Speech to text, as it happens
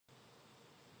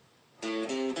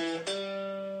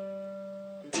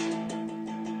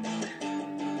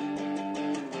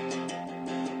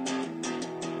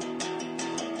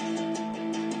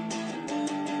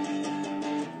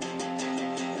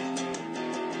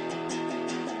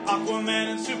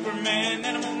Aquaman and Superman,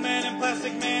 Animal Man and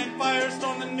Plastic Man,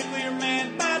 Firestorm and Nuclear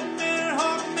Man, Batman and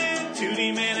Hawkman,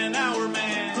 2D Man and Hour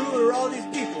Man. Who are all these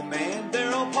people, man?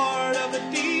 They're all part of the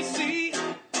DC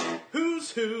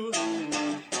Who's Who.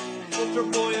 Ultra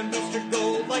Boy and Booster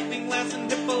Gold, Lightning Lass and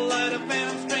Hippolyta,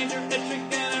 Phantom Stranger,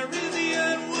 Etrick and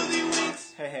Arisia and Woody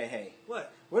Winks. Hey.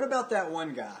 What? What about that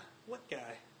one guy? What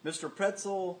guy? Mr.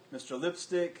 Pretzel, Mr.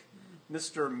 Lipstick,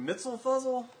 Mr.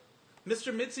 Mitzelfuzzle?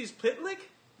 Mr. Mitzi's Pitlick?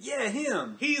 Yeah,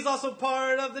 him. He's also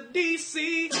part of the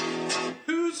DC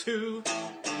Who's Who.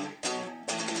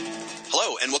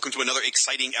 Hello, and welcome to another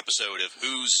exciting episode of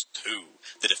Who's Who,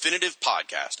 the definitive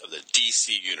podcast of the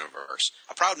DC Universe,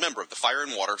 a proud member of the Fire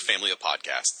and Water family of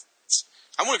podcasts.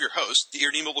 I'm one of your hosts, the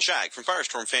irredeemable Shag from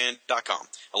FirestormFan.com.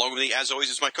 Along with me, as always,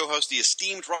 is my co-host, the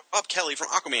esteemed Rob Kelly from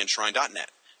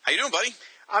AquamanShrine.net. How you doing, buddy?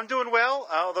 I'm doing well,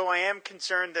 although I am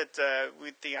concerned that I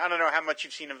don't know how much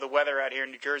you've seen of the weather out here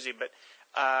in New Jersey, but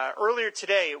earlier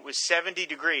today it was 70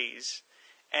 degrees,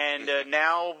 and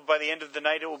now by the end of the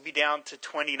night it will be down to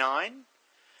 29.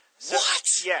 So, what?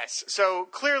 Yes. So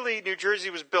clearly New Jersey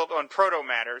was built on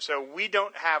proto-matter, so we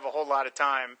don't have a whole lot of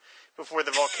time before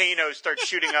the volcanoes start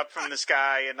shooting up from the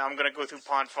sky, and I'm going to go through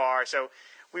Pont Far. So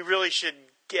we really should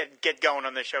get going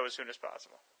on the show as soon as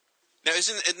possible. Now,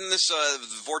 isn't this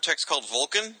vortex called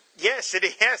Vulcan? Yes, it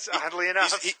is, oddly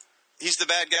enough. He's the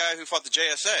bad guy who fought the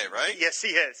JSA, right? Yes, he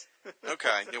is.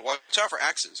 Okay. Yeah, watch out for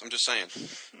axes. I'm just saying.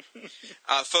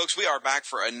 Folks, we are back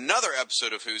for another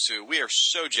episode of Who's Who. We are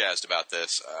so jazzed about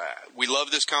this. We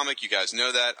love this comic. You guys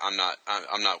know that. I'm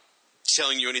not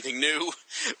telling you anything new,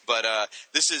 but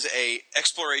this is a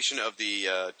exploration of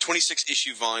the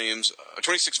 26 volumes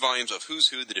of Who's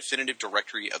Who, the definitive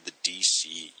directory of the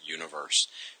DC Universe.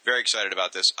 Very excited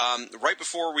about this. Right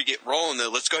before we get rolling, though,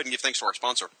 let's go ahead and give thanks to our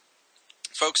sponsor.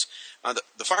 Folks,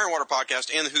 the Fire and Water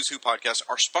podcast and the Who's Who podcast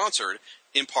are sponsored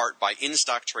in part by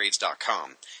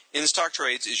InStockTrades.com. InStock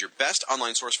Trades is your best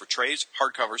online source for trades,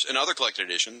 hardcovers, and other collected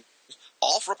editions,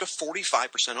 all for up to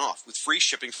 45% off with free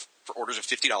shipping for orders of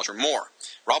 $50 or more.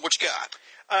 Rob, what you got?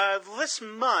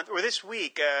 This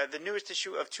week, the newest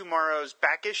issue of Tomorrow's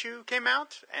Back issue came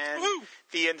out, and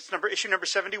it's issue number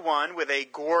 71 with a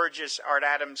gorgeous Art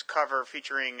Adams cover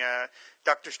featuring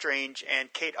Doctor Strange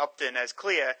and Kate Upton as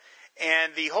Clea.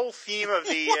 And the whole theme of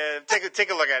the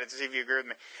take a look at it to see if you agree with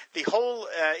me. The whole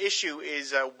issue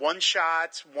is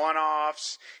one-shots,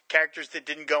 one-offs, characters that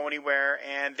didn't go anywhere.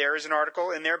 And there is an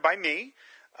article in there by me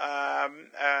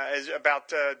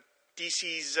about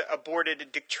DC's aborted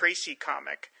Dick Tracy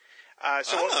comic.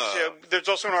 So there's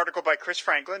also an article by Chris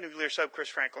Franklin, nuclear sub Chris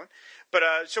Franklin. But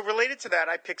so related to that,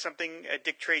 I picked something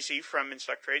Dick Tracy from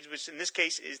InStock Trades, which in this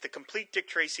case is the Complete Dick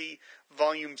Tracy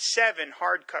Volume 7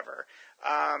 hardcover.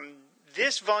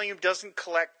 This volume doesn't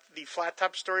collect the flat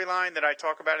top storyline that I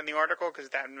talk about in the article, because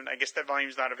I guess that volume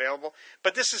is not available.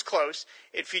 But this is close.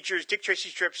 It features Dick Tracy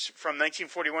strips from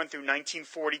 1941 through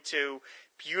 1942.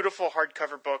 Beautiful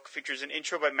hardcover book. Features an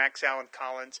intro by Max Allan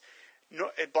Collins.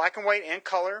 Black and white and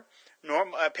color.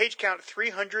 Page count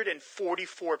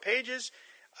 344 pages.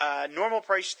 Normal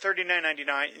price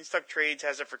 $39.99. InStock Trades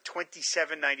has it for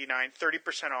 $27.99,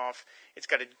 30% off. It's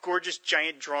got a gorgeous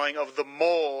giant drawing of the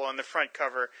mole on the front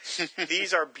cover.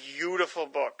 These are beautiful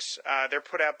books. They're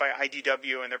put out by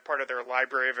IDW, and they're part of their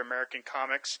Library of American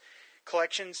Comics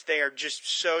collections. They are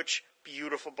just such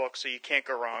beautiful books, so you can't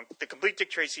go wrong. The Complete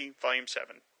Dick Tracy, Volume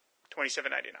 7, $27.99.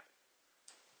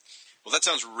 Well, that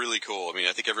sounds really cool. I mean,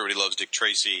 I think everybody loves Dick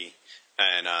Tracy.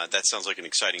 And that sounds like an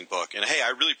exciting book. And, hey, I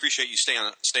really appreciate you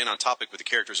staying on topic with the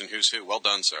characters in Who's Who. Well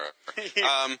done, sir.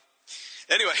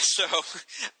 Anyway, so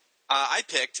I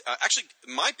picked actually,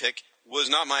 my pick was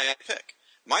not my pick.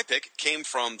 My pick came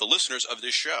from the listeners of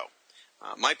this show.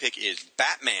 My pick is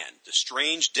Batman, The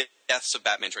Strange Deaths of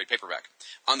Batman trade paperback.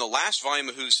 On the last volume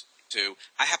of Who's Who,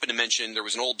 I happened to mention there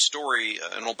was an old story,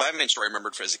 an old Batman story I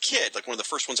remembered as a kid, like one of the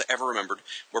first ones I ever remembered,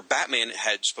 where Batman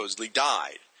had supposedly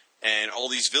died. And all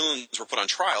these villains were put on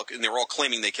trial, and they were all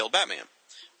claiming they killed Batman.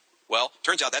 Well,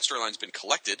 turns out that storyline's been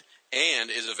collected and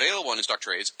is available on InStock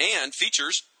Trades and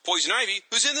features Poison Ivy,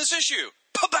 who's in this issue.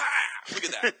 Pa-bah! Look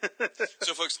at that.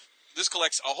 So, folks, this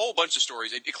collects a whole bunch of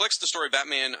stories. It collects the story of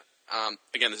Batman.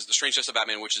 Again, this is The Strange Deaths of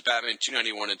Batman, which is Batman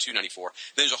 291 and 294.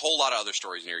 Then there's a whole lot of other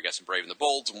stories in here. You got some Brave and the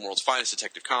Bold, some World's Finest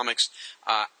Detective Comics.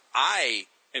 I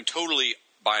am totally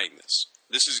buying this.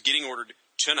 This is getting ordered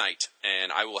tonight,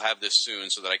 and I will have this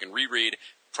soon so that I can reread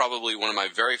probably one of my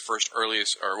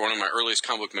earliest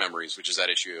comic book memories, which is that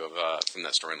issue of from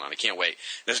that storyline. I can't wait.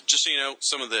 Now, just so you know,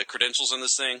 some of the credentials on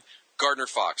this thing: Gardner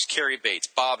Fox, Carrie Bates,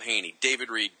 Bob Haney,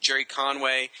 David Reed, Jerry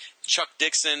Conway, Chuck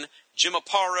Dixon, Jim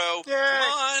Aparo. Yay.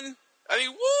 Come on! I mean,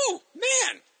 woo,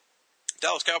 man!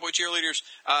 Dallas Cowboy cheerleaders.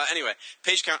 Anyway,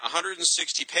 page count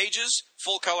 160 pages,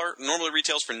 full color. Normally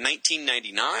retails for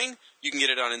 $19.99. You can get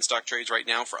it on in-stock trades right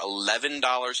now for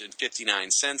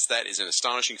 $11.59. That is an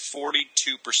astonishing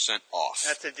 42% off.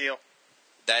 That's a deal.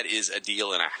 That is a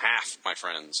deal and a half, my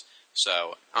friends.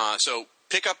 So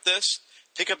pick up this.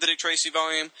 Pick up the Dick Tracy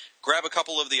volume. Grab a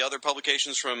couple of the other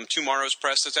publications from Tomorrow's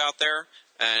Press that's out there,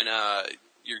 and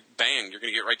you're going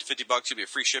to get right to $50. You'll be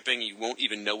free shipping. You won't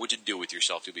even know what to do with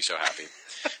yourself. You'll be so happy.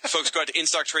 Folks, go out to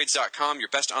InStockTrades.com, your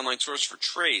best online source for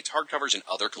trades, hardcovers, and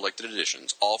other collected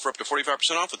editions. All for up to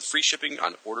 45% off with free shipping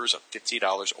on orders of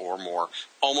 $50 or more.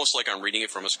 Almost like I'm reading it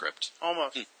from a script.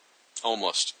 Almost.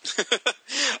 Almost.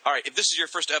 All right, if this is your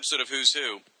first episode of Who's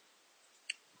Who,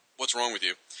 what's wrong with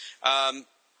you?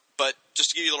 But just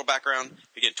to give you a little background,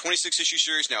 again, 26-issue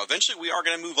series. Now, eventually we are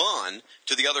going to move on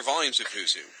to the other volumes of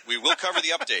Who's Who. We will cover the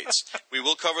updates. We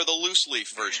will cover the loose leaf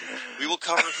version. We will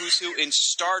cover Who's Who in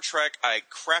Star Trek. I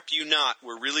crap you not.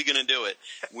 We're really going to do it.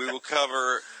 We will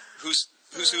cover Who's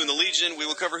Who in the Legion. We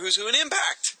will cover Who's Who in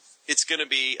Impact. It's going to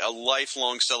be a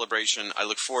lifelong celebration. I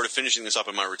look forward to finishing this up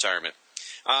in my retirement.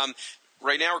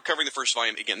 Right now, we're covering the first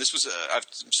volume. Again, this was, I've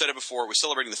said it before, we're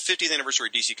celebrating the 50th anniversary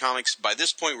of DC Comics. By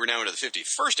this point, we're now into the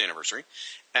 51st anniversary.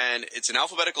 And it's an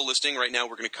alphabetical listing. Right now,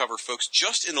 we're going to cover folks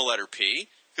just in the letter P,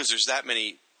 because there's that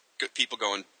many good people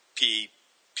going P.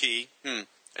 I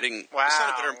didn't. Wow.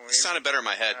 It sounded better in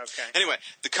my head. Okay. Anyway,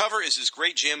 the cover is this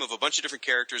great jam of a bunch of different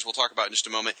characters we'll talk about in just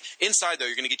a moment. Inside, though,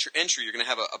 you're going to get your entry. You're going to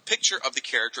have a picture of the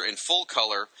character in full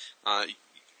color,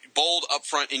 bold up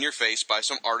front in your face by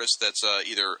some artist that's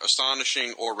either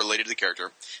astonishing or related to the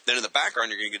character. Then in the background,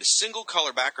 you're going to get a single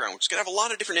color background, which is going to have a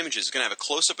lot of different images. It's going to have a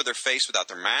close-up of their face without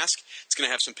their mask. It's going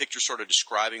to have some pictures sort of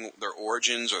describing their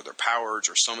origins or their powers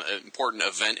or some important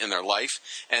event in their life,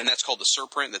 and that's called the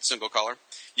surprint, that's single color.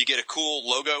 You get a cool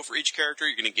logo for each character.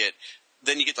 You get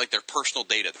like their personal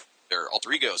data, their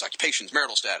alter egos, occupations,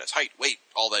 marital status, height, weight,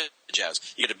 all that jazz.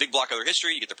 You get a big block of their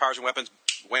history. You get their powers and weapons.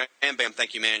 Wham, bam,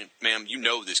 thank you, ma'am. You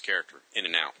know this character in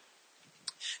and out.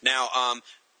 Now, our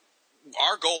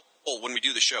goal when we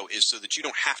do the show is so that you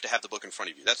don't have to have the book in front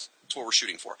of you. That's what we're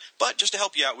shooting for. But just to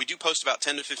help you out, we do post about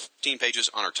 10 to 15 pages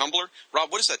on our Tumblr.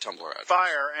 Rob, what is that Tumblr at?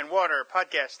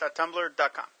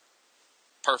 fireandwaterpodcast.tumblr.com.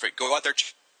 Perfect. Go out there,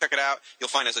 check it out. You'll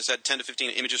find, as I said, 10 to 15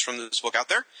 images from this book out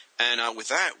there. And with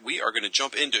that, we are going to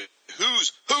jump into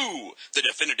Who's Who, the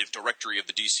definitive directory of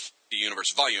the DC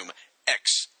Universe, Volume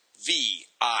XVIII.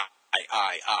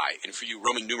 And for you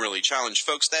Roman numerally challenged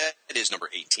folks, that is number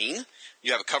 18.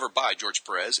 You have a cover by George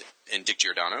Perez and Dick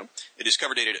Giordano. It is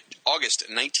cover dated August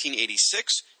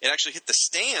 1986. It actually hit the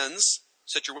stands.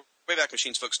 Set your Wayback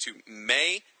Machines, folks, to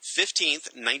May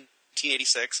 15th,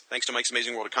 1986. Thanks to Mike's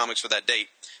Amazing World of Comics for that date.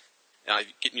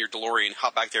 Get in your DeLorean,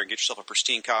 hop back there, and get yourself a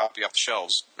pristine copy off the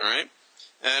shelves. All right?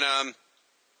 And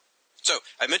so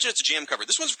I mentioned it's a jam cover.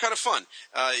 This one's kind of fun.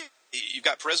 You've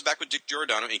got Perez back with Dick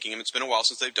Giordano inking him. It's been a while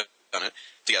since they've done it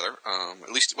together.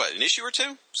 At least, an issue or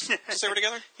two since they were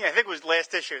together? Yeah, I think it was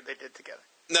last issue they did together.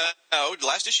 No, the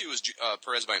last issue was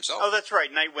Perez by himself. Oh, that's right,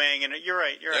 Nightwing, and you're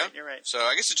right. So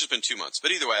I guess it's just been 2 months.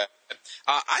 But either way,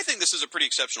 I think this is a pretty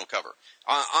exceptional cover.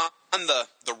 On the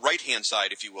right-hand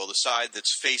side, if you will, the side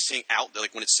that's facing out,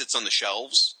 like when it sits on the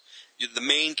shelves, the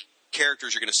main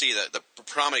characters you're going to see, the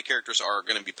prominent characters are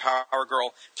going to be Power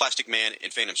Girl, Plastic Man,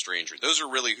 and Phantom Stranger. Those are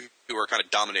really who are kind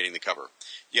of dominating the cover.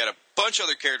 You got a bunch of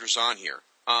other characters on here.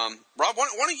 Rob, why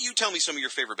don't you tell me some of your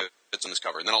favorite bits on this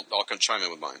cover, and then I'll kind of chime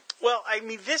in with mine. Well, I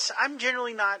mean, I'm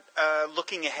generally not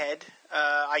looking ahead.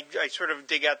 I sort of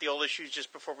dig out the old issues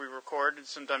just before we record, and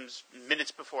sometimes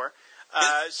minutes before.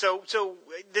 So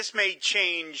this may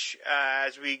change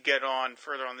as we get on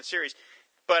further on the series.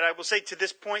 But I will say to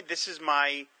this point, this is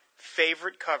my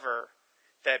favorite cover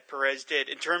that Perez did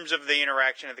in terms of the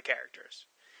interaction of the characters.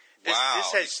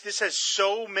 This has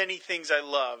so many things I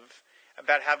love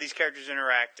about how these characters are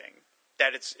interacting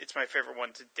that it's my favorite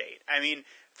one to date. I mean,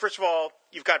 first of all,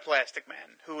 you've got Plastic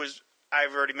Man, who is,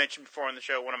 I've already mentioned before on the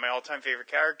show, one of my all-time favorite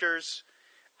characters.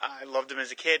 I loved him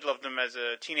as a kid, loved him as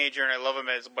a teenager, and I love him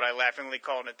as what I laughingly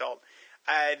call an adult.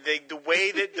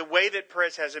 The way that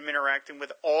Perez has him interacting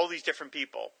with all these different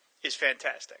people is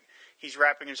fantastic. He's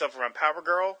wrapping himself around Power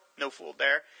Girl, no fool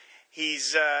there.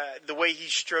 He's the way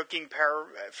he's stroking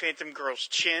Phantom Girl's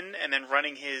chin and then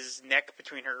running his neck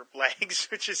between her legs,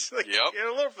 which is like a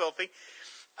little filthy.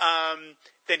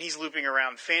 Then he's looping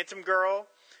around Phantom Girl,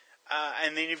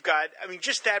 and then you've got, I mean,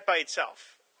 just that by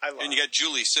itself, I love. And you got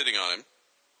Julie sitting on him.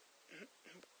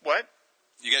 What?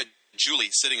 You got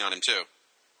Julie sitting on him too.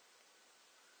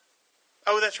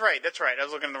 Oh, that's right. I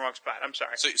was looking in the wrong spot. I'm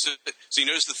sorry. So you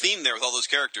notice the theme there with all those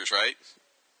characters, right?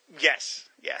 Yes.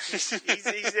 He's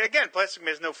again, Plastic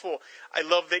Man's no fool. I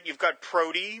love that you've got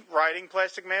Prody riding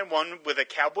Plastic Man, one with a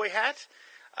cowboy hat.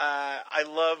 I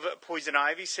love Poison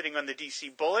Ivy sitting on the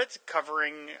DC Bullet,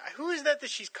 covering... Who is that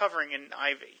she's covering in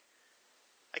Ivy?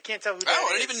 I can't tell who that is. Oh,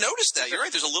 I didn't even notice that. You're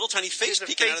right. There's a little tiny face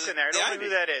peeking out of in there. I don't know who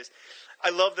that is. I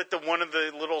love that one of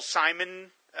the little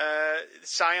Simon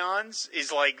scions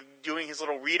is like doing his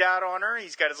little readout on her.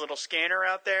 He's got his little scanner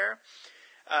out there.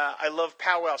 I love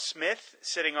Powell Smith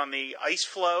sitting on the ice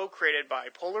floe created by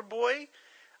Polar Boy.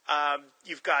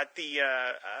 You've got the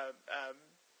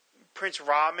Prince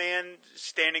Ra-Man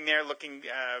standing there looking,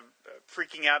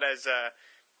 freaking out as a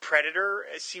predator.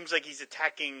 It seems like he's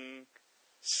attacking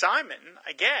Simon,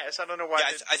 I guess. I don't know why.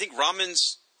 Yeah, I think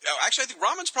Ramon's... Actually, I think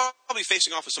Ramon's probably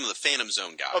facing off with some of the Phantom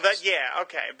Zone guys. Oh,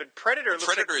 okay. But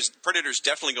Predator's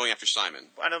definitely going after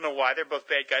Simon. I don't know why. They're both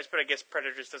bad guys, but I guess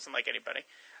Predator doesn't like anybody.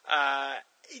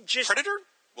 Predator?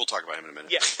 We'll talk about him in a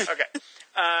minute. Yeah, okay.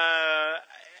 I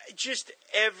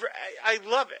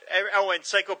love it. Oh, and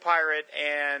Psycho Pirate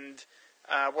and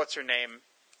what's her name?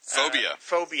 Phobia.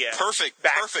 Perfect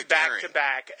back pairing. to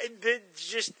back.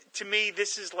 Just to me,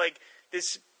 this is like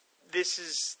this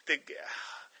is the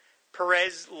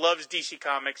Perez loves DC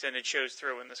Comics, and it shows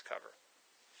through in this cover.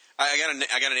 I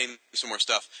gotta name some more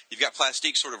stuff. You've got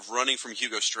Plastique sort of running from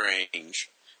Hugo Strange.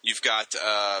 You've got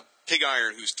Pig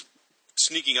Iron who's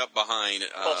sneaking up behind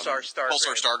Pulsar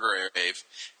Stargrave.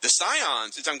 The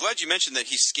Scions. I'm glad you mentioned that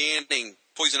he's scanning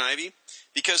Poison Ivy,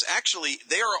 because actually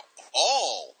they are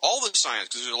all the Scions,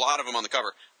 because there's a lot of them on the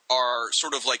cover, are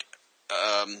sort of like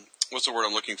what's the word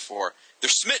I'm looking for? They're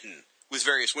smitten with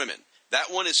various women. That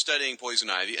one is studying Poison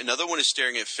Ivy. Another one is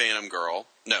staring at Phantom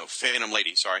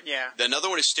Lady, sorry. Yeah. Another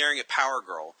one is staring at Power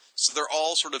Girl. So they're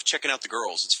all sort of checking out the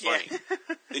girls. It's funny. Yeah.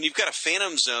 Then you've got a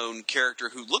Phantom Zone character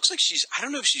who looks like I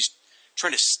don't know if she's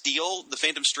trying to steal the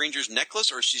Phantom Stranger's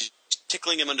necklace or if she's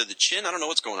tickling him under the chin. I don't know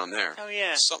what's going on there. Oh,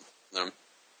 yeah.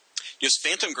 Yes,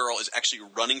 Phantom Girl is actually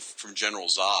running from General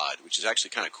Zod, which is actually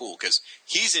kind of cool because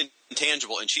he's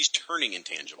intangible and she's turning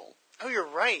intangible. Oh, you're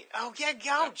right. Oh, yeah.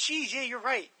 Oh, geez. Yeah, you're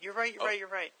right. You're right. You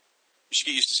should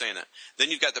get used to saying that. Then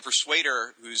you've got the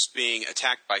Persuader who's being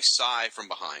attacked by Psy from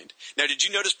behind. Now, did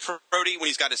you notice Prody when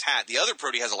he's got his hat? The other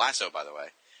Prody has a lasso, by the way.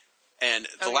 And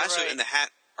the lasso and the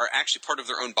hat are actually part of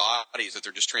their own bodies that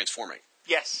they're just transforming.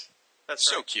 Yes. That's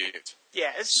so right. cute.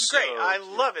 Yeah, this is great. I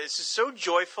love it. This is so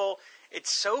joyful.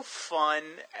 It's so fun.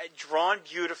 Drawn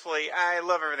beautifully. I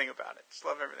love everything about it. Just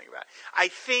love everything about it. I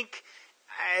think...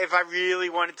 if I really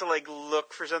wanted to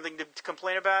look for something to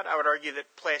complain about, I would argue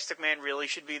that Plastic Man really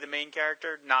should be the main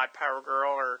character, not Power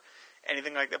Girl or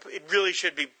anything like that. It really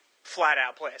should be flat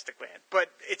out Plastic Man,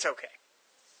 but it's okay.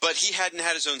 But he hadn't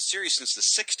had his own series since the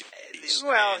 60s.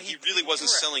 Well, he really wasn't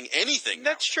selling anything.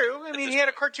 That's true. I mean, he had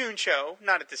a cartoon show,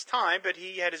 not at this time, but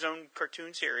he had his own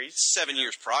cartoon series 7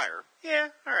 years prior.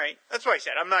 Yeah, all right. That's why I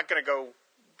said I'm not going to go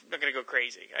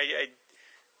crazy.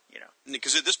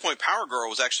 Because at this point, Power Girl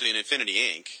was actually in Infinity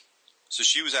Inc., so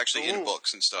she was actually in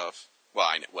books and stuff.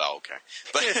 Well, okay.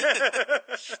 But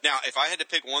now, if I had to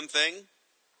pick one thing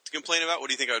to complain about, what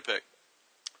do you think I would pick?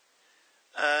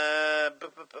 I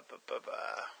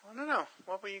don't know.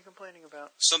 What were you complaining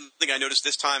about? Something I noticed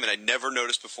this time and I never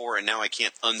noticed before, and now I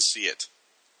can't unsee it.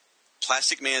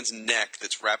 Plastic Man's neck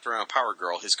that's wrapped around Power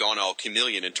Girl has gone all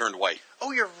chameleon and turned white.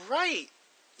 Oh, you're right.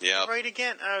 Yeah. Right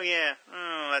again. Oh, yeah.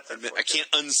 Oh, that's unfortunate. I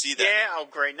can't unsee that. Yeah, oh,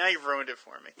 great. Now you've ruined it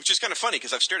for me. Which is kind of funny,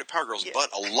 because I've stared at Power Girl's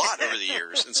butt a lot over the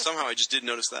years, and somehow I just didn't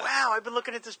notice that. Wow, I've been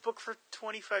looking at this book for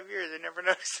 25 years. I never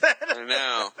noticed that. I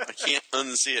know. I can't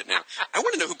unsee it now. I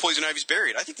want to know who Poison Ivy's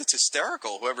buried. I think that's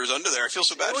hysterical, whoever's under there. I feel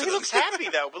so bad for them. He looks happy,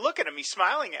 though, but look at him. He's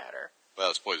smiling at her.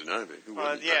 Well, it's Poison Ivy. Who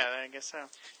wouldn't? Yeah, I guess so.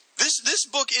 This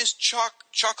book is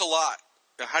chocolate.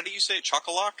 How do you say it?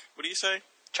 Chocolate? What do you say?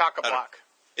 Chock-a-block.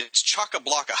 It's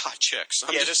chock-a-block of hot chicks.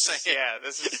 I'm just saying.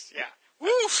 This is.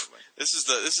 Woof! This is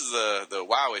the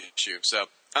wow issue. So,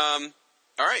 all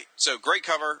right. So great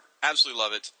cover. Absolutely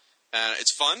love it.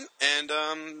 It's fun, and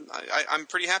I'm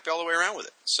pretty happy all the way around with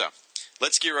it. So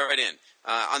let's get right in.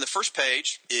 On the first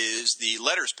page is the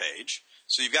letters page.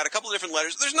 So you've got a couple of different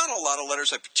letters. There's not a lot of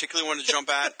letters I particularly wanted to jump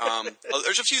at.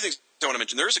 There's a few things I want to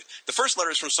mention. The first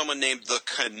letter is from someone named the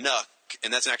Canuck,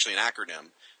 and that's actually an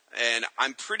acronym. And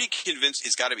I'm pretty convinced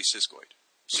it's got to be Siskoid.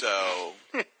 So,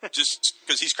 just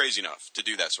because he's crazy enough to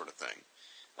do that sort of thing.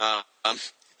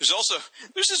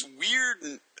 There's this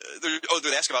weird,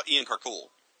 they ask about Ian Karkull,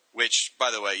 which,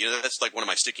 by the way, that's like one of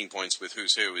my sticking points with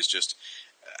Who's Who is just,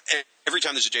 every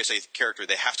time there's a JSA character,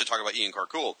 they have to talk about Ian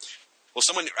Karkull. Well,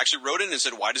 someone actually wrote in and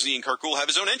said, why does Ian Karkull have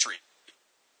his own entry?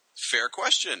 Fair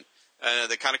question.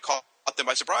 They kind of caught them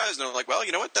by surprise, and they're like, well,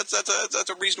 you know what, that's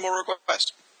a reasonable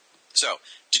request. So,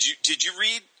 did you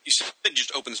read? You said you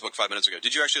just opened this book 5 minutes ago.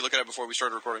 Did you actually look at it before we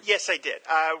started recording? Yes, I did.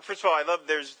 First of all,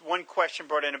 there's one question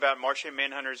brought in about Martian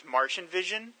Manhunter's Martian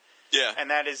Vision. Yeah.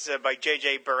 And that is by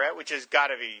J.J. Barrett, which has got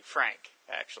to be Frank,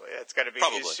 actually. That's got to be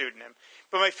his pseudonym.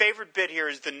 But my favorite bit here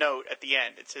is the note at the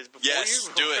end. It says,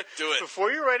 do it.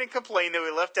 Before you write and complain that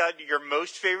we left out your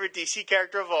most favorite DC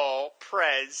character of all,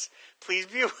 Prez, please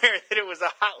be aware that it was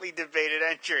a hotly debated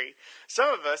entry. Some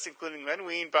of us, including Len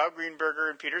Wein, Bob Greenberger,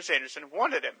 and Peter Sanderson,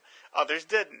 wanted him. Others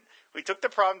didn't. We took the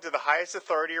problem to the highest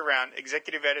authority around,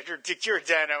 executive editor Dick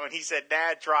Giordano, and he said,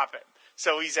 nah, drop him.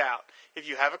 So he's out. If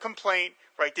you have a complaint,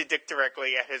 write to Dick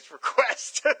directly at his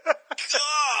request. That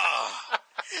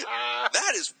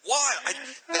is wild.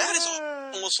 That is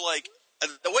almost like,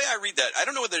 the way I read that, I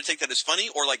don't know whether to take that as funny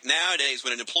or like nowadays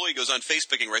when an employee goes on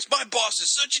Facebook and writes, my boss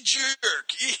is such a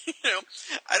jerk.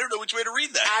 I don't know which way to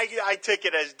read that. I take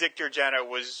it as Dick Giordano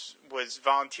was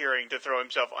volunteering to throw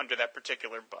himself under that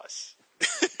particular bus.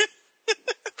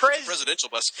 It's a presidential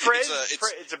bus.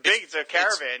 It's a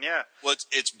caravan, yeah. Well,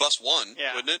 it's bus one,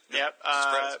 wouldn't it? Yep.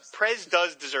 Prez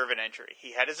does deserve an entry.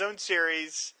 He had his own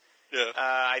series. Yeah.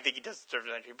 I think he does deserve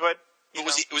an entry. But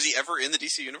was he ever in the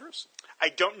DC universe? I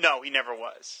don't know. He never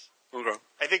was. Okay.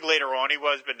 I think later on he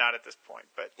was, but not at this point.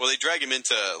 But well, they drag him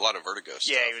into a lot of Vertigo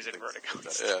stuff. Yeah, he was in Vertigo.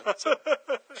 Yeah.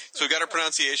 So we got our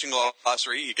pronunciation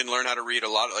glossary. You can learn how to read a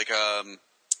lot of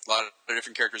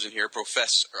different characters in here.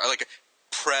 Professor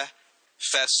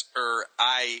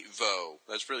Ivo.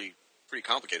 That's really pretty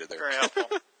complicated there. Very helpful.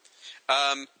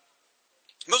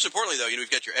 Most importantly, though, we've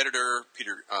got your editor,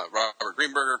 Robert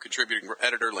Greenberger, contributing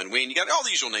editor, Len Wein. You got all the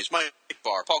usual names, Mike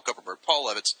Barr, Paul Kupperberg, Paul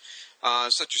Levitz,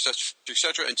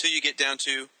 etc., until you get down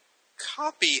to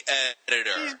copy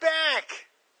editor. She's back!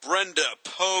 Brenda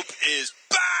Pope is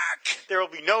back! There will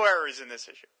be no errors in this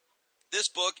issue. This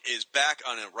book is back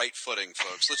on a right footing,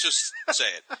 folks. Let's just say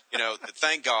it.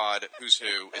 Thank God Who's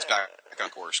Who is back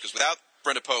on course. Because without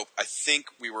Brenda Pope, I think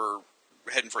we were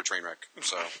heading for a train wreck.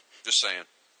 So, just saying.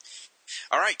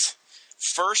 All right.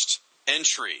 First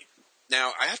entry.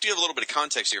 Now, I have to give a little bit of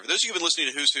context here. For those of you who have been listening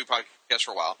to Who's Who podcast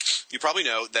for a while, you probably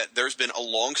know that there's been a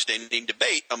long-standing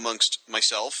debate amongst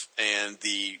myself and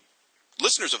the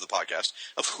listeners of the podcast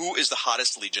of who is the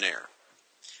hottest Legionnaire.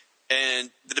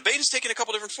 And the debate has taken a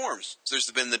couple different forms. So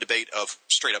there's been the debate of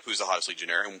straight up who's the hottest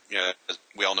Legionnaire, and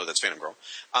we all know that's Phantom Girl.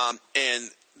 And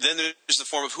then there's the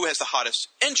form of who has the hottest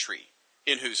entry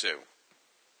in Who's Who.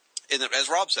 And as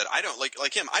Rob said, I don't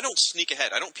like him. I don't sneak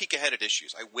ahead. I don't peek ahead at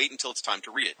issues. I wait until it's time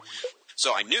to read it.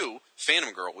 So I knew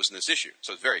Phantom Girl was in this issue,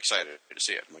 so I was very excited to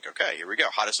see it. I'm like, okay, here we go.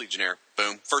 Hottest Legionnaire.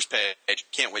 Boom. First page.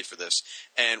 Can't wait for this.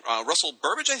 And Russell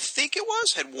Burbage, I think it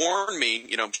was, had warned me,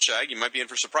 Shag, you might be in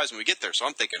for a surprise when we get there. So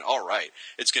I'm thinking, all right,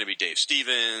 it's going to be Dave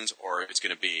Stevens, or it's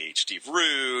going to be Steve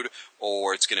Rude,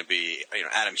 or it's going to be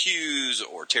Adam Hughes,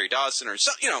 or Terry Dodson, or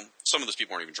some of those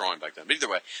people weren't even drawing back then. But either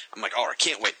way, I'm like, all right,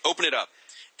 can't wait. Open it up.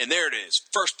 And there it is.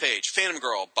 First page, Phantom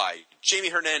Girl by Jamie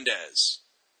Hernandez,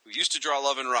 who used to draw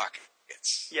Love and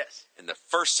Rockets. Yes. And the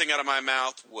first thing out of my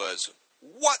mouth was,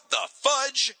 what the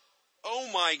fudge? Oh,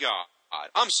 my God.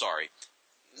 I'm sorry.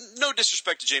 No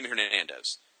disrespect to Jamie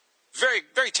Hernandez. Very,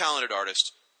 very talented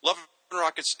artist. Love and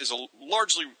Rockets is a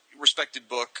largely respected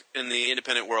book in the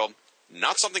independent world.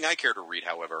 Not something I care to read,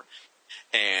 however.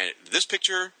 And this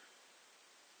picture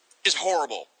is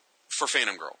horrible for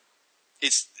Phantom Girl.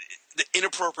 It's the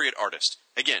inappropriate artist.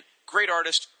 Again, great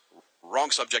artist, wrong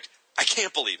subject. I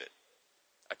can't believe it.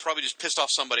 I probably just pissed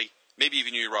off somebody, maybe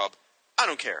even you, Rob. I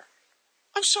don't care.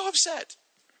 I'm so upset.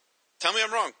 Tell me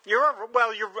I'm wrong.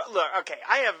 Look, okay,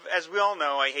 I have, as we all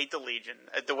know, I hate the Legion,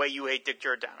 the way you hate Dick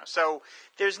Giordano. So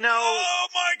there's no... Oh,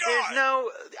 my God!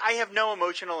 I have no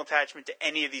emotional attachment to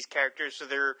any of these characters, so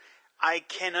I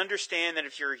can understand that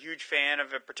if you're a huge fan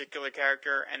of a particular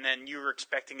character and then you were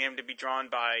expecting him to be drawn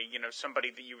by,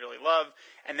 somebody that you really love,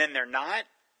 and then they're not,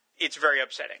 it's very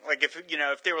upsetting. Like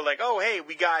if they were like, oh, hey,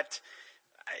 we got,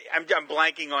 I'm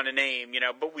blanking on a name,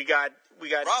 but we got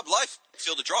Rob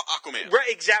Liefeld to draw Aquaman. Right,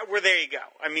 exactly. Well, there you go.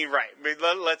 I mean, right.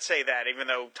 Let's say that, even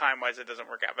though time-wise it doesn't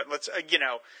work out. But let's,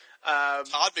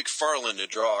 Todd McFarlane to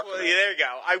draw Aquaman. Well, there you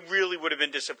go. I really would have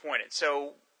been disappointed.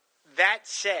 So that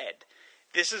said,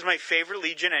 this is my favorite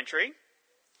Legion entry.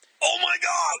 Oh, my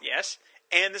God! Yes.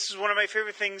 And this is one of my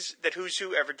favorite things that Who's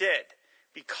Who ever did.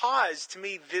 Because, to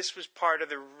me, this was part of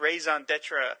the raison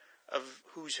d'etre of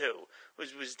Who's Who.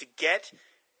 Was to get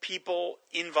people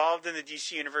involved in the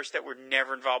DC universe that were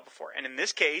never involved before. And in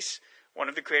this case, one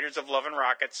of the creators of Love and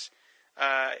Rockets,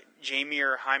 Jamie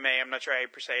or Jaime, I'm not sure how you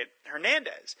say it,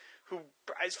 Hernandez, who,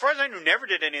 as far as I knew, never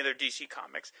did any other DC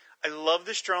comics. I love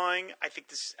this drawing.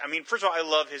 First of all, I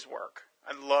love his work.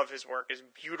 I love his work. It's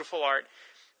beautiful art.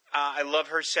 I love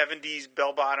her 70s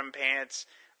bell-bottom pants.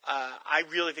 I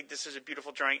really think this is a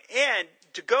beautiful drawing. And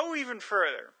to go even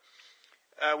further,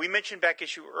 we mentioned Back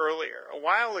Issue earlier. A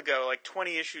while ago, like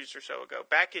 20 issues or so ago,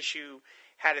 Back Issue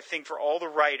had a thing for all the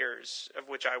writers, of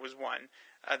which I was one,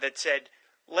 that said,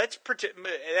 let's pretend,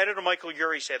 editor Michael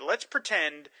Urey said, let's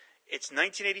pretend it's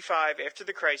 1985 after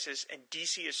the crisis and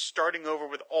DC is starting over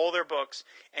with all their books,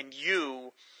 and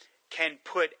you can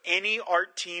put any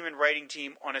art team and writing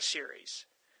team on a series.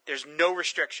 There's no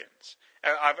restrictions.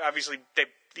 Obviously,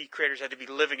 the creators had to be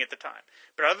living at the time.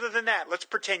 But other than that, let's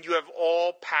pretend you have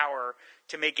all power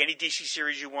to make any DC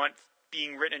series you want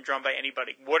being written and drawn by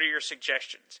anybody. What are your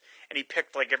suggestions? And he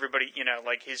picked like everybody,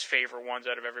 like his favorite ones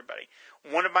out of everybody.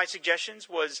 One of my suggestions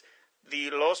was the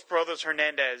Los Brothers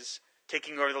Hernandez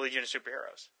taking over the Legion of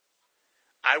Superheroes.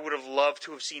 I would have loved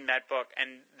to have seen that book,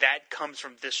 and that comes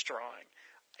from this drawing.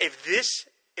 If this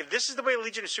is the way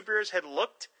Legion of Superheroes had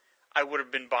looked, I would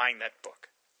have been buying that book.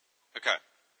 Okay.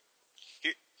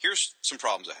 Here's some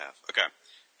problems I have. Okay.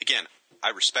 Again, I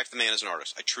respect the man as an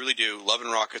artist. I truly do. Love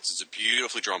and Rockets is a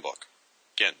beautifully drawn book.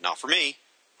 Again, not for me,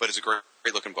 but it's a great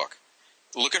looking book.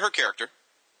 Look at her character.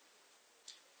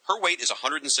 Her weight is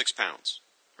 106 pounds.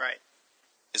 Right.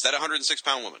 Is that a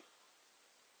 106-pound woman?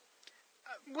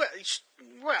 Well,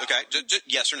 okay,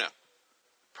 yes or no?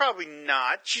 Probably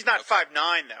not. She's not 5'9",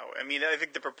 though. I mean, I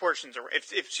think the proportions are.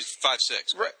 If she's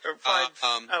 5'6", right? Or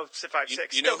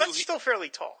 5'6". You know that's still fairly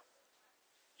tall.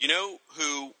 You know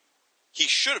who he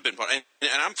should have been put, and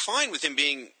I'm fine with him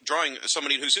drawing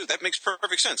somebody who's who. That makes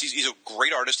perfect sense. He's a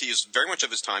great artist. He is very much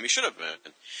of his time. He should have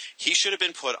been. He should have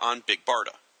been put on Big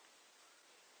Barda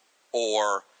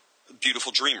or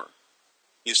Beautiful Dreamer.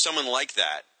 Someone like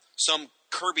that, some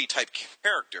Kirby type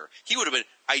character. He would have been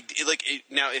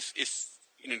now if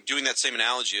doing that same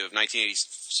analogy of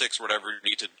 1986 or whatever, you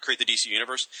need to create the DC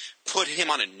universe, put him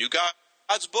on a New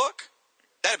Gods book.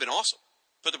 That'd have been awesome.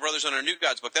 Put the brothers on a New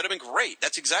Gods book. That'd have been great.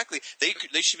 That's exactly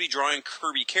they should be drawing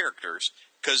Kirby characters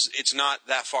because it's not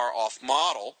that far off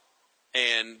model,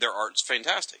 and their art's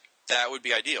fantastic. That would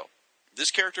be ideal. This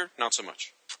character, not so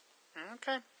much.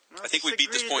 Okay. Well, I think we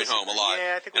beat this point home a lot.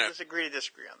 Yeah, I think we'll disagree to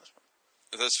disagree on this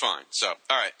one. That's fine. So,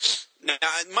 all right. Now,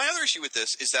 my other issue with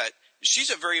this is that she's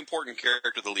a very important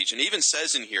character of the Legion. It even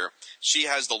says in here she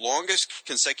has the longest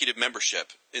consecutive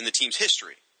membership in the team's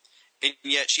history, and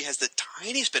yet she has the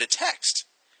tiniest bit of text.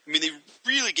 I mean, they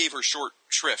really gave her short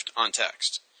shrift on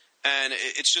text, and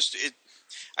it's just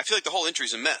I feel like the whole entry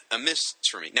is a miss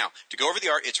for me. Now, to go over the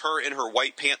art, it's her in her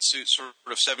white pantsuit, sort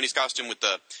of 70s costume with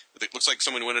it looks like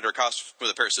someone went into her costume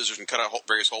with a pair of scissors and cut out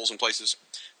various holes in places.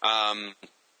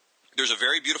 There's a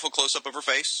very beautiful close-up of her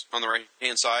face on the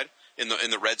right-hand side in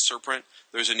the red surprint.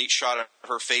 There's a neat shot of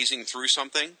her phasing through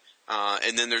something,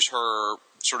 and then there's her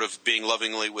sort of being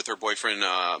lovingly with her boyfriend,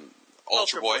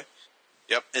 Ultra Boy.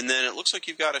 Yep, and then it looks like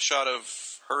you've got a shot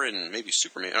of her and maybe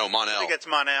Superman. Oh, Mon-El. I think it's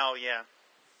Mon-El, yeah.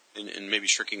 And maybe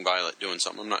Shrinking Violet doing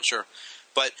something. I'm not sure.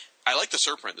 But I like the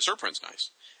surprint. The surprint's nice.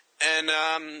 And,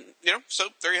 so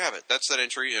there you have it. That's that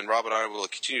entry, and Rob and I will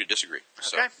continue to disagree. Okay.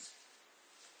 So,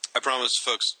 I promise,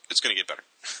 folks, it's going to get better.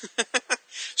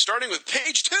 Starting with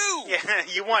page 2. Yeah,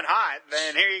 you want hot,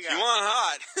 then here you go. You want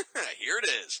hot. Here it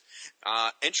is.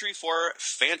 Entry for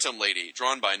Phantom Lady,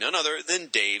 drawn by none other than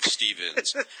Dave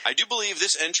Stevens. I do believe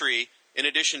this entry, in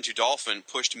addition to Dolphin,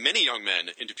 pushed many young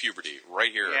men into puberty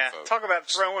right here, yeah, folks. Talk about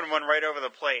throwing one right over the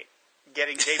plate.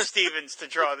 Getting Dave Stevens to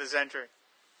draw this entry.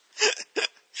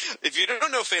 If you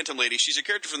don't know Phantom Lady, she's a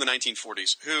character from the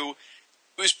 1940s who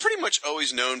was pretty much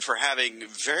always known for having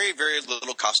very, very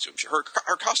little costume.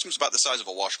 Her costume's about the size of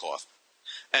a washcloth.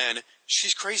 And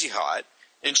she's crazy hot,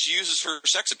 and she uses her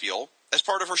sex appeal as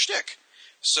part of her shtick.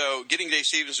 So getting Dave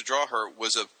Stevens to draw her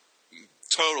was a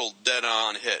total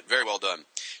dead-on hit. Very well done.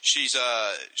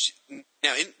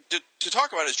 Now, to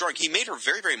talk about his drawing, he made her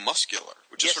very, very muscular,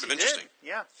 which is sort of interesting. Did.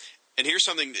 Yeah. And here's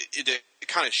something that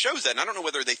kind of shows that, and I don't know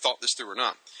whether they thought this through or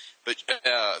not, but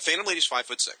Phantom Lady's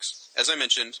 5'6". As I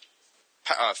mentioned,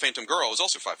 Phantom Girl is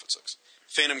also 5'6".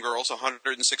 Phantom Girl's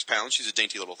 106 pounds. She's a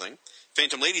dainty little thing.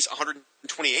 Phantom Lady's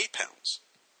 128 pounds.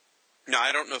 Now,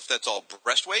 I don't know if that's all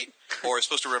breast weight or is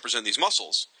supposed to represent these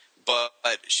muscles, but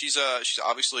she's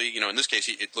obviously, in this case,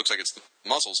 it looks like it's the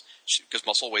muscles, because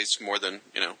muscle weighs more than,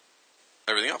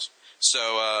 everything else. So,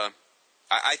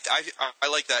 I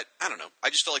like that. I don't know. I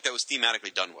just felt like that was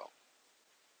thematically done well.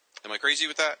 Am I crazy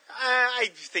with that? I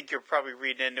think you're probably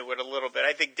reading into it a little bit.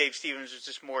 I think Dave Stevens was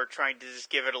just more trying to just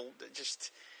give it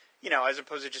as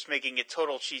opposed to just making it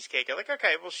total cheesecake. Like,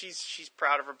 okay, well, she's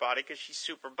proud of her body because she's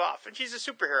super buff, and she's a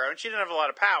superhero, and she didn't have a lot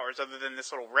of powers other than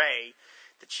this little ray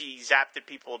that she zapped at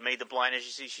people and made the blind. As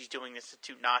you see, she's doing this to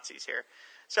two Nazis here.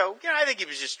 So, I think he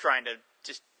was just trying to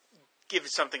just give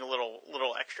it something a little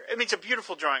extra. I mean, it's a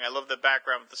beautiful drawing. I love the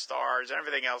background with the stars and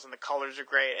everything else, and the colors are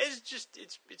great.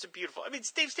 It's a beautiful. I mean,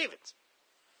 it's Dave Stevens.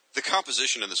 The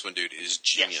composition in this one, dude, is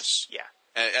genius. Yes. Yeah.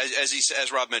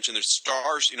 As Rob mentioned, there's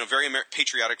stars, very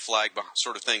patriotic flag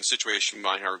sort of thing, situation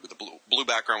behind her with a blue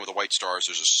background with the white stars.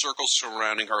 There's a circle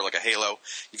surrounding her like a halo.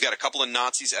 You've got a couple of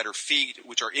Nazis at her feet,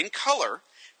 which are in color,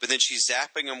 but then she's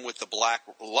zapping them with the black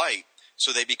light,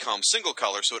 so they become single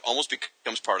color, so it almost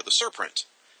becomes part of the surprint.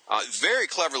 Very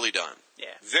cleverly done. Yeah.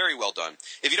 Very well done.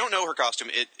 If you don't know her costume,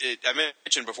 I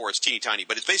mentioned before, it's teeny tiny,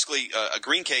 but it's basically a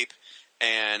green cape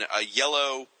and a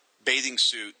yellow bathing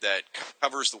suit that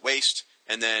covers the waist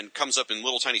and then comes up in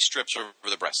little tiny strips over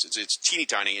the breasts. It's teeny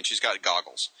tiny, and she's got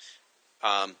goggles.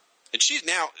 And she's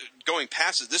now going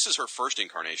past it. This is her first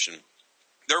incarnation.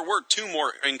 There were 2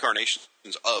 more incarnations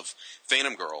of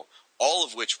Phantom Girl, all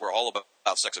of which were all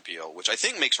about sex appeal, which I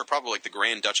think makes her probably like the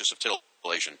Grand Duchess of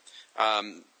Titillation.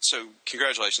 So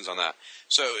congratulations on that.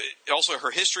 So also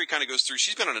her history kind of goes through.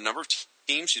 She's been on a number of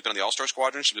teams. She's been on the All-Star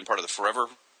Squadron. She's been part of the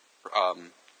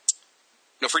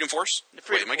Freedom Force?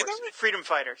 Wait, am I getting that right? Freedom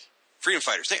Fighters. Freedom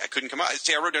Fighters. I couldn't come out.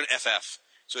 See, I wrote down FF,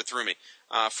 so it threw me.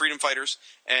 Freedom Fighters.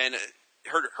 And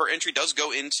her entry does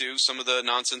go into some of the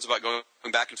nonsense about going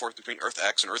back and forth between Earth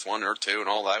X and Earth 1 and Earth 2 and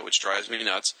all that, which drives me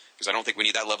nuts, because I don't think we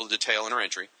need that level of detail in her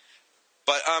entry.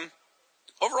 But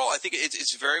overall, I think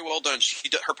it's very well done.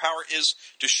 Her power is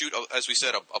to shoot, as we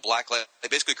said, a black light,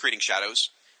 basically creating shadows.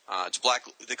 It's black.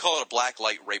 They call it a black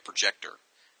light ray projector.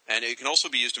 And it can also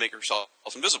be used to make herself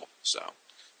invisible. So,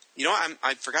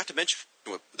 I forgot to mention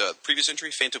with the previous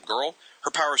entry, Phantom Girl,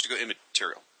 her power is to go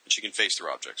immaterial, and she can phase through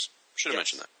objects. Should have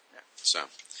mentioned that. Yeah. So,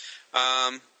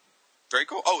 very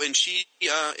cool. Oh, and she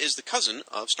is the cousin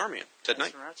of Starman, Ted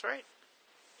Knight. That's right.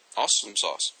 Awesome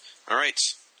sauce. All right.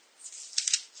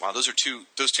 Wow, those 2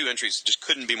 entries just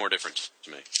couldn't be more different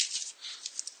to me.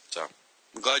 So,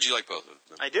 I'm glad you like both of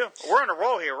them. I do. We're on a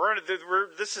roll here.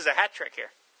 This is a hat trick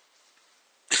here.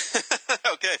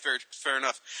 Okay, fair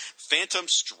enough. Phantom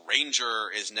Stranger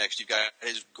is next. You've got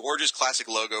his gorgeous classic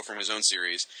logo from his own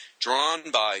series,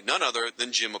 drawn by none other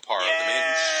than Jim Aparo, the man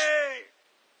who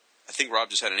I think Rob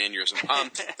just had an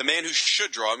aneurysm. The man who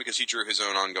should draw him because he drew his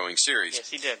own ongoing series. Yes,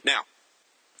 he did. Now,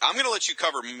 I'm going to let you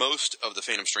cover most of the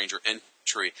Phantom Stranger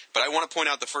entry, but I want to point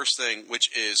out the first thing, which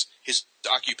is his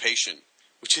occupation,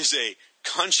 which is a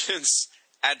conscience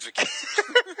advocate.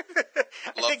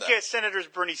 I think Senator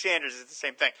Bernie Sanders is the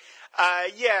same thing.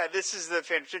 This is the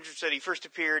Phantom Stranger that he first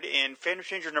appeared in Phantom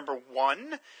Stranger number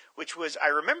 1, which was, I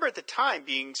remember at the time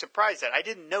being surprised that I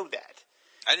didn't know that.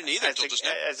 I didn't either until just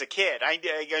now. As a kid. I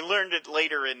learned it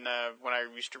later when I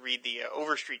used to read the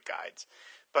Overstreet guides.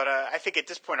 But I think at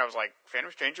this point I was like,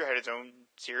 Phantom Stranger had its own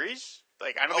series?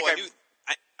 Like, I don't think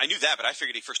I knew that, but I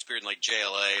figured he first appeared in like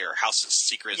JLA or House of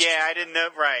Secrets. Yeah, I didn't know.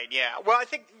 Right, yeah. Well, I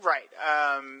think, right.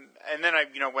 And then I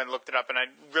went and looked it up, and I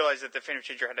realized that the Phantom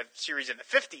Stranger had a series in the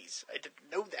 50s. I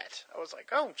didn't know that. I was like,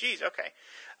 oh, geez, okay.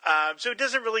 So it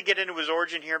doesn't really get into his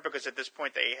origin here, because at this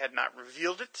point they had not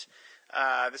revealed it.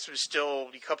 This was still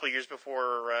a couple of years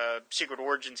before Secret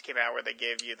Origins came out, where they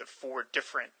gave you the 4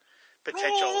 different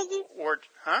potential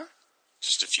huh?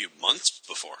 Just a few months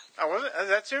before. Oh, was it?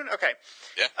 That soon? Okay.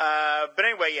 Yeah. But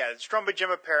anyway, it's drawn by Jim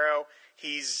Aparo.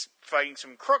 He's fighting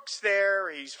some crooks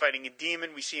there. He's fighting a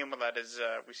demon. We see him without his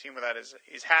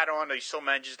hat on. He still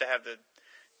manages to have the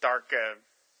dark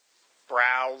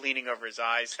brow leaning over his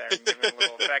eyes there, giving a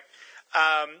little effect.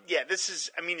 This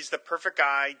is. I mean, he's the perfect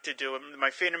guy to do it.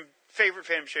 My favorite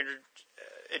Phantom Stranger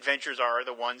adventures are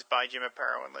the ones by Jim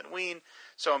Aparo and Len Wein.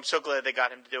 So I'm so glad they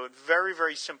got him to do it. Very,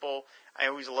 very simple. I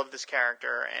always love this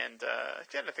character, and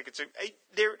again, I think it's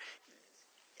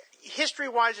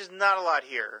history-wise, there's not a lot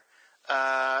here,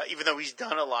 even though he's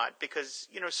done a lot, because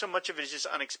so much of it is just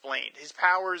unexplained. His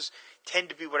powers tend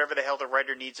to be whatever the hell the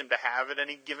writer needs him to have at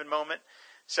any given moment,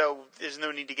 so there's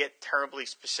no need to get terribly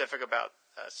specific about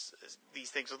these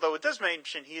things. Although it does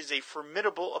mention he is a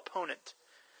formidable opponent,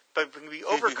 but can be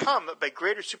overcome by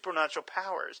greater supernatural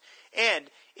powers, and,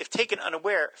 if taken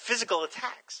unaware, physical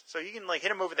attacks. So you can hit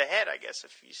him over the head, I guess,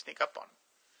 if you sneak up on him.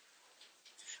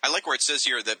 I like where it says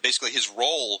here that basically his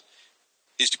role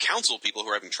is to counsel people who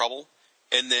are having trouble,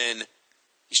 and then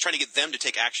he's trying to get them to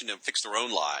take action to fix their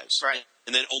own lives. Right.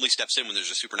 And then only steps in when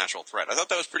there's a supernatural threat. I thought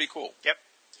that was pretty cool. Yep.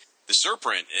 The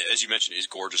surprint, as you mentioned, is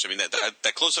gorgeous. I mean,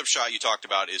 that close-up shot you talked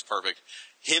about is perfect.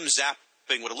 Him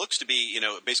zapping what it looks to be,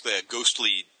 basically a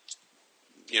ghostly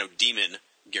demon,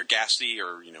 Gargasty,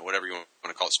 or whatever you want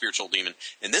to call it, spiritual demon.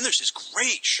 And then there's this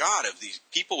great shot of these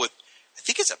people with, I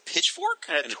think it's a pitchfork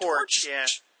and a torch. Yeah.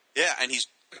 Yeah, and he's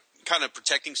kind of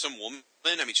protecting some woman.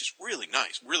 I mean, it's just really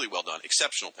nice, really well done,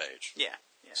 exceptional page. Yeah.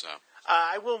 So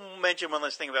I will mention one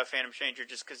last thing about Phantom Stranger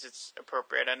just because it's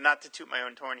appropriate, and not to toot my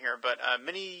own horn here, but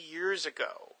many years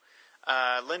ago,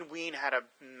 Len Wein had a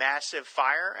massive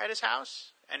fire at his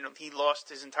house, and he lost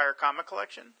his entire comic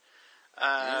collection.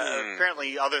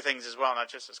 Apparently other things as well, not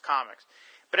just his comics.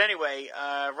 But anyway,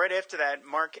 right after that,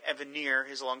 Mark Evanier,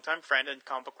 his longtime friend and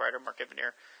comic book writer, Mark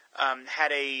Evanier,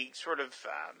 had a sort of,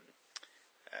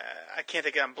 I can't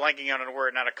think, I'm blanking on a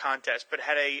word, not a contest, but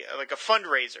had a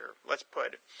fundraiser, let's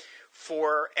put,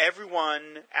 for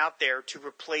everyone out there to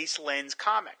replace Len's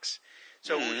comics.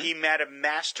 So he made a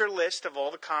master list of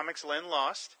all the comics Len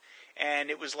lost, and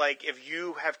it was like, if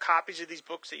you have copies of these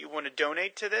books that you want to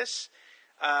donate to this,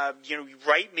 you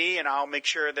write me and I'll make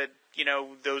sure that,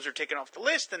 those are taken off the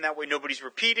list, and that way nobody's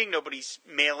repeating, nobody's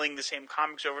mailing the same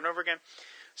comics over and over again.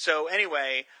 So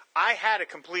anyway, I had a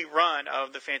complete run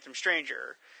of The Phantom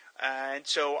Stranger, and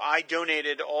so I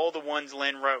donated all the ones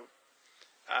Len wrote.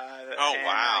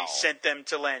 I sent them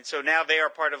to Len. So now they are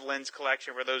part of Len's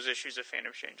collection for those issues of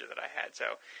Phantom Stranger that I had. So,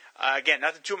 again,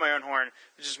 not to toot my own horn,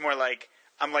 it's just more like,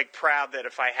 I'm proud that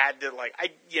if I had to, I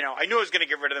knew I was going to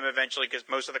get rid of them eventually because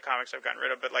most of the comics I've gotten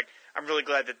rid of, but I'm really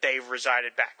glad that they've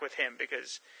resided back with him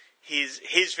because his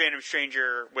Phantom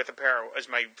Stranger with Aparo is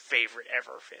my favorite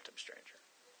ever Phantom Stranger.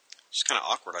 It's kind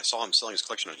of awkward. I saw him selling his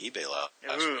collection on eBay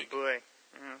last week. Boy.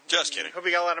 Just kidding. Hope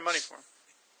he got a lot of money for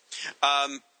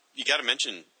him. You got to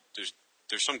mention,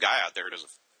 there's some guy out there who does a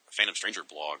Phantom Stranger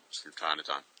blog from time to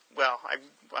time. Well,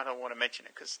 I don't want to mention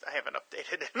it because I haven't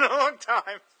updated it in a long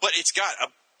time. But it's got a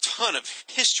ton of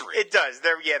history. It does.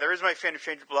 There is my Phantom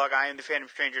Stranger blog. I am the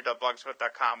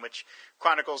phantomstranger.blogspot.com, which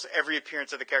chronicles every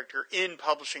appearance of the character in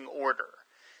publishing order,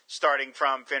 starting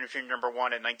from Phantom Stranger number 1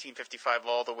 in 1955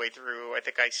 all the way through. I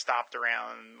think I stopped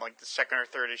around the second or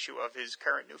third issue of his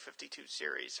current New 52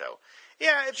 series. So,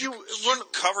 yeah, if you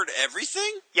covered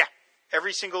everything? Yeah,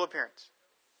 every single appearance.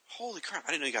 Holy crap,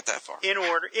 I didn't know you got that far. In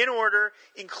order,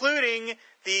 including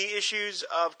the issues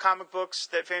of comic books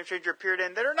that Phantom Stranger appeared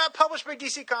in that are not published by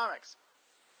DC Comics.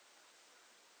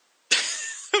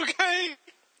 Okay.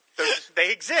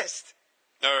 They exist.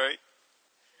 All right.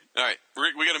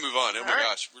 We got to move on. Oh my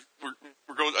gosh,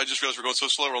 we're going. I just realized we're going so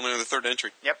slow. We're only on the third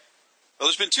entry. Yep. Well,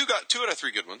 there's been two out of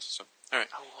three good ones. So, all right.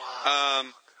 Oh,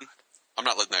 wow. I'm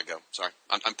not letting that go. Sorry.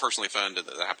 I'm personally offended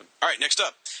that happened. All right, next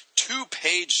up.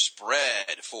 2-page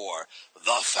spread for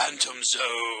The Phantom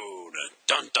Zone.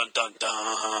 Dun, dun, dun,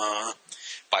 dun.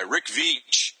 By Rick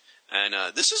Veitch.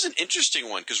 And this is an interesting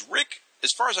one because Rick,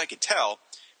 as far as I could tell,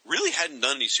 really hadn't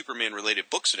done any Superman-related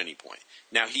books at any point.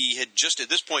 Now, he had just, at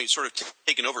this point, sort of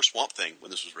taken over Swamp Thing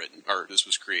when this was written, or this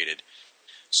was created.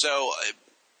 So,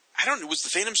 I don't know, was the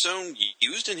Phantom Zone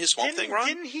used in his Swamp Thing run?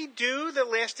 Didn't he do the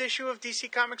last issue of DC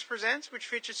Comics Presents, which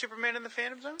featured Superman in the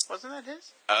Phantom Zone? Wasn't that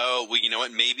his? Oh, well, you know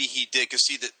what? Maybe he did, because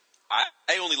see, that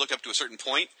I only looked up to a certain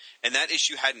point, and that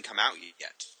issue hadn't come out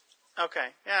yet. Okay.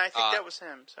 Yeah, I think that was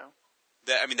him, so.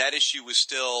 That issue was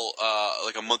still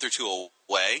a month or two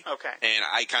away. Okay. And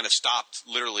I kind of stopped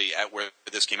literally at where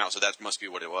this came out, so that must be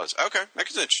what it was. Okay,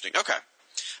 that's interesting. Okay.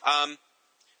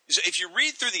 So if you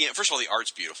read through first of all, the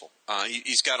art's beautiful.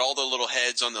 He's got all the little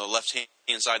heads on the left-hand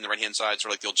side and the right-hand side,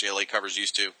 sort of like the old JLA covers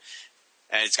used to.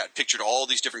 And it's got pictured all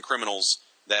these different criminals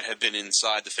that have been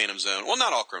inside the Phantom Zone. Well,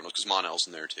 not all criminals, because Mon-El's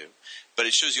in there too. But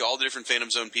it shows you all the different Phantom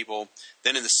Zone people.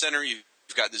 Then in the center, you've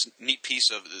got this neat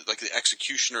piece of the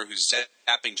executioner who's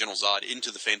zapping General Zod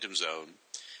into the Phantom Zone.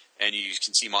 And you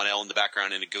can see Mon-El in the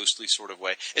background in a ghostly sort of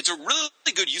way. It's a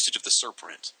really good usage of the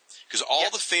surprint. Because all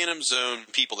the Phantom Zone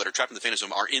people that are trapped in the Phantom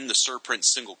Zone are in the surprint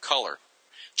single color.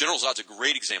 General Zod's a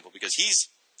great example because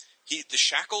the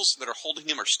shackles that are holding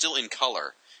him are still in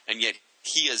color, and yet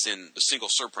he is in the single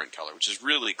surprint color, which is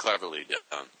really cleverly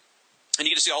done. And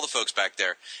you get to see all the folks back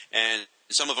there, and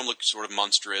some of them look sort of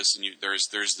monstrous. And there's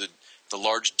the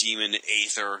large demon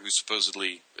Aether, who's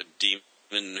supposedly a demon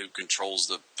who controls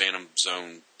the Phantom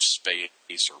Zone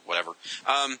space or whatever.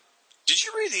 Did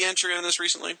you read the entry on this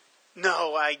recently?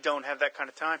 No, I don't have that kind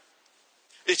of time.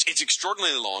 It's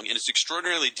extraordinarily long, and it's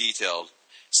extraordinarily detailed.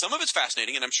 Some of it's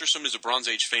fascinating, and I'm sure someone who's a Bronze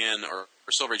Age fan or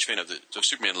Silver Age fan of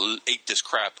Superman ate this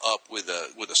crap up with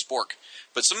a spork.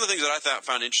 But some of the things that I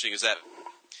found interesting is that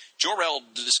Jor-El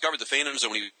discovered the Phantom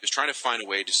Zone when he was trying to find a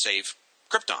way to save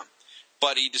Krypton.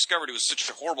 But he discovered it was such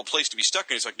a horrible place to be stuck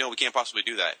in. He's like, no, we can't possibly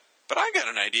do that. But I got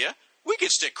an idea. We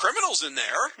could stick criminals in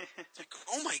there. It's like,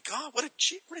 oh my God, what a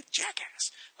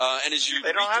jackass! And as you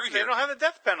they don't have the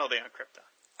death penalty on Krypton.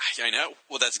 I know.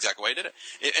 Well, that's exactly why I did it.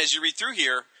 As you read through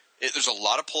here, there's a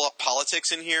lot of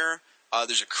politics in here.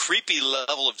 There's a creepy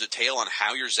level of detail on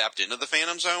how you're zapped into the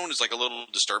Phantom Zone. It's like a little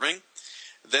disturbing.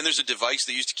 Then there's a device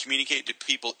they use to communicate to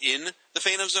people in the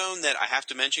Phantom Zone that I have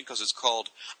to mention because it's called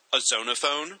a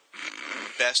Zonophone.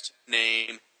 Best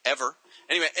name ever.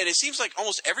 Anyway, and it seems like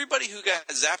almost everybody who got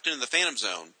zapped into the Phantom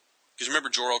Zone, because remember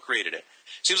Jor-El created it,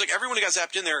 seems like everyone who got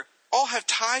zapped in there all have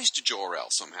ties to Jor-El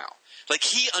somehow. Like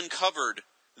he uncovered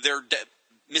their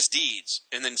misdeeds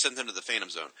and then sent them to the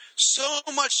Phantom Zone. So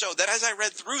much so that as I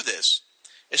read through this,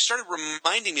 it started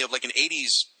reminding me of like an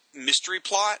 80s mystery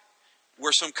plot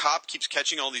where some cop keeps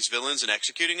catching all these villains and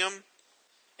executing them,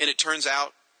 and it turns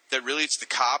out that really it's the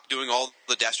cop doing all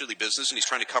the dastardly business, and he's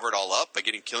trying to cover it all up by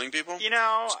killing people. You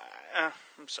know,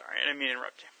 I'm sorry, I didn't mean to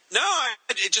interrupt you. No,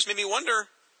 it just made me wonder,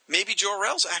 maybe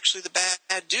Jor-El's actually the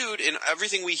bad dude, and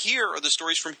everything we hear are the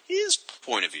stories from his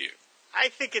point of view. I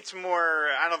think it's more,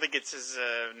 I don't think it's as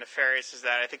nefarious as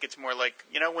that. I think it's more like,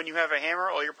 you know, when you have a hammer,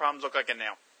 all your problems look like a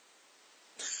nail.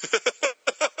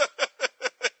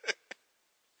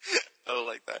 I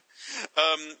like that.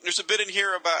 There's a bit in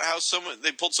here about how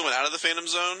they pulled someone out of the Phantom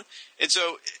Zone. And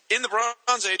so, in the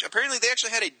Bronze Age, apparently they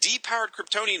actually had a depowered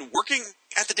Kryptonian working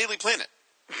at the Daily Planet.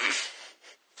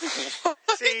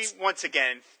 See, once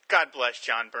again, God bless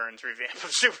John Byrne's revamp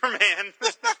of Superman.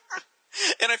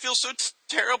 And I feel so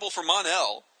terrible for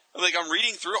Mon-El. Like, I'm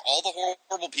reading through all the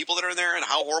horrible people that are in there and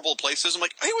how horrible the place is. I'm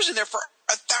like, he was in there for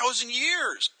 1,000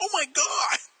 years. Oh my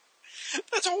God.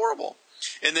 That's horrible.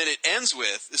 And then it ends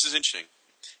with, this is interesting,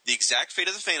 the exact fate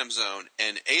of the Phantom Zone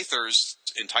and Aether's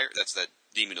entire, that's that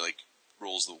demon who, like,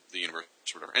 rules the universe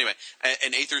or whatever. Anyway,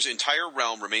 and Aether's entire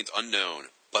realm remains unknown,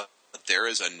 but there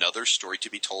is another story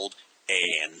to be told,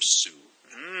 and soon.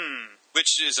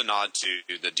 Which is a nod to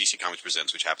the DC Comics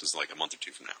Presents, which happens like a month or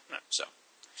two from now. No. So,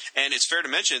 and it's fair to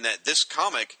mention that this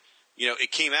comic, you know,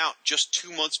 it came out just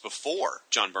 2 months before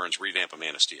John Byrne's revamp of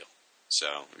Man of Steel. So,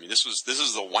 I mean, this is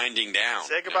the winding down.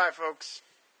 Say goodbye, folks.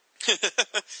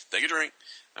 Take a drink.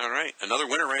 All right, another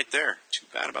winner right there. Too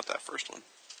bad about that first one.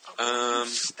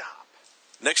 Stop.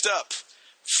 Next up,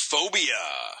 Phobia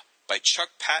by Chuck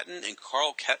Patton and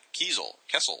Carl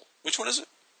Kessel. Which one is it?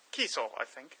 Kiesel, I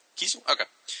think. Kiesel? Okay.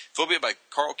 Phobia by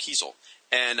Carl Kiesel.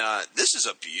 And this is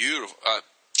a beautiful...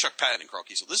 Chuck Patton and Carl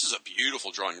Kiesel. This is a beautiful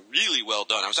drawing. Really well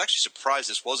done. I was actually surprised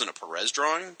this wasn't a Perez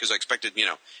drawing, because I expected, you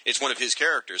know, it's one of his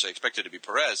characters. I expected it to be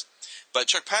Perez. But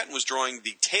Chuck Patton was drawing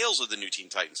the tails of the new Teen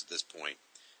Titans at this point,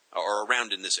 or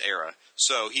around in this era.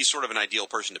 So he's sort of an ideal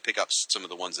person to pick up some of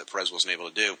the ones that Perez wasn't able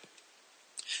to do.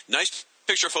 Nice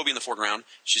picture of Phobia in the foreground.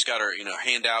 She's got her,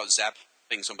 hand out,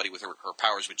 zapping somebody with her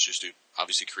powers, which is to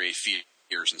obviously create fears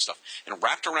and stuff. And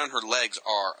wrapped around her legs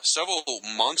are several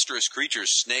monstrous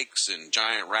creatures, snakes and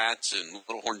giant rats and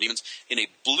little horned demons, in a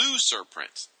blue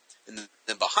surprint. And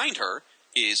then behind her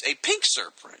is a pink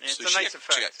surprint. It's a nice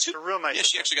effect. It's a real nice effect.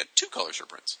 She actually got 2 color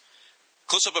surprints.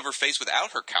 Close-up of her face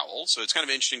without her cowl, so it's kind of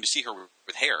interesting to see her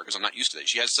with hair, because I'm not used to that.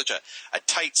 She has such a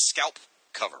tight scalp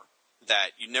cover that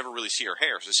you never really see her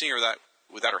hair. So seeing her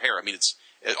without her hair, I mean,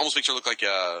 it almost makes her look like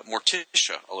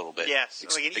Morticia a little bit. Yes,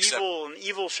 like an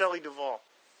evil Shelley Duvall.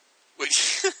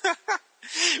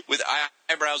 With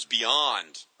eyebrows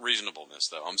beyond reasonableness,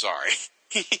 though. I'm sorry.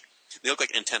 They look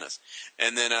like antennas.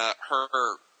 And then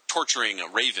her torturing a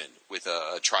raven with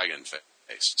a trigon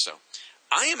face. So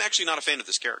I am actually not a fan of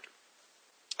this character.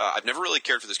 I've never really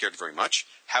cared for this character very much.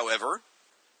 However,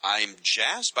 I'm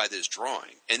jazzed by this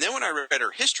drawing. And then when I read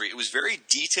her history, it was very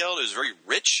detailed, it was very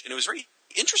rich, and it was very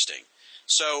interesting.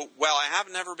 So while I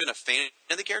have never been a fan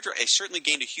of the character, I certainly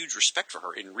gained a huge respect for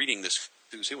her in reading this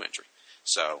Who's Who entry.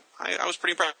 So I was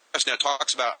pretty impressed. Now it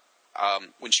talks about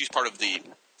when she's part of the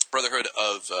Brotherhood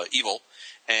of Evil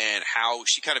and how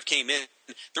she kind of came in.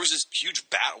 There was this huge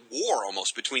war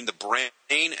almost between the Brain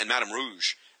and Madame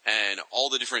Rouge, and all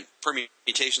the different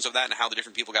permutations of that, and how the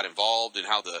different people got involved, and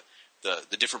how the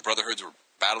different brotherhoods were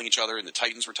battling each other, and the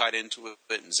Titans were tied into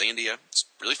it, and Zandia. It's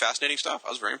really fascinating stuff. I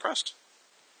was very impressed.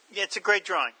 Yeah, it's a great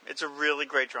drawing. It's a really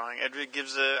great drawing. It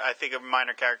gives, I think, a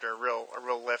minor character a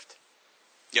real lift.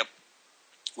 Yep.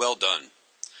 Well done.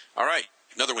 All right,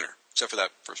 another winner, except for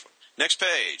that first one. Next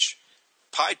page,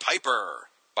 Pied Piper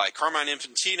by Carmine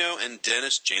Infantino and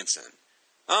Dennis Jansen.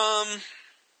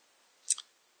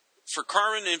 For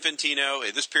Carmine Infantino,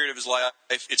 at this period of his life,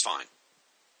 it's fine.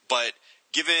 But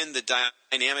given the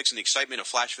dynamics and the excitement of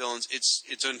Flash villains,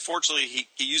 it's unfortunately he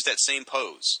used that same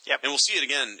pose. Yep. And we'll see it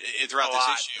again throughout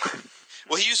this issue.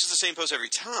 Well, he uses the same pose every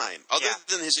time, other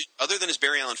than his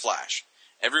Barry Allen Flash.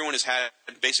 Everyone has had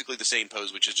basically the same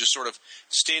pose, which is just sort of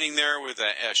standing there with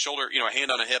a shoulder, a hand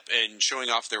on a hip, and showing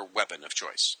off their weapon of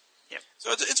choice. Yep.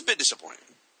 So it's a bit disappointing.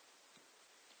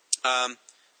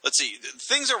 let's see. The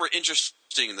things that were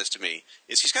interesting in this to me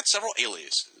is he's got several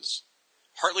aliases: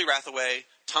 Hartley Rathaway,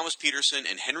 Thomas Peterson,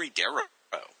 and Henry Darrow.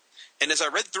 And as I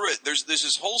read through it, there's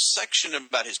this whole section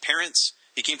about his parents.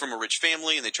 He came from a rich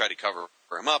family, and they tried to cover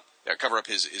him up, cover up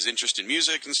his interest in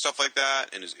music and stuff like that,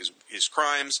 and his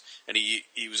crimes. And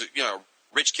he was a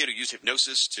rich kid who used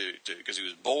hypnosis to because he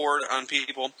was bored on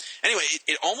people. Anyway,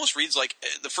 it almost reads like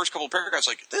the first couple of paragraphs.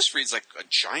 Like this reads like a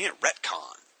giant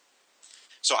retcon.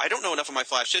 So I don't know enough of my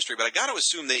Flash history, but I got to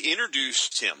assume they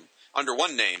introduced him under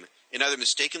one name and either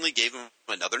mistakenly gave him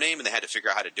another name and they had to figure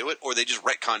out how to do it, or they just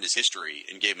retconned his history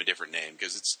and gave him a different name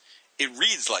because it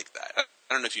reads like that.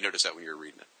 I don't know if you noticed that when you were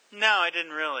reading it. No, I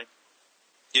didn't really.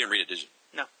 You didn't read it, did you?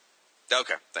 No.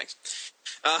 Okay, thanks.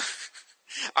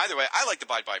 Either way, I like the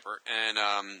Pied Piper, and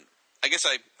I guess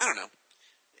I don't know.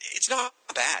 It's not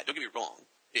bad. Don't get me wrong.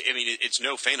 I mean, it's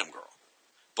no Phantom Girl,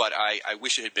 but I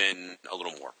wish it had been a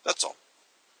little more. That's all.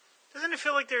 Doesn't it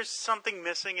feel like there's something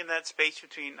missing in that space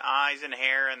between eyes and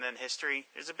hair and then history?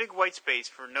 There's a big white space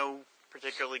for no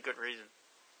particularly good reason.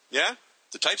 Yeah?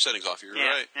 The typesetting's off. You're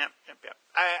right. Yep.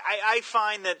 I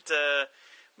find that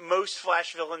most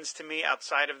Flash villains to me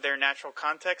outside of their natural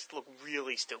context look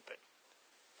really stupid.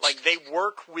 Like they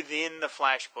work within the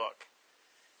Flash book.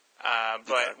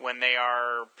 But when they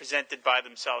are presented by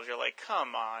themselves, you're like,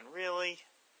 come on, really?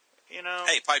 You know?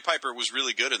 Hey, Pied Piper was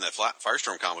really good in that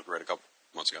Firestorm comic we read a couple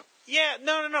months ago. Yeah,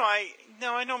 no. I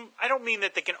don't mean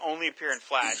that they can only appear in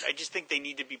Flash. I just think they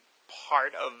need to be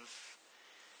part of.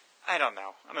 I don't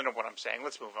know what I'm saying.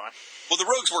 Let's move on. Well, the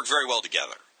Rogues work very well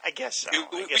together. I guess so.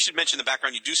 We should mention the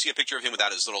background. You do see a picture of him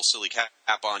without his little silly cap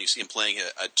on. You see him playing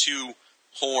a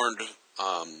two-horned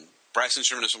brass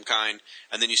instrument of some kind,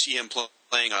 and then you see him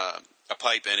playing a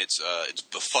pipe, and it's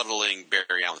befuddling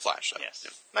Barry Allen Flash. So, yes,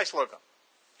 nice logo.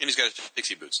 And he's got his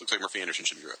pixie boots. Looks like Murphy Anderson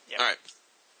should be right. Yep. All right.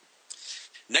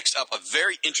 Next up, a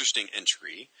very interesting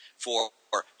entry for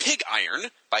Pig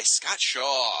Iron by Scott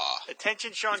Shaw.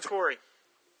 Attention, Sean Corey.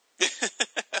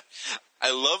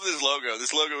 I love this logo.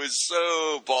 This logo is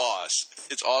so boss.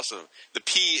 It's awesome. The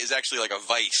P is actually like a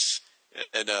vice,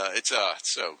 and it's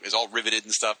all riveted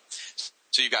and stuff.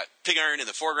 So you've got Pig Iron in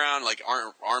the foreground, like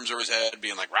arms over his head,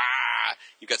 being like rah.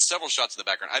 You've got several shots in the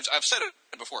background. I've said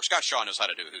it before. Scott Shaw knows how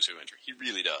to do a Who's Who entry. He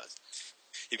really does.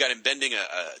 You've got him bending an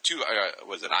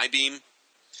I-beam.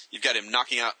 You've got him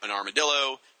knocking out an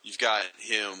armadillo. You've got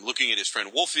him looking at his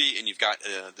friend Wolfie, and you've got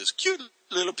this cute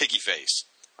little piggy face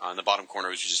on the bottom corner,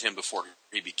 which is just him before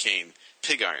he became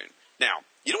Pig Iron. Now,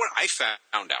 you know what I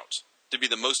found out to be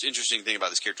the most interesting thing about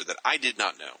this character that I did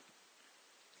not know?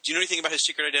 Do you know anything about his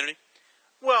secret identity?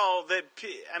 Well,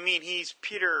 he's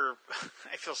Peter.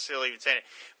 I feel silly even saying it,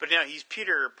 but no, he's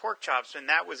Peter Porkchops, and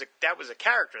that was a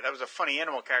character. That was a funny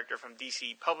animal character from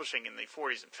DC Publishing in the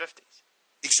 40s and 50s.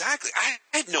 Exactly. I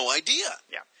had no idea.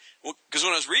 Yeah. Well, because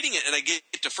when I was reading it and I get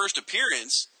to first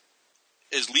appearance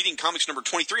as leading comics number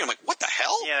 23, I'm like, what the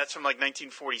hell? Yeah, that's from like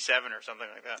 1947 or something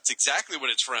like that. That's exactly what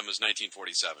it's from, is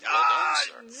 1947. Well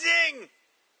done, sir. Zing!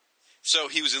 So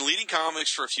he was in leading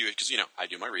comics for a few, because, I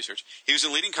do my research. He was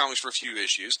in leading comics for a few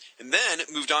issues, and then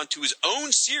moved on to his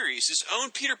own series, his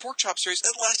own Peter Porkchop series,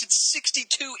 that lasted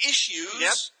 62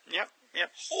 issues. Yep.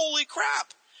 Holy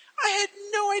crap. I had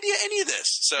no idea any of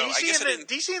this. So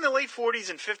DC in the late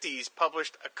 40s and 50s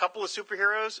published a couple of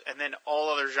superheroes and then all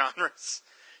other genres.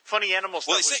 Funny Animal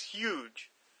stuff was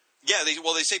huge. Yeah,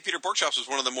 they say Peter Porkchops was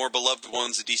one of the more beloved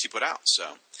ones that DC put out.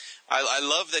 So I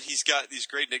love that he's got these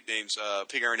great nicknames.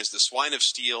 Pig Iron is the Swine of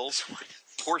Steel,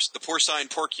 the Porcine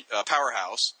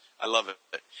Powerhouse. I love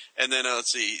it. And then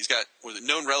let's see, he's got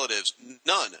known relatives,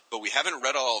 none, but we haven't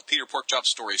read all of Peter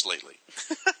Porkchop's stories lately,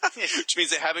 which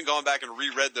means they haven't gone back and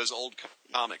reread those old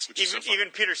comics. Which is so fun. Even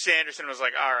Peter Sanderson was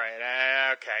like, "All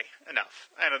right, okay, enough.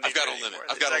 I don't need I've got a limit.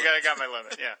 I got my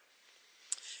limit." Yeah.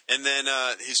 And then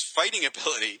his fighting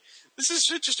ability. This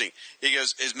is interesting. He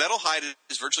goes, his metal hide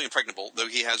is virtually impregnable, though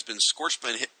he has been scorched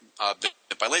by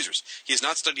lasers. He has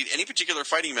not studied any particular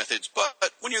fighting methods,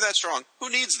 but when you're that strong, who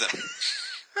needs them?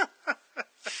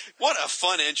 What a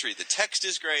fun entry. The text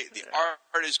is great. The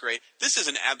art is great. This is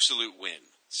an absolute win.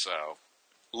 So,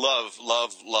 love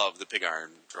the Pig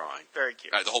Iron drawing. Very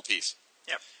cute. The whole piece.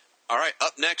 Yep. All right,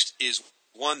 up next is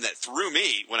one that threw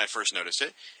me when I first noticed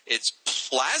it. It's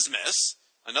Plasmus,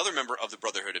 another member of the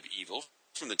Brotherhood of Evil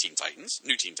from the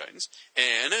New Teen Titans.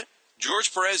 And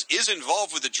George Perez is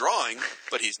involved with the drawing,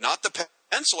 but he's not the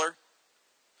penciler.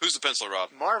 Who's the penciler, Rob?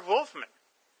 Marv Wolfman.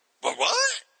 What?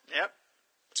 Yep.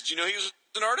 Did you know he was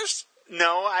an artist?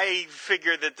 No, I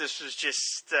figured that this was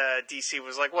just DC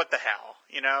was like, what the hell?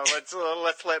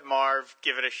 Let's let Marv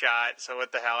give it a shot. So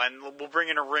what the hell? And we'll bring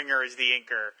in a ringer as the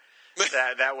inker.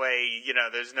 that way,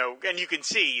 there's no, and you can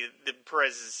see the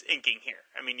Perez is inking here.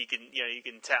 I mean, you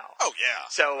can tell. Oh yeah.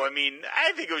 So I mean,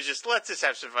 I think it was just let's just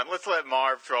have some fun. Let's let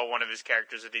Marv draw one of his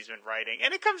characters that he's been writing,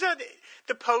 and it comes out.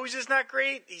 The pose is not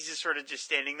great. He's just sort of just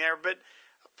standing there, but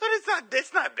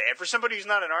it's not bad for somebody who's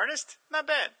not an artist. Not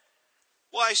bad.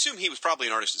 Well, I assume he was probably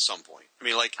an artist at some point. I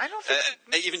mean, like, I don't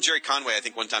think even Jerry Conway, I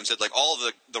think, one time said, like, all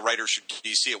of the writers for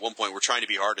DC at one point were trying to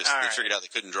be artists, and they figured out they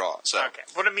couldn't draw. So, okay,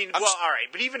 but I mean, all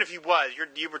right. But even if he was,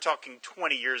 you were talking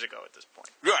 20 years ago at this point.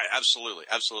 Right, absolutely.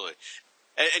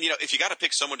 And if you got to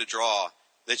pick someone to draw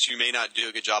that you may not do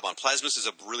a good job on, Plasmus is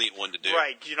a brilliant one to do.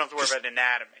 Right, you don't have to worry about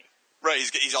anatomy. Right,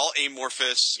 he's all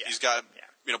amorphous. Yeah. He's got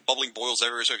bubbling boils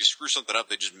everywhere. So if you screw something up,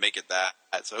 they just make it that.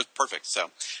 So it's perfect.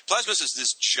 So Plasmus is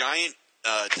this giant,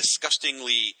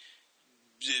 disgustingly.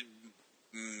 It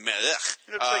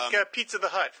looks like Pizza the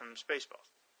Hut from Spaceballs.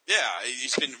 Yeah,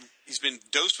 he's been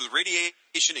dosed with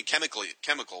radiation and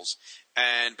chemicals,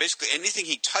 and basically anything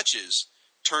he touches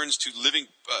turns living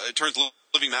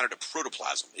matter to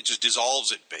protoplasm. It just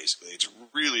dissolves it. Basically, it's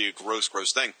really a gross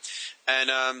thing,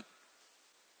 and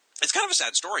it's kind of a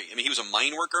sad story. I mean, he was a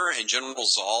mine worker, and General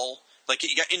Zoll, like,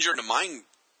 he got injured in a mine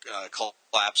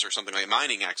collapse or something, like a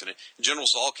mining accident. And General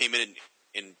Zoll came in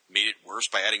and made it worse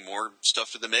by adding more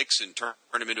stuff to the mix and turned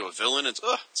him into a villain. It's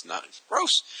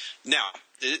gross. Now,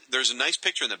 there's a nice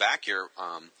picture in the back here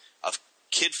of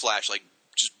Kid Flash, like,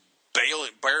 just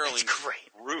barreling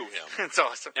through him. It's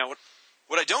awesome. Now,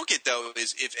 what I don't get, though,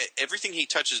 is if everything he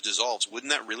touches dissolves,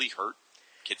 wouldn't that really hurt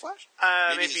Kid Flash?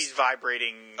 Maybe he's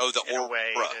vibrating. Oh, the aura.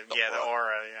 The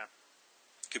aura. Yeah.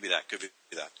 Could be that.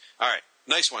 All right,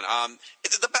 nice one.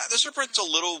 The Serpent's a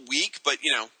little weak, but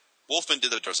Wolfman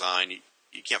did the design.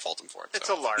 You can't fault him for it. It's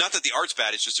a lark. Not that the art's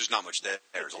bad. It's just there's not much there.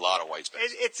 There's a lot of white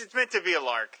space. It's meant to be a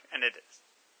lark, and it is.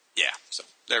 Yeah. So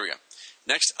there we go.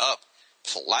 Next up,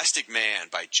 Plastic Man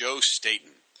by Joe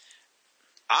Staton.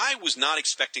 I was not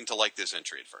expecting to like this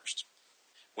entry at first.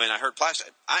 When I heard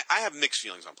Plastic, I have mixed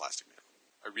feelings on Plastic Man.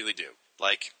 I really do.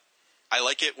 Like, I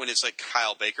like it when it's like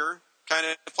Kyle Baker kind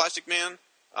of Plastic Man.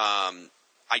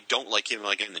 I don't like him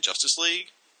like in the Justice League,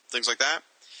 things like that.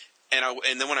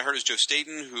 And then when I heard it was Joe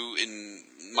Staton, who, in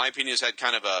my opinion, has had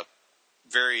kind of a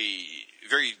very,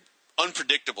 very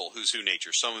unpredictable Who's Who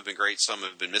nature. Some have been great, some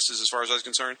have been misses as far as I was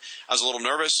concerned. I was a little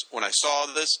nervous. When I saw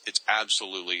this, it's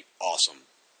absolutely awesome.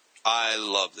 I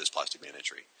love this Plastic Man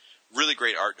entry. Really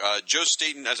great art. Joe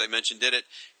Staton, as I mentioned, did it.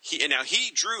 He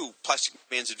drew Plastic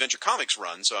Man's Adventure Comics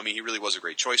run, so I mean, he really was a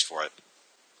great choice for it.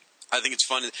 I think it's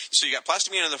fun. So you got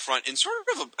Plastic Man in the front, in sort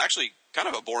of actually kind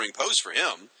of a boring pose for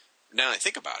him. Now that I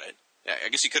think about it, I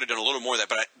guess he could have done a little more of that.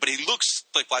 But he looks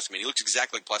like Plastic Man. He looks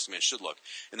exactly like Plastic Man should look.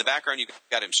 In the background, you've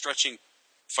got him stretching,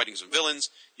 fighting some villains.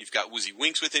 You've got Woozy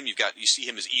Winks with him. You see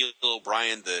him as Eel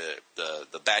O'Brien,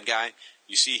 the bad guy.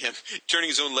 You see him turning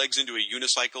his own legs into a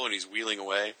unicycle, and he's wheeling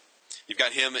away. You've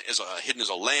got him hidden as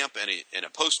a lamp and a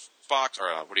post box, or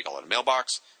a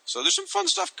mailbox. So there's some fun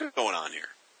stuff going on here.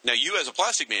 Now, you as a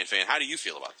Plastic Man fan, how do you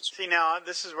feel about this? See, now,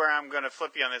 this is where I'm going to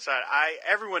flip you on this side.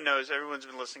 Everyone knows, everyone's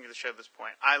been listening to the show at this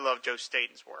point, I love Joe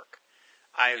Staton's work.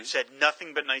 I've said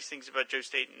nothing but nice things about Joe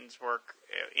Staton's work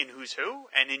in Who's Who,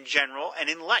 and in general, and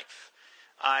in life.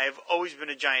 I've always been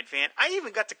a giant fan. I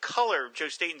even got to color Joe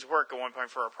Staton's work at one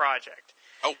point for a project.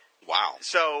 Oh, wow.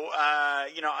 So,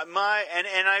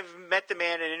 and I've met the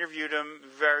man and interviewed him.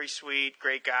 Very sweet,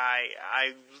 great guy.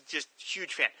 I'm just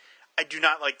huge fan. I do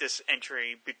not like this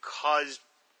entry because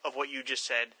of what you just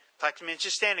said. Plastic Man's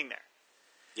just standing there.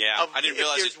 Yeah, I didn't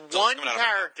realize there's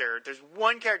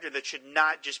one character that should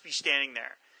not just be standing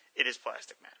there. It is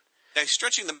Plastic Man. Now, he's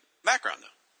stretching the background,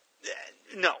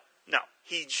 though. No.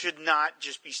 He should not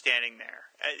just be standing there.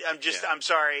 I'm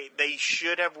sorry. They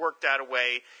should have worked out a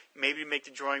way, maybe to make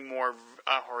the drawing more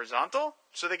horizontal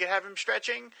so they could have him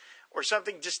stretching or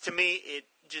something. Just to me, it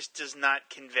just does not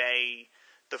convey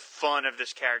the fun of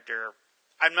this character.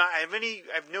 I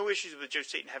have no issues with Joe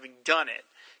Staton having done it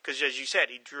because, as you said,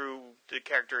 he drew the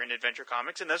character in Adventure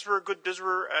Comics, and those were good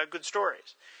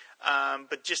stories.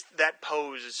 But just that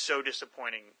pose is so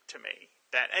disappointing to me.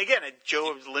 That again,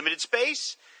 Joe has limited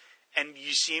space, and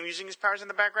you see him using his powers in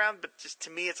the background. But just to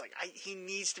me, it's like he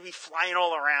needs to be flying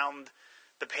all around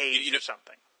the page or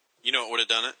something. You know what would have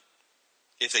done it?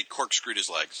 If they corkscrewed his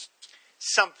legs.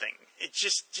 Something. It's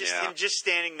just him just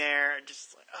standing there,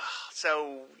 just like,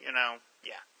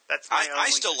 that's my only... I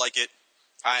still like it.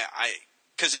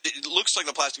 Because it looks like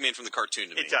the Plastic Man from the cartoon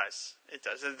to me. It does.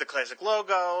 The classic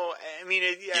logo. I mean,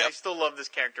 I still love this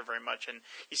character very much. And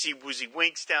you see Woozy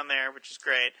Winks down there, which is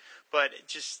great. But like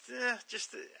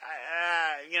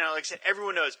I said,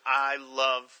 everyone knows I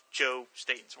love Joe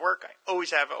Staton's work. I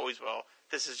always have, always will.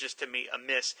 This is just, to me, a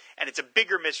miss. And it's a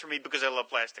bigger miss for me because I love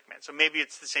Plastic Man. So maybe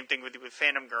it's the same thing with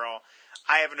Phantom Girl.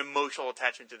 I have an emotional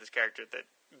attachment to this character that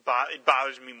it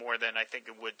bothers me more than I think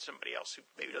it would somebody else who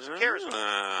maybe doesn't care as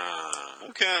much.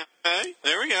 Okay.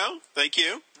 There we go. Thank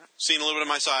you. Seen a little bit of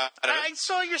my side. I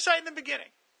saw your side in the beginning.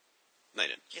 No, I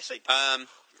didn't. Yes, I did.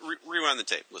 Rewind the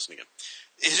tape. Listen again.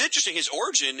 It's interesting. His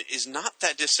origin is not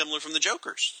that dissimilar from the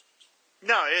Joker's.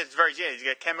 No, it's very. Yeah, he's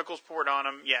got chemicals poured on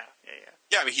him. Yeah.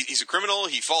 Yeah, I mean, he's a criminal.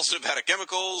 He falls in a vat of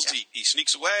chemicals. Yeah. He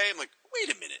sneaks away. I'm like,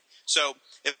 wait a minute. So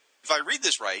if I read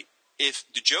this right, if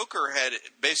the Joker had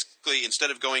basically, instead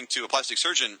of going to a plastic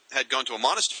surgeon, had gone to a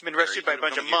monastery, Been rescued by a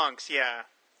bunch of monks. Yeah.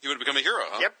 He would have become a hero.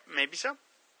 Huh? Yep. Maybe so.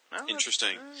 Well,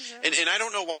 Interesting. Yeah. And I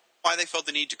don't know why they felt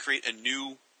the need to create a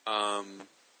new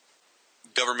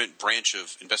government branch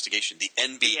of investigation, the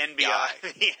NBI, The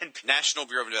NBI. National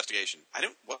Bureau of Investigation.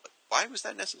 Why was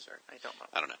that necessary? I don't know.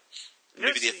 I don't know.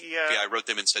 Maybe the FBI wrote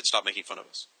them and said, "Stop making fun of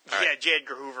us." All right. Yeah, J.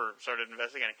 Edgar Hoover started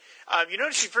investigating. You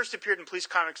notice he first appeared in Police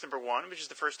Comics #1, which is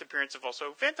the first appearance of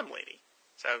also Phantom Lady.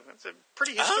 So that's a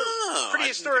pretty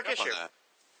historic issue.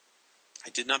 I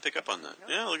did not pick up on that.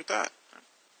 No. Yeah, look at that.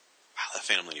 Wow, that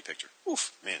Phantom Lady picture.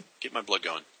 Oof, man, get my blood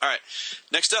going. All right,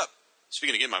 next up,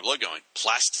 speaking of getting my blood going,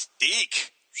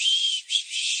 Plastique.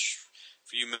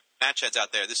 For you match heads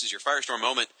out there, this is your Firestorm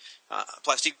moment.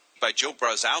 Plastique by Joe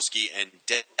Brazowski and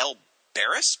Del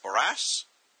Barris?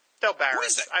 Del Barris. Who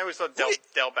is that? I always thought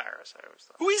Del Barris.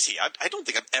 Who is he? I don't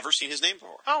think I've ever seen his name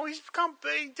before. Oh, he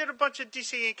did a bunch of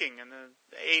DC inking in the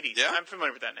 80s. Yeah? I'm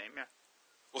familiar with that name, yeah.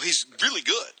 Well, he's really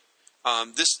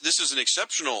good. This is an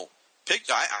exceptional pick.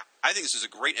 I think this is a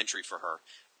great entry for her.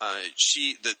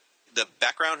 The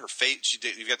background, her face.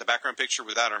 You've got the background picture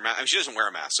without her mask. I mean, she doesn't wear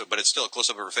a mask, but it's still a close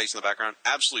up of her face in the background.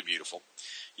 Absolutely beautiful.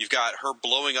 You've got her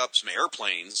blowing up some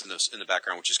airplanes in the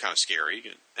background, which is kind of scary.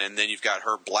 And then you've got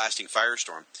her blasting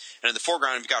Firestorm. And in the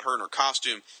foreground, you've got her in her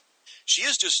costume. She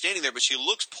is just standing there, but she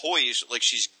looks poised, like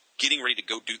she's getting ready to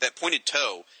go do that. Pointed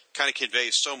toe kind of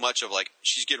conveys so much of like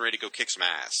she's getting ready to go kick some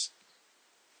ass.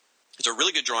 It's a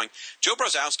really good drawing. Joe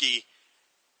Brazowski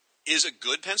is a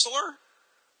good penciler,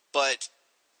 but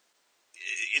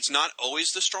it's not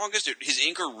always the strongest. His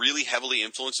inker really heavily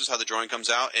influences how the drawing comes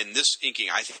out, and this inking,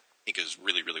 I think, is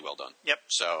really, really well done. Yep.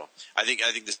 So I think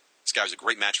this guy was a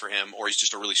great match for him, or he's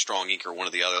just a really strong inker, one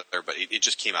or the other, but it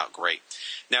just came out great.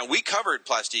 Now, we covered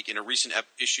Plastique in a recent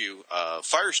issue of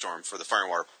Firestorm for the Fire and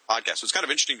Water podcast, so it's kind of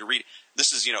interesting to read.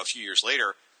 This is, a few years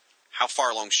later, how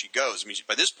far along she goes. I mean,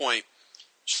 by this point,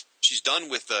 she's done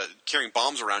with carrying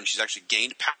bombs around. She's actually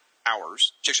gained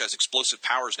powers. She actually has explosive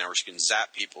powers now where she can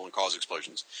zap people and cause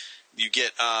explosions. You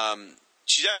get,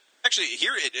 she's actually,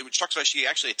 here it talks about she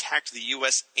actually attacked the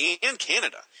U.S. and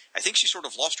Canada. I think she sort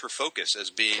of lost her focus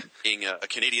as being a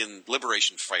Canadian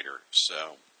liberation fighter.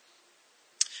 So,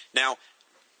 now,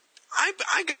 I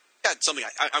got something,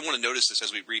 I want to notice this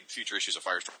as we read future issues of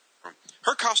Firestorm.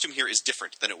 Her costume here is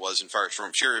different than it was in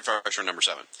Firestorm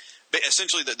 #7. But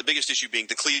essentially, the biggest issue being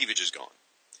the cleavage is gone.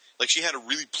 Like, she had a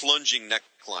really plunging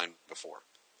neckline before,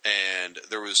 and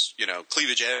there was,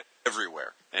 cleavage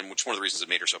everywhere, and which is one of the reasons it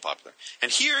made her so popular.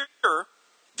 And here,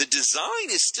 the design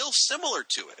is still similar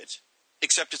to it,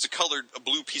 except it's a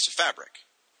blue piece of fabric,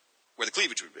 where the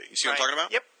cleavage would be. You see what I'm talking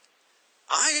about? Yep.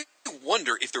 I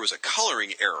wonder if there was a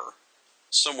coloring error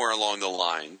somewhere along the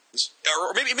lines,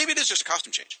 or maybe it is just a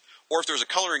costume change, or if there was a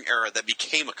coloring error that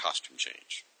became a costume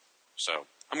change. So,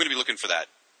 I'm going to be looking for that.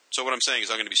 So what I'm saying is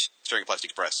I'm going to be staring at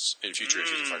Plastic breasts in future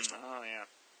issues of Firestorm. Oh, yeah.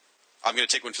 I'm going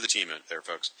to take one for the team there,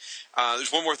 folks. There's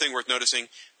one more thing worth noticing.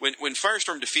 When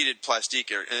Firestorm defeated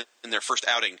Plastique in their first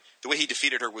outing, the way he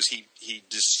defeated her was he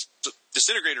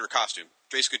disintegrated her costume,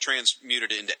 basically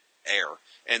transmuted it into air,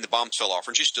 and the bombs fell off,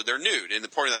 and she stood there nude. And the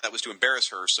point of that was to embarrass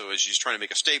her, so as she's trying to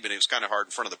make a statement, it was kind of hard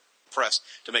in front of the press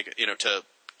to make it, to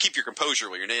keep your composure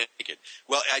while you're naked.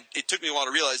 Well, it took me a while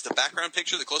to realize the background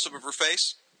picture, the close-up of her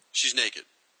face, she's naked.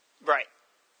 Right.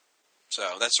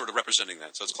 So that's sort of representing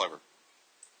that. So it's clever.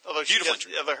 Although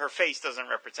her face doesn't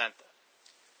represent that.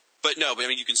 But I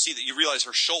mean, you can see that you realize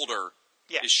her shoulder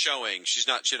is showing. She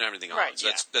doesn't have anything on. Right,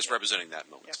 So that's representing that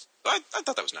moment. Yeah. So I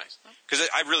thought that was nice. Because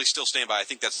I really still stand by. I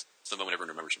think that's the moment everyone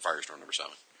remembers from Firestorm #7.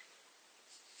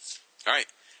 All right.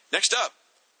 Next up,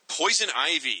 Poison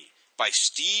Ivy by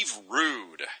Steve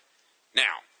Rude.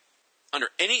 Now, under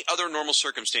any other normal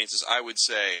circumstances, I would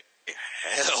say,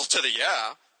 hell to the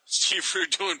yeah. Steve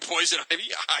Rude doing Poison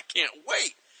Ivy? I can't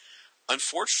wait.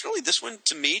 Unfortunately, this one,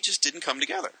 to me, just didn't come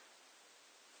together.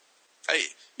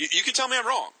 You can tell me I'm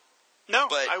wrong. No,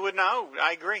 but I would know.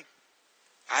 I agree.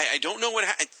 I don't know what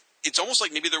happened. It's almost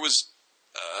like maybe there was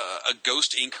a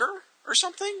ghost inker or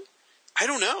something. I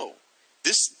don't know.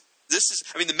 This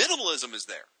the minimalism is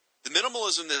there. The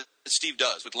minimalism that Steve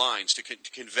does with lines to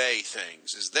convey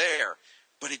things is there,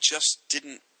 but it just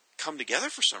didn't come together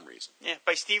for some reason. Yeah,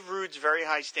 by Steve Rude's very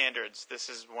high standards, this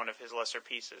is one of his lesser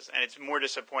pieces, and it's more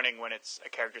disappointing when it's a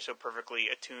character so perfectly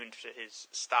attuned to his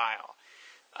style.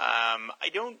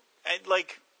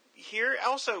 Here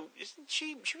also, isn't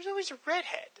she was always a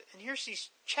redhead, and here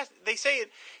they say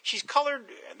she's colored,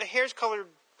 the hair's colored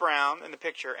brown in the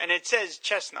picture, and it says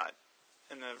chestnut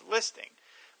in the listing.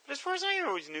 But as far as I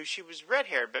always knew, she was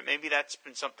red-haired, but maybe that's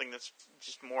been something that's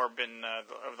just more been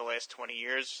over the last 20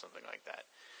 years or something like that.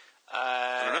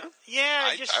 I don't know.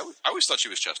 Yeah, I always thought she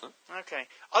was chestnut. Okay.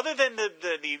 Other than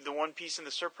the one piece in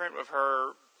the surprint of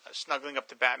her snuggling up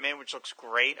to Batman, which looks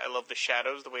great. I love the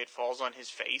shadows, the way it falls on his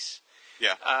face.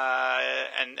 Yeah.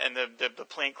 And the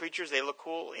plant creatures, they look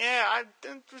cool. Yeah, I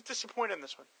was disappointed in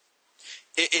this one.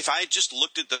 If I just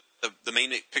looked at the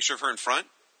main picture of her in front,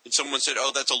 and someone said,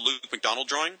 "Oh, that's a Luke McDonald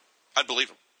drawing," I'd believe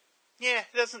him. Yeah,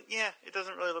 it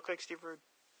doesn't really look like Steve Rude.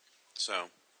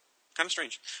 So, kind of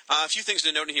strange. A few things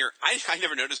to note in here. I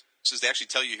never noticed, as they actually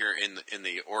tell you here in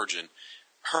the origin.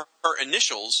 Her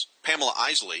initials, Pamela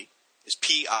Isley, is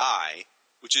P.I.,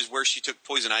 which is where she took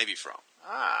Poison Ivy from.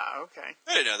 Ah, okay.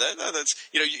 I didn't know that. That's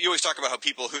you always talk about how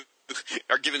people who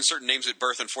are given certain names at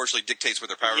birth unfortunately dictates what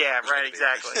their power. Yeah, right.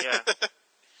 Exactly. Yeah.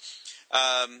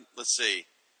 Let's see.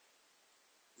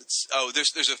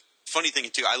 There's a funny thing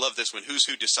too. I love this one. Who's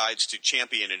Who decides to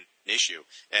champion an issue,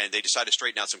 and they decide to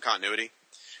straighten out some continuity.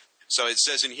 So it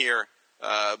says in here,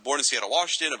 born in Seattle,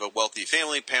 Washington, of a wealthy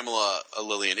family, Pamela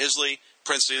Lillian Isley,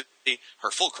 Princely,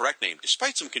 her full correct name,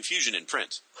 despite some confusion in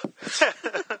print.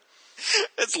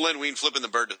 It's Len Wein flipping the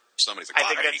bird to somebody. Like,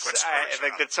 I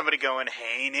think that's somebody going,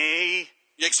 Haney.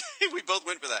 Yeah, we both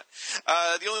went for that.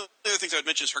 The only other things I would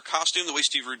mention is her costume, the way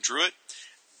Steve Rude drew it,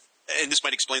 and this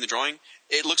might explain the drawing.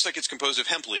 It looks like it's composed of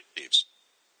hemp leaves.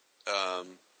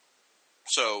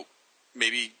 So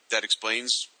maybe that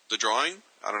explains the drawing.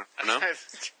 I don't know.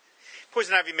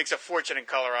 Poison Ivy makes a fortune in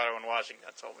Colorado and Washington.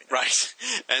 That's all we know. Right.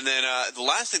 And then the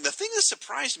last thing, the thing that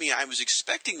surprised me, I was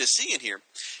expecting to see in here,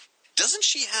 doesn't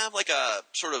she have like a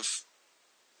sort of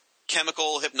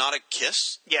chemical hypnotic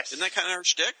kiss? Yes. Isn't that kind of her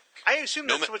shtick? I assume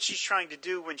that's what she's trying to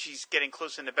do when she's getting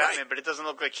close into Batman, right. But it doesn't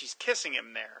look like she's kissing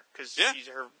him there. Because she's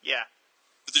her,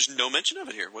 But there's no mention of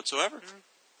it here whatsoever. Mm-hmm.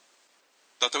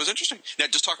 Thought that was interesting. Now,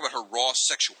 just talk about her raw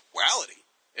sexuality,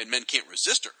 and men can't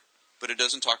resist her, but it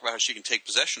doesn't talk about how she can take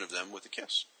possession of them with a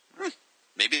kiss.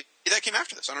 Maybe that came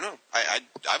after this. I don't know.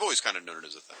 I've always kind of known it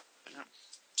as a thing. Yeah.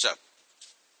 So,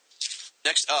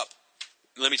 next up,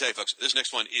 let me tell you, folks, this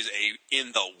next one is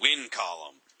in the win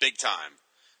column, big time.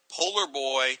 Polar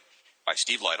Boy by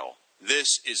Steve Lytle.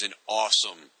 This is an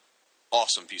awesome,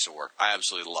 awesome piece of work. I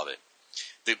absolutely love it.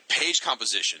 The page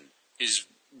composition is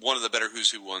one of the better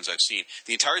Who's Who ones I've seen.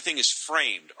 The entire thing is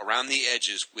framed around the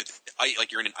edges with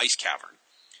like you're in an ice cavern.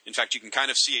 In fact, you can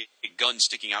kind of see a gun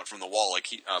sticking out from the wall, like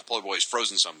Polar Boy has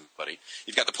frozen somebody.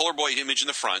 You've got the Polar Boy image in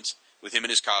the front with him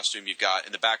in his costume. You've got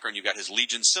in the background, you've got his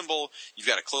Legion symbol. You've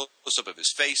got a close-up of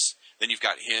his face. Then you've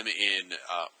got him in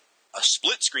a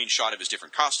split screen shot of his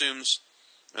different costumes.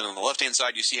 And on the left-hand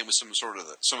side, you see him with some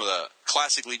of the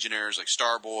classic Legionnaires like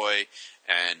Starboy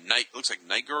and looks like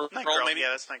Night Girl, maybe? Yeah,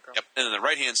 that's Night Girl. Yep. And on the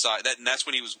right-hand side, that's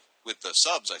when he was with the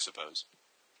subs, I suppose.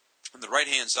 On the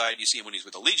right-hand side, you see him when he's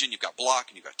with the Legion. You've got Block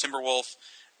and you've got Timberwolf.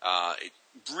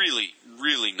 Really,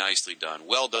 really nicely done.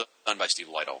 Well done by Steve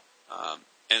Lytle.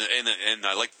 And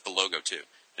I like the logo too.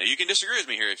 Now you can disagree with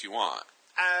me here if you want.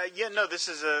 This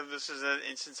is an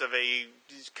instance of a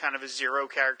kind of a zero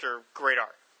character great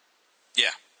art.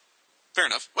 Yeah, fair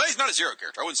enough. Well, he's not a zero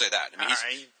character. I wouldn't say that. I mean,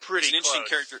 he's pretty an interesting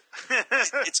close. character.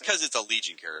 It's because it's a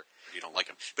Legion character. You don't like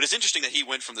him, but it's interesting that he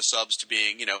went from the subs to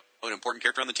being, an important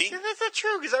character on the team. Yeah, that's not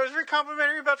true because I was very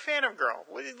complimentary about Phantom Girl.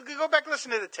 Go back and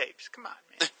listen to the tapes. Come on,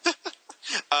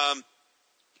 man.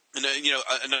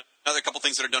 Another couple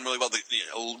things that are done really well.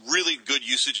 Really good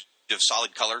usage of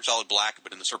solid color, solid black,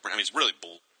 but in the Surprint, it's really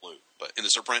blue, but in the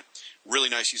Surprint, really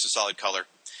nice use of solid color.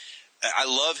 I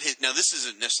love his. Now, this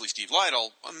isn't necessarily Steve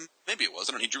Lytle. Maybe it was.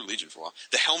 I don't know. He drew Legion for a while.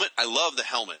 The helmet. I love the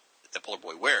helmet that Polar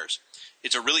Boy wears.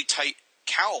 It's a really tight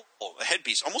cowl, a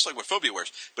headpiece, almost like what Phobia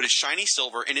wears, but it's shiny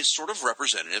silver and it's sort of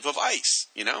representative of ice.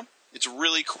 It's a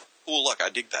really cool look. I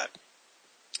dig that.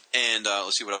 And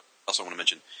let's see what else I want to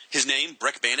mention. His name,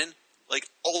 Breck Bannon, like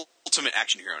ultimate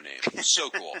action hero name.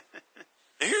 So cool.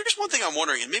 Now, here's one thing I'm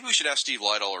wondering, and maybe we should ask Steve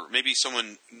Lytle, or maybe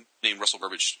someone named Russell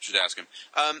Burbage should ask him.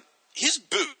 His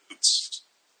boots.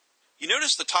 You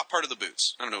notice the top part of the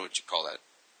boots. I don't know what you call that.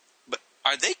 But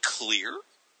are they clear?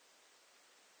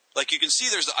 Like you can see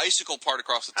there's the icicle part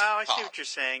across the top. Oh, I see what you're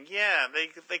saying. Yeah,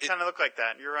 they kind of look like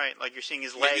that. You're right. Like you're seeing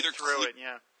his leg through it.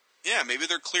 Yeah. Yeah, maybe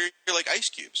they're clear like ice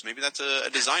cubes. Maybe that's a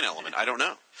design element. I don't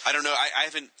know. I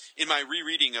haven't, in my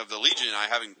rereading of the Legion,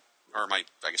 or my,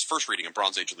 I guess, first reading of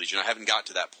Bronze Age Legion, I haven't got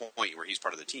to that point where he's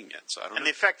part of the team yet. So I don't know. And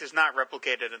the effect is not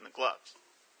replicated in the gloves.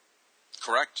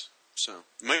 Correct. So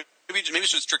maybe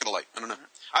it's just a trick of the light. I don't know.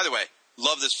 Either way,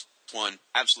 love this one.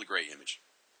 Absolutely great image.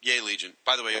 Yay, Legion.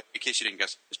 By the way, in case you didn't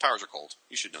guess, his powers are cold.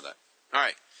 You should know that. All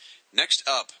right. Next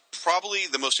up, probably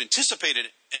the most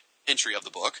anticipated entry of the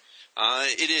book.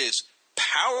 It is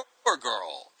Power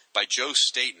Girl by Joe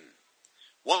Staton.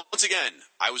 Once again,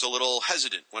 I was a little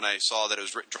hesitant when I saw that it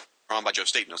was drawn by Joe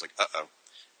Staton. I was like, uh-oh.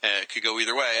 It could go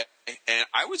either way. And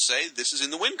I would say this is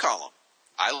in the win column.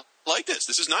 I like this.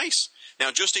 This is nice.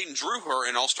 Now, Joe Staton drew her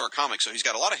in All-Star Comics, so he's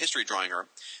got a lot of history drawing her.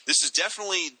 This is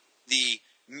definitely the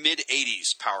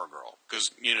mid-'80s Power Girl,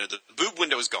 because, the boob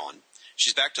window is gone.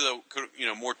 She's back to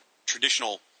the, more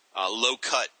traditional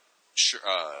low-cut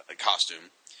costume.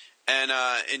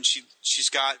 And she's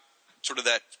got sort of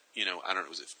that, I don't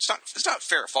know, it's not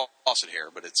Farrah Fawcett hair,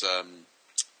 but it's,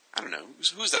 I don't know,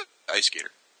 who's that ice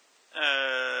skater?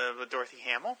 Dorothy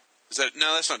Hamill?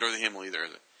 No, that's not Dorothy Hamill either,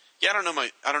 is it? Yeah, I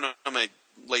don't know my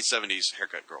late 70s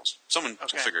haircut girls. Someone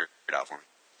will figure it out for me.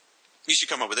 You should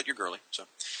come up with it. You're girly. So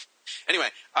anyway,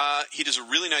 he does a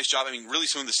really nice job. I mean, really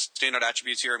some of the standout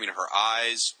attributes here. I mean, her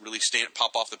eyes really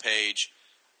pop off the page.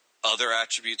 Other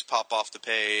attributes pop off the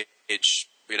page.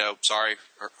 Her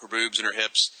boobs and her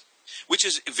hips, which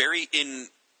is very in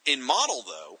model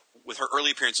though with her early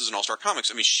appearances in All-Star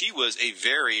Comics. I mean, she was a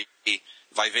very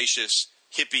vivacious,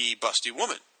 hippie, busty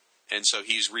woman. And so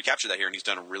he's recaptured that here, and he's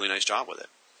done a really nice job with it.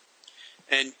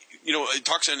 And, it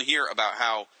talks in here about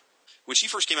how when she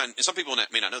first came out, and some people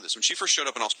may not know this, when she first showed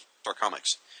up in All-Star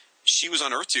Comics, she was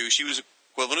on Earth 2. She was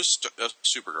equivalent of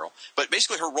Supergirl. But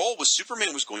basically her role was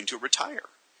Superman was going to retire,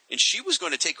 and she was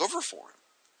going to take over for him.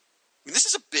 I mean, this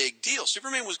is a big deal.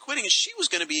 Superman was quitting, and she was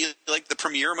going to be like the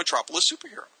premier Metropolis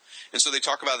superhero. And so they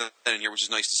talk about that in here, which is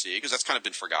nice to see, because that's kind of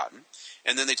been forgotten.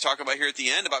 And then they talk about here at the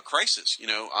end about Crisis.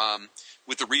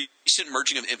 With the recent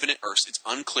merging of Infinite Earths, it's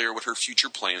unclear what her future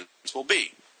plans will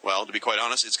be. Well, to be quite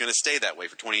honest, it's going to stay that way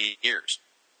for 20 years.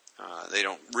 They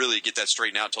don't really get that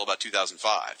straightened out until about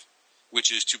 2005,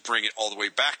 which is to bring it all the way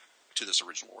back to this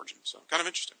original origin. So kind of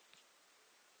interesting.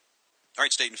 All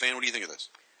right, Staton fan, what do you think of this?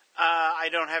 I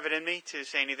don't have it in me to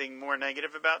say anything more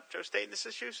negative about Joe Staton this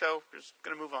issue, so we're just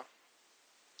going to move on.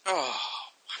 Oh,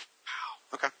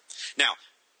 wow. Okay. Now,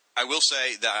 I will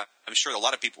say that I'm sure a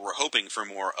lot of people were hoping for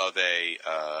more of a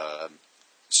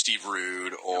Steve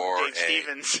Rude or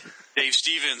Dave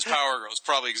Stevens Power Girl. It's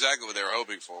probably exactly what they were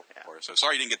hoping for. Yeah. So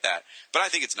sorry you didn't get that. But I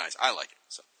think it's nice. I like it.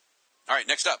 So, all right,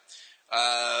 next up.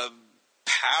 Pow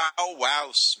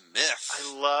Wow Smith. I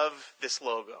love this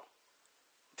logo.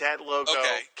 That logo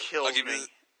kills me.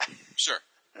 Sure.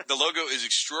 The logo is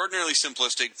extraordinarily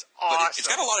simplistic. It's awesome. But it's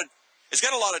got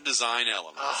a lot of design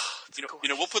elements. Oh,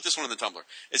 we'll put this one in the Tumblr.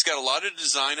 It's got a lot of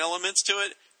design elements to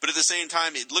it, but at the same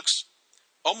time, it looks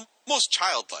almost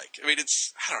childlike. I mean,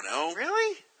 I don't know.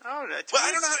 Really? Oh, I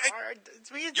don't know.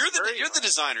 You're the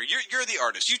designer. You're the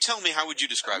artist. You tell me, how would you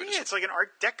describe it? It's like an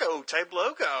Art Deco type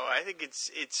logo. I think it's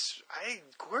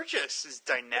gorgeous. It's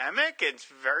dynamic. It's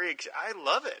I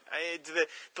love it.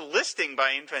 The listing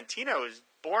by Infantino is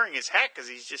boring as heck because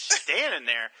he's just standing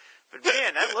there. But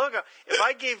man, that logo, if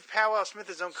I gave Pow Wow Smith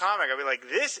his own comic, I'd be like,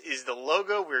 this is the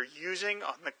logo we're using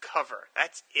on the cover.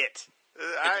 That's it.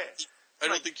 I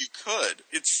don't think you could.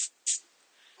 It's...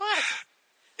 What?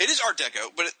 It is Art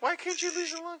Deco, but... Why can't you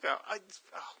lose the logo?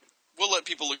 We'll let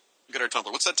people look at our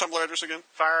Tumblr. What's that Tumblr address again?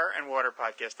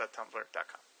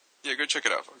 fireandwaterpodcast.tumblr.com. Yeah, go check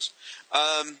it out, folks.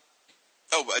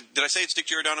 Did I say it's Dick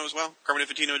Giordano as well? Carmen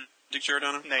Infantino, Dick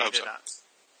Giordano? No, you did not.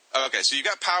 Okay, so you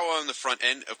got Pow on the front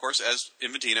end, of course, as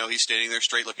Infantino. He's standing there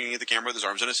straight looking at the camera with his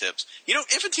arms on his hips.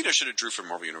 Infantino should have drew from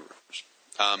Marvel Universe.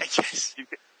 Yes.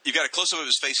 You've got a close-up of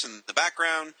his face in the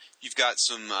background. You've got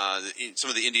some of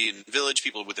the Indian village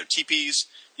people with their teepees.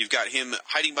 You've got him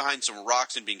hiding behind some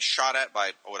rocks and being shot at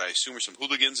by what I assume are some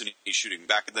hooligans, and he's shooting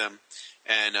back at them.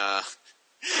 And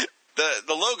the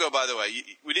logo, by the way,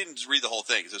 we didn't read the whole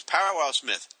thing. It says Pow Wow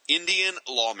Smith, Indian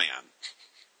lawman.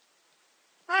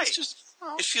 Right. It's just...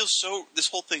 It feels so... This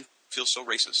whole thing feels so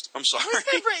racist. I'm sorry. How is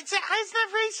that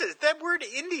racist? That word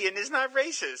Indian is not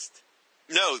racist.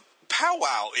 No, Pow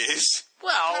Wow is.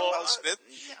 Well... Pow Wow Smith.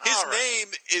 His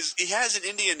name is... He has an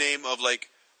Indian name of,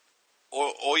 like,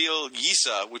 Oyal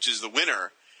Yisa, which is the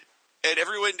winner. And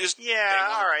everyone just... Yeah,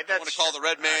 all right, that's want to call the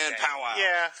red man Pow Wow.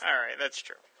 Yeah, all right, that's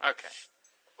true. Okay.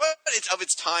 Well, it's of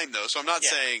its time though, so I'm not Yeah.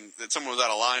 saying that someone was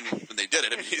out of line when they did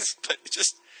it. I mean, but it's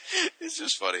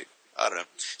just funny. I don't know.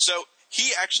 So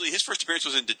he actually, his first appearance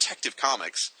was in Detective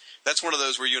Comics. That's one of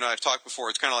those where you and I have talked before.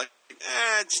 It's kind of like,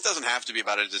 it just doesn't have to be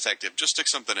about a detective. Just stick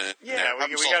something in it. Yeah, there.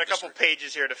 we got a couple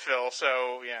pages here to fill,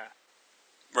 so yeah.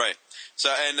 Right.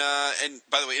 So and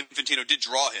by the way, Infantino did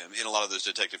draw him in a lot of those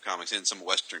Detective Comics in some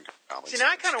Western comics. See, now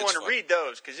I kind of want to fun. read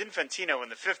those because Infantino in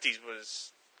the 50s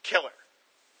was killer.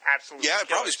 Absolutely. Yeah, killer.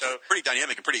 probably is pretty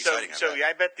dynamic and pretty exciting. So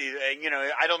I bet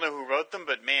I don't know who wrote them,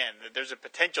 but man, there's a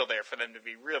potential there for them to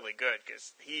be really good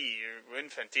because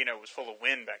Infantino was full of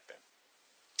wind back then.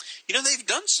 You know, they've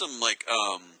done some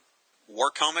war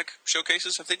comic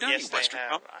showcases. Have they done any Western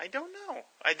comics? I don't know.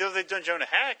 I know they've done Jonah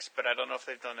Hex, but I don't know if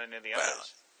they've done any of the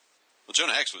others. Well,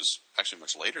 Jonah Hex was actually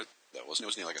much later, though, wasn't he?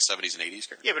 Wasn't he like a 70s and 80s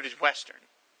character? Yeah, but it's Western.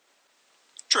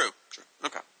 True.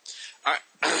 Okay. All right.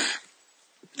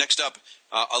 Next up,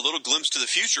 a little glimpse to the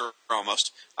future,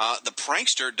 almost. The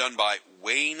Prankster, done by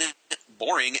Wayne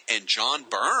Boring and John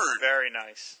Byrne. Very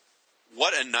nice.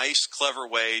 What a nice, clever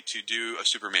way to do a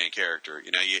Superman character.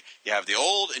 You know, you have the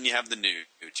old and you have the new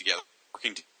together,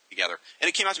 working together. And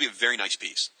it came out to be a very nice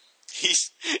piece. He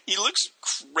looks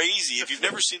crazy. If you've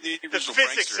never seen the original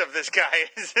physics Prankster, of this guy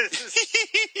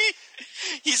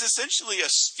he's essentially a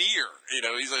sphere. You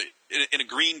know, he's in a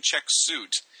green check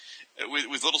suit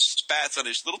with little spats on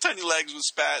his little tiny legs with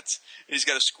spats. And he's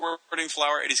got a squirting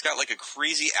flower, and he's got like a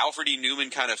crazy Alfred E.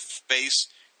 Newman kind of face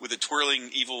with a twirling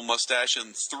evil mustache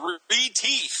and 3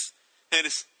 teeth, and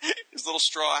his little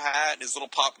straw hat and his little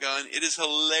pop gun. It is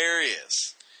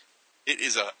hilarious. It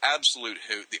is an absolute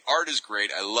hoot. The art is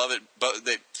great. I love it. But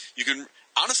you can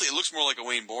honestly, it looks more like a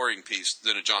Wayne Boring piece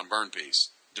than a John Byrne piece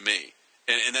to me,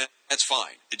 and that's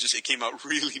fine. It came out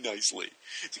really nicely.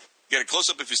 You got a close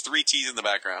up of his 3 teeth in the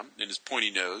background and his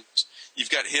pointy nose. You've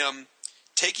got him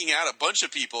taking out a bunch of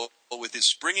people with his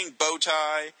springing bow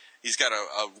tie. He's got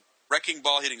a wrecking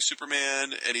ball hitting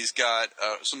Superman, and he's got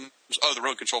the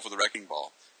remote control for the wrecking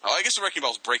ball. I guess the wrecking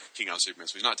ball is breaking on Superman,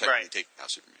 so he's not technically taking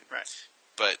out Superman. Right.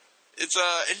 But it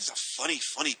is a funny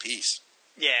piece.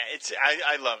 Yeah,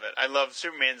 I love it. I love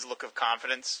Superman's look of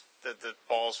confidence. The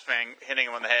ball's hitting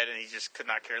him on the head, and he just could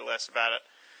not care less about it.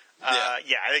 I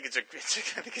think it's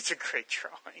a great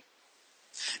drawing.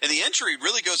 And the entry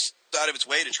really goes out of its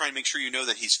way to try and make sure you know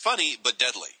that he's funny but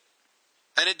deadly.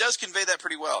 And it does convey that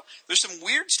pretty well. There's some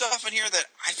weird stuff in here that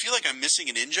I feel like I'm missing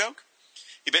an in-joke.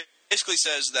 He basically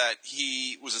says that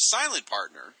he was a silent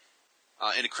partner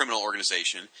in a criminal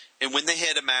organization, and when they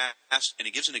had amassed, and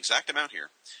he gives an exact amount here,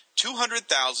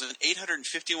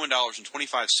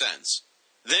 $200,851.25,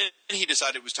 then he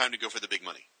decided it was time to go for the big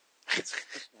money.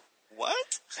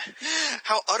 What?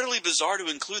 How utterly bizarre to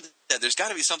include that. There's got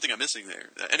to be something I'm missing there.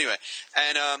 Anyway,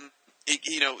 and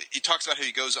he talks about how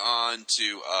he goes on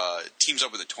to teams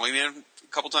up with a Toyman a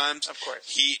couple times. Of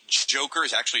course. Joker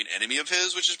is actually an enemy of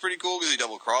his, which is pretty cool because he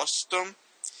double-crossed him.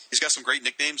 He's got some great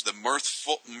nicknames: the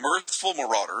Mirthful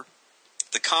Marauder,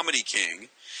 the Comedy King,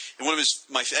 and one of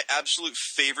my absolute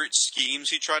favorite schemes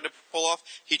he tried to pull off.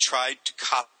 He tried to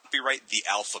copyright the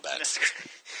alphabet.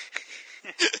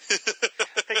 I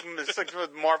think it's like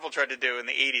what Marvel tried to do in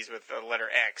the 80s with the letter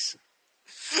X.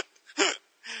 Oh,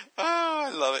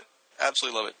 I love it.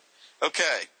 Absolutely love it.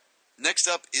 Okay. Next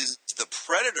up is The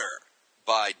Predator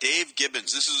by Dave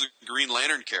Gibbons. This is a Green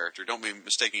Lantern character. Don't be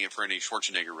mistaking it for any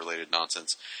Schwarzenegger-related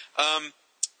nonsense.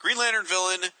 Green Lantern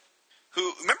villain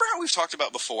who, remember how we've talked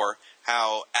about before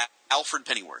how Alfred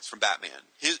Pennyworth from Batman,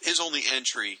 his only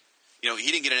entry,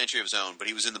 he didn't get an entry of his own, but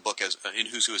he was in the book as in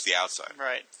Who's Who as the Outsider.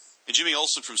 Right. And Jimmy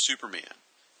Olsen from Superman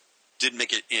didn't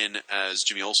make it in as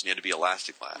Jimmy Olsen. He had to be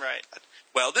Elastic Lad. Right.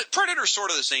 Well, the Predator's sort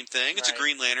of the same thing. It's right. a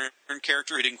Green Lantern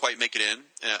character who didn't quite make it in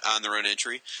on their own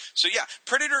entry. So, yeah,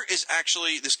 Predator is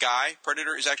actually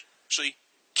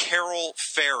Carol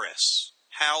Ferris,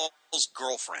 Hal's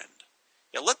girlfriend.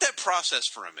 Yeah, let that process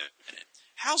for a minute.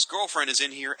 Hal's girlfriend is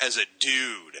in here as a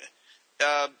dude.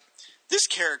 This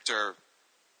character,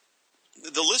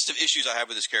 the list of issues I have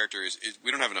with this character is we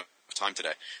don't have enough time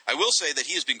today. I will say that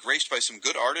he has been graced by some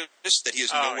good artists that he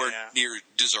is nowhere near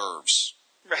deserves.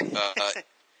 Right.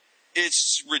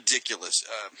 It's ridiculous.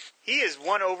 He is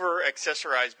one over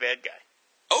accessorized bad guy.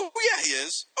 Oh yeah, he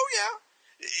is. Oh yeah.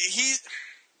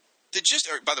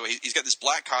 By the way, he's got this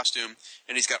black costume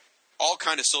and he's got all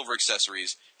kind of silver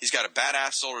accessories. He's got a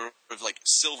badass sort of like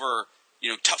silver,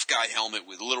 tough guy helmet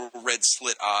with little red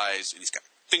slit eyes, and he's got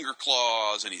finger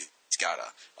claws, and he's got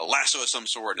a lasso of some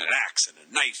sort, and an axe, and a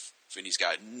knife, and he's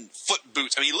got foot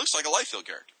boots. I mean, he looks like a Liefeld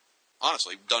character.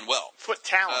 Honestly, done well. Foot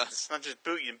talons, not just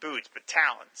boots, but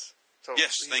talons. So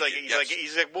yes, he's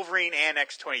like Wolverine and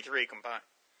X-23 combined.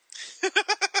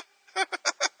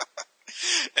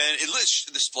 And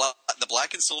the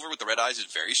black and silver with the red eyes is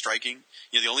very striking.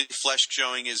 The only flesh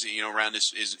showing is around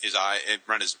his eye,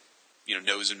 around his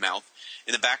nose and mouth.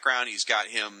 In the background, he's got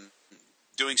him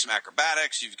doing some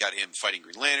acrobatics. You've got him fighting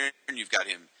Green Lantern. You've got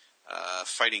him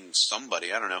fighting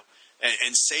somebody, I don't know,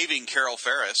 and saving Carol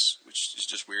Ferris, which is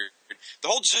just weird. The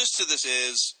whole gist of this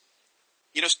is,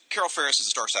 Carol Ferris is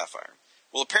a Star Sapphire.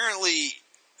 Well, apparently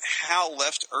Hal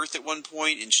left Earth at one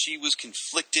point, and she was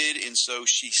conflicted, and so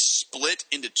she split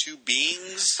into two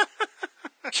beings.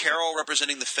 Carol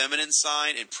representing the feminine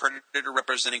side, and Predator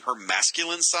representing her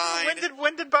masculine side.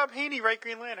 When did Bob Haney write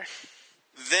Green Lantern?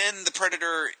 Then the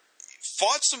Predator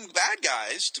fought some bad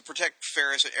guys to protect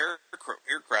Ferris at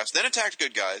aircrafts, then attacked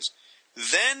good guys,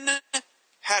 then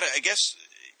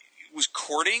was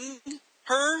courting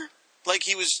her, like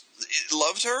he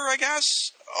loved her, I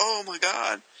guess. Oh my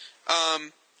God.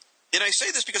 And I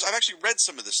say this because I've actually read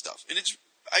some of this stuff, and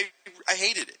I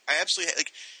hated it. I absolutely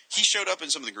he showed up in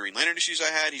some of the Green Lantern issues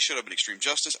I had. He showed up in Extreme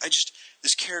Justice.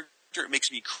 This character, it makes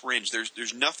me cringe.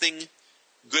 There's nothing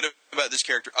good about this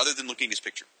character other than looking at his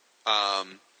picture.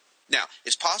 Now,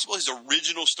 it's possible his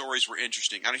original stories were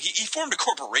interesting. I mean, he formed a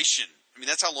corporation. I mean,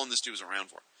 that's how long this dude was around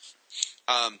for.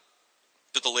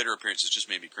 But the later appearances just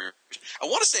made me cringe. I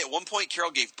want to say at one point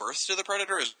Carol gave birth to the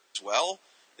Predator as well,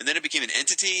 and then it became an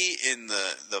entity in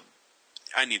the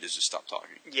I need to just stop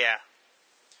talking. Yeah.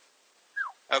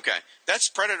 Okay, that's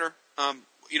Predator. I'm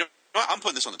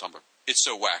putting this on the Tumblr. It's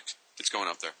so whacked. It's going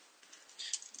up there.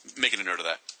 Making a note of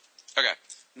that. Okay,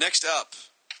 next up,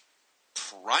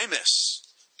 Primus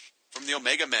from the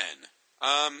Omega Men.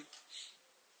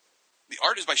 The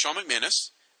art is by Sean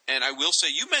McManus, and I will say,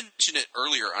 you mentioned it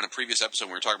earlier on a previous episode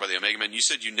when we were talking about the Omega Men. You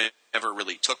said you never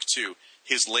really took to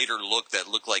his later look that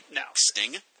looked like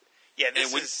Sting. Yeah,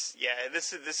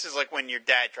 this is like when your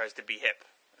dad tries to be hip.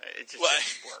 It just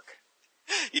doesn't work.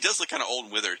 He does look kind of old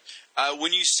and withered.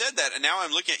 When you said that, and now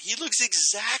I'm looking at, he looks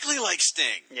exactly like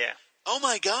Sting. Yeah. Oh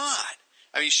my God.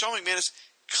 I mean, Sean McManus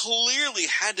clearly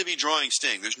had to be drawing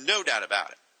Sting. There's no doubt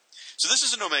about it. So this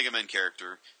is an Omega Men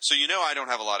character, so I don't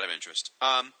have a lot of interest.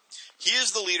 He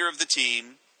is the leader of the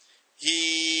team.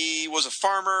 He was a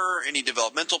farmer, and he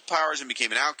developed mental powers and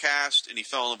became an outcast, and he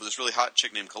fell in love with this really hot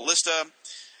chick named Callista.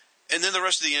 And then the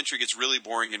rest of the entry gets really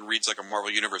boring and reads like a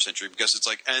Marvel Universe entry because it's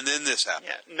like, and then this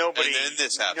happened. Yeah, nobody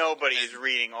is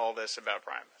reading all this about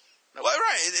Primus. Well,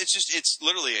 right. It's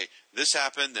literally this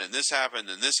happened, and this happened,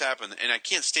 and this happened, and I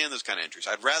can't stand those kind of entries.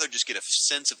 I'd rather just get a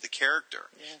sense of the character.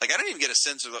 Yeah. Like, I didn't even get a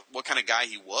sense of what kind of guy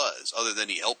he was, other than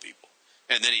he helped people.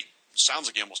 And then he sounds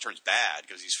like he almost turns bad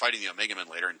because he's fighting the Omega Men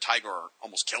later, and Tigor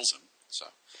almost kills him. So,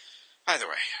 either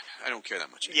way, I don't care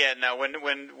that much. Yeah, no.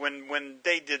 When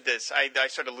they did this, I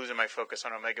started losing my focus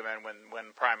on Omega Men when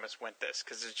Primus went this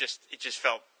because it just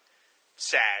felt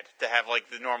sad to have like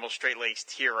the normal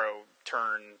straight-laced hero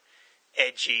turn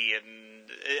edgy,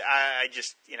 and I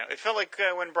just, it felt like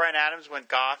when Bryan Adams went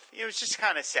goth, it was just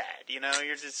kind of sad,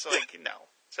 you're just like, no.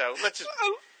 So let's just...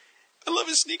 I love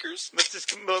his sneakers. Let's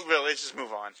just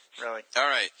move on, really. All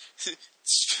right.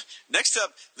 Next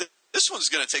up, this one's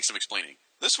going to take some explaining.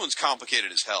 This one's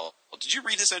complicated as hell. Did you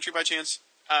read this entry by chance?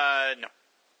 No.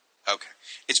 Okay.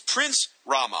 It's Prince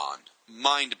Raman,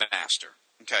 Mind Master.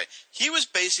 Okay. He was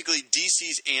basically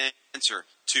DC's answer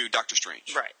to Doctor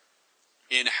Strange. Right.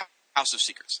 In House of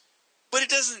Secrets. But it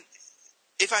doesn't...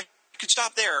 If I could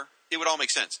stop there, it would all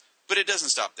make sense. But it doesn't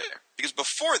stop there. Because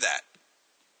before that,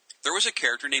 there was a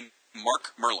character named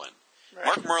Mark Merlin. Right.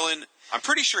 Mark Merlin, I'm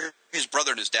pretty sure his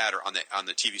brother and his dad are on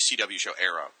the TV CW show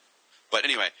Arrow. But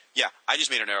anyway, yeah, I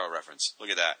just made an Arrow reference. Look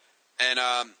at that. And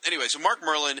anyway, so Mark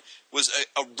Merlin was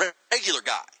a regular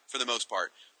guy, for the most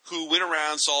part, who went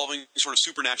around solving sort of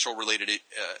supernatural-related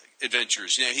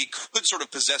adventures. He could sort of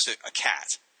possess a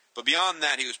cat. But beyond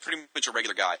that, he was pretty much a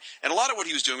regular guy. And a lot of what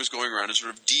he was doing was going around and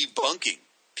sort of debunking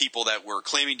people that were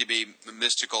claiming to be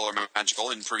mystical or magical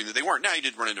and proving that they weren't. Now, he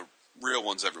did run into real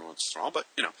ones every once in a while, but,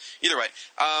 either way.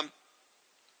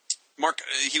 Mark,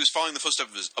 he was following the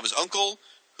footsteps of his uncle,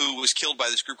 who was killed by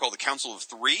this group called the Council of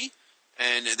Three,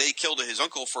 and they killed his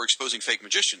uncle for exposing fake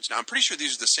magicians. Now, I'm pretty sure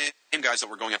these are the same guys that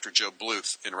were going after Joe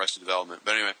Bluth in Arrested Development,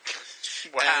 but anyway.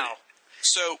 Wow. And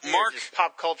so, Mark... Just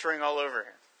pop culturing all over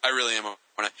here. I really am.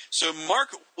 So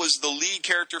Mark was the lead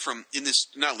character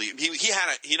he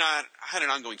had an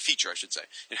ongoing feature, I should say,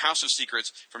 in House of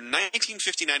Secrets from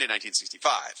 1959 to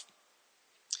 1965.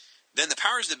 Then the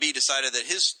powers that be decided that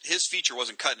his feature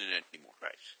wasn't cutting it anymore.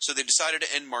 Right. So they decided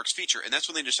to end Mark's feature, and that's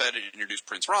when they decided to introduce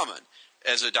Prince Raman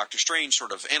as a Doctor Strange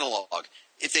sort of analog.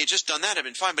 If they had just done that, it would have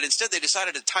been fine, but instead they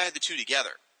decided to tie the two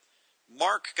together.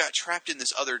 Mark got trapped in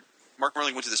Mark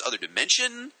Merlin went to this other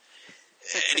dimension,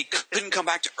 and he couldn't come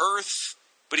back to Earth.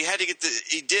 But he had to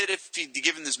he did if he'd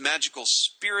given this magical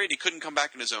spirit. He couldn't come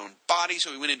back in his own body,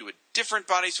 so he went into a different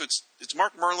body. So it's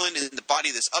Mark Merlin in the body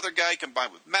of this other guy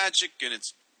combined with magic, and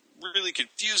it's really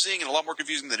confusing and a lot more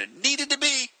confusing than it needed to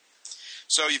be.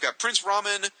 So you've got Prince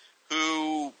Ramen,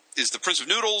 who is the Prince of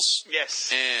Noodles.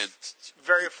 Yes. And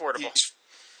very affordable.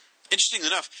 Interestingly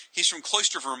enough, he's from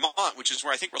Cloister, Vermont, which is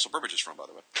where I think Russell Burbage is from, by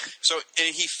the way. So,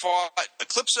 and he fought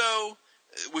Eclipso,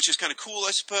 which is kind of cool,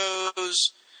 I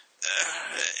suppose.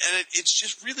 And it's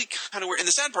just really kind of weird. And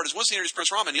the sad part is, once he introduced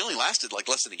Prince Ramen, he only lasted like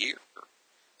less than a year.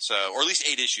 So, or at least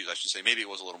 8 issues, I should say. Maybe it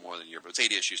was a little more than a year, but it's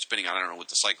 8 issues, depending on, I don't know what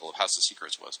the cycle of House of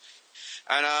Secrets was.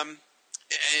 And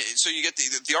so you get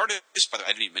the artists, by the way,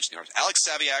 I didn't even mention the artists, Alex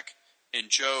Saviak and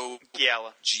Joe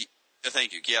Giella.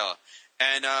 Thank you, Giella.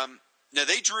 And now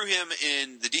they drew him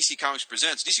in the DC Comics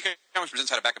Presents. DC Comics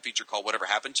Presents had a backup feature called Whatever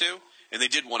Happened To, and they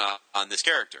did one on this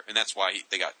character, and that's why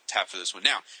they got tapped for this one.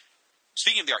 Now,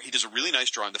 speaking of the art, he does a really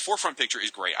nice drawing. The forefront picture is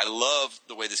great. I love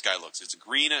the way this guy looks. It's a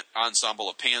green ensemble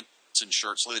of pants and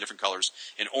shirts, slightly different colors,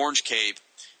 an orange cape.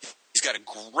 He's got a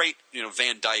great,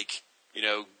 Van Dyke,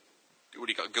 what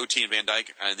do you call it, goatee and Van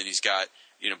Dyke, and then he's got,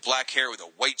 black hair with a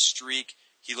white streak.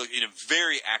 He looked in a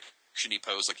very action-y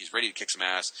pose, like he's ready to kick some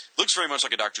ass. Looks very much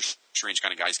like a Doctor Strange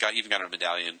kind of guy. He's even got a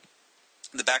medallion.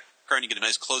 In the background, you get a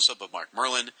nice close-up of Mark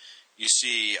Merlin. You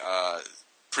see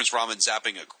Prince Ramen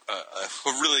zapping a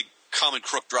really common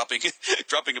crook dropping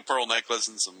a pearl necklace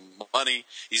and some money.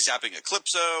 He's zapping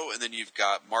Eclipso, and then you've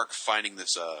got Mark finding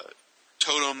this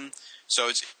totem. So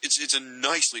it's a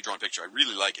nicely drawn picture. I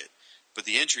really like it. But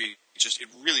the entry, it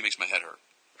really makes my head hurt.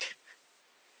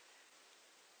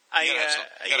 I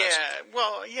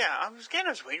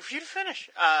was waiting for you to finish.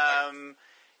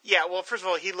 Yeah, well, first of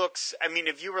all, he looks. I mean,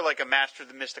 if you were like a master of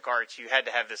the mystic arts, you had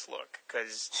to have this look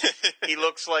because he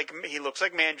looks like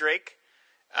Mandrake.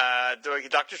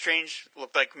 Doctor Strange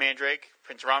looked like Mandrake.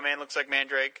 Prince Ramen looks like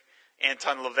Mandrake.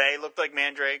 Anton LaVey looked like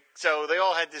Mandrake. So they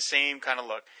all had the same kind of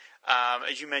look.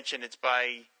 As you mentioned, it's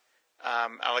by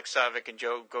Alex Saviak and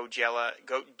Joe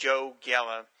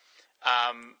Giella.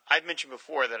 I've mentioned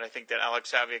before that I think that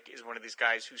Alex Saviak is one of these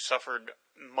guys who suffered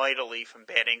mightily from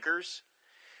bad inkers.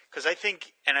 Because I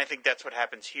think that's what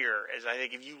happens here. Is I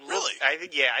think if you look, really, I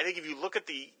think if you look at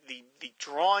the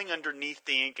drawing underneath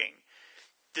the inking,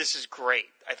 this is great.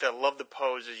 I love the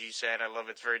pose, as you said. I love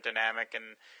it's very dynamic,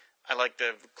 and I like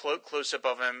the close up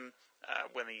of him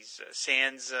when he's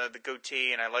sands the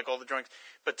goatee, and I like all the drawings.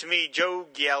 But to me, Joe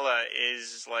Giella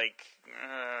is like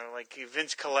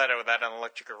Vince Coletta without an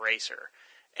electric eraser.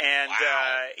 And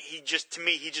wow. He just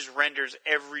renders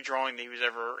every drawing that he was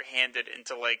ever handed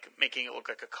into like making it look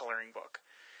like a coloring book.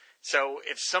 So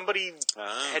if somebody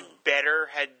had,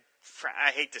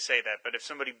 I hate to say that, but if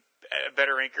a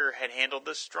better inker had handled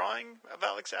this drawing of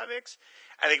Alex Saviak's,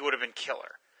 I think it would have been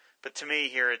killer. But to me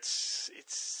here, it's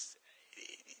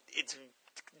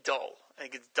dull. I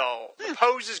think it's dull. The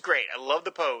pose is great. I love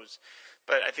the pose.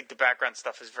 But I think the background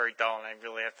stuff is very dull, and I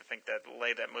really have to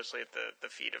lay that mostly at the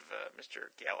feet of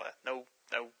Mr. Giella. No,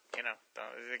 the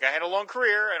guy had a long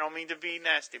career. I don't mean to be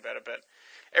nasty about it, but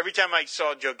every time I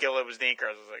saw Joe Giella was the inker,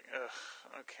 I was like, ugh,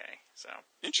 okay. So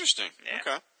interesting. Yeah.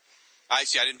 Okay. I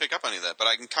see. I didn't pick up any of that, but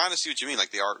I can kind of see what you mean. Like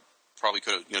the art probably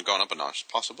could have gone up a notch,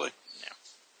 possibly. Yeah.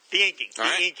 The inking. All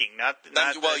right. Inking, not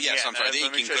well, yes, I'm sorry. The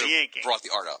inking could have brought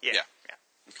the art up. Yeah.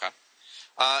 Okay.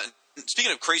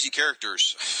 Speaking of crazy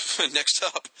characters, next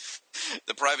up,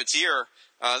 the Privateer.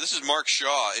 This is Mark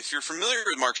Shaw. If you're familiar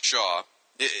with Mark Shaw,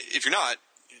 if you're not,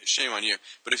 shame on you.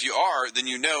 But if you are, then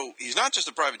you know he's not just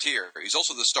a Privateer. He's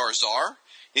also the Star Czar.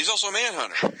 He's also a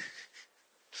Manhunter.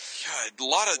 God, a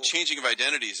lot of changing of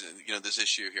identities, this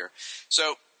issue here.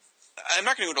 So I'm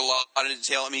not going to go into a lot of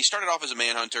detail. I mean, he started off as a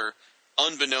Manhunter,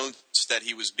 unbeknownst that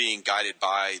he was being guided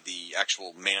by the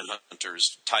actual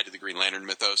Manhunters tied to the Green Lantern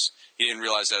mythos. He didn't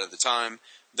realize that at the time.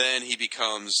 Then he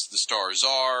becomes the Star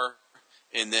Czar,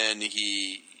 and then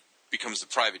he becomes the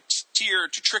Privateer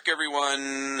to trick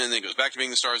everyone, and then goes back to being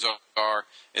the Star Czar,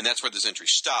 and that's where this entry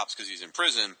stops because he's in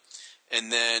prison.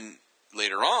 And then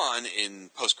later on, in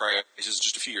post-crisis,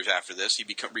 just a few years after this, he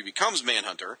becomes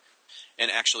Manhunter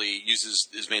and actually uses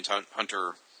his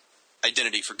Manhunter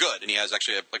identity for good. And he has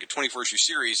actually a 24-issue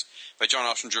series by John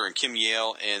Ostrander and Kim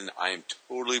Yale, and I am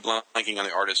totally blanking on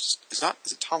the artist. Is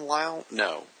it Tom Lyle?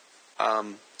 No.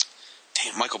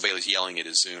 Damn, Michael Bailey's yelling at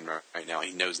his Zune right now.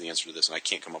 He knows the answer to this, and I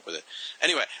can't come up with it.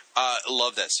 Anyway,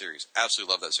 love that series.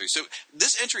 Absolutely love that series. So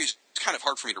this entry is kind of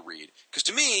hard for me to read, because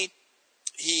to me,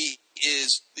 he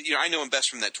is, I know him best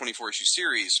from that 24-issue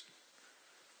series,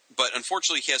 but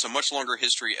unfortunately he has a much longer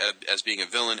history as being a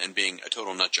villain and being a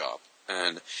total nut job.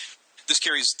 And this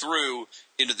carries through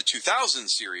into the 2000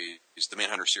 series, the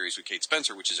Manhunter series with Kate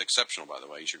Spencer, which is exceptional, by the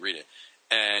way. You should read it.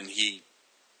 And he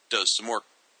does some more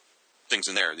things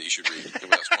in there that you should read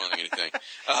without spoiling anything.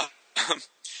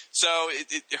 So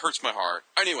it hurts my heart.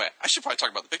 Anyway, I should probably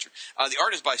talk about the picture. The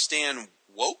art is by Stan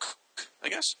Woke, I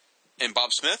guess, and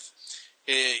Bob Smith.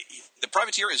 The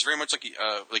privateer is very much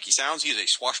like he sounds. He is a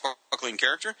swashbuckling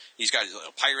character. He's got his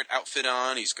little pirate outfit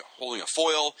on. He's holding a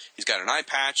foil. He's got an eye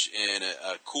patch and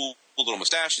a cool little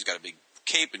mustache. He's got a big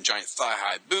cape and giant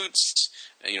thigh-high boots.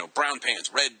 And, brown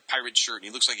pants, red pirate shirt. And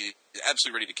he looks like he's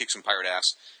absolutely ready to kick some pirate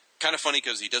ass. Kind of funny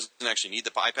because he doesn't actually need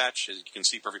the eye patch, as you can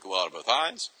see perfectly well out of both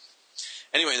eyes.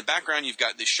 Anyway, in the background, you've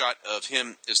got this shot of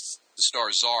him as the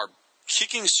star Zar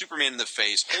kicking Superman in the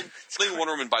face, holding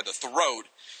Wonder Woman by the throat,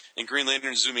 and Green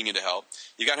Lantern zooming in to help.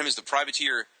 You got him as the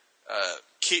privateer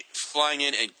flying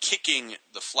in and kicking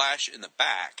the Flash in the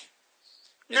back.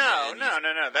 No.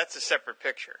 That's a separate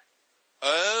picture.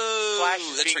 Oh, Flash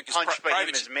is that's being right, punched by him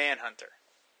as Manhunter.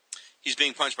 He's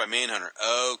being punched by Manhunter.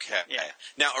 Okay. Yeah.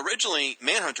 Now, originally,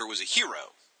 Manhunter was a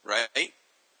hero, right?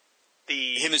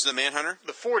 Him as the Manhunter?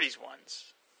 The 40s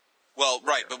ones. Well,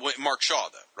 right, but Mark Shaw,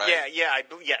 though, right? Yeah,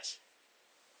 yes.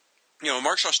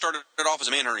 Mark Shaw started off as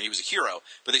a Manhunter. He was a hero,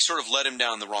 but they sort of led him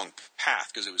down the wrong path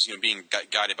because it was, being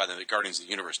guided by the Guardians of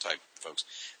the Universe type folks.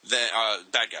 Then,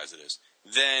 bad guys, it is.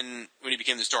 Then, when he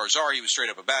became the Star Zar, he was straight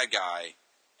up a bad guy,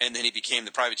 and then he became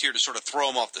the privateer to sort of throw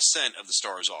him off the scent of the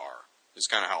Star Zar. Is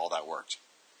kind of how all that worked.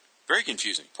 Very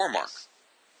confusing. Poor Mark.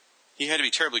 He had to be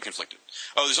terribly conflicted.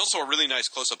 Oh, there's also a really nice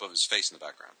close-up of his face in the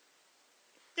background.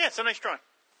 Yeah, it's a nice drawing.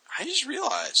 I just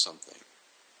realized something.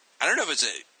 I don't know if it's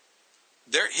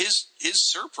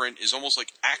his surprint is almost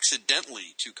like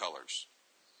accidentally two colors.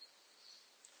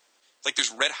 Like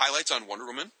there's red highlights on Wonder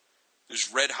Woman.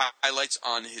 There's red highlights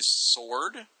on his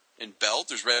sword and belt.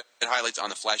 There's red highlights on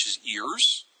the Flash's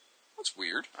ears. That's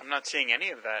weird. I'm not seeing any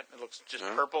of that. It looks just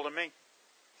purple to me.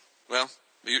 Well,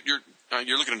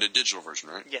 you're looking at the digital version,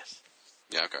 right? Yes.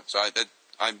 Yeah. Okay. So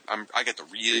I get the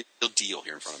real deal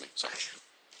here in front of me. So.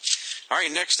 All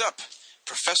right, next up,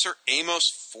 Professor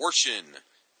Amos Fortune,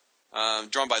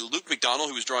 drawn by Luke McDonnell,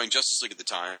 who was drawing Justice League at the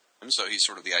time, so he's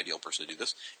sort of the ideal person to do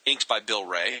this. Inked by Bill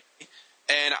Ray,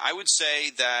 and I would say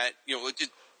that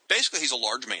basically he's a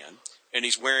large man, and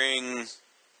he's wearing,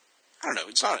 I don't know,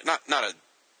 it's not a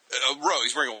robe.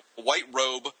 He's wearing a white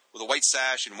robe with a white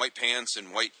sash and white pants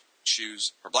and white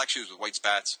shoes, or black shoes with white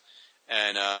spats,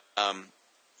 and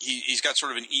He's got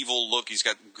sort of an evil look. He's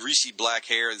got greasy black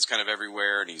hair that's kind of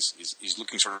everywhere, and he's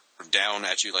looking sort of down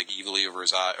at you like evilly over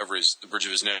his eye, the bridge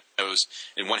of his nose,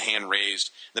 and one hand raised.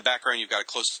 In the background, you've got a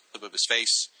close up of his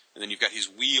face, and then you've got his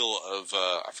wheel of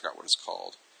I forgot what it's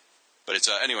called, but it's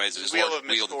anyways his wheel large of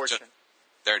misfortune.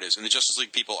 There it is, and the Justice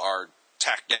League people are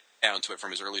tacked down to it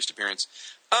from his earliest appearance.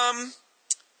 The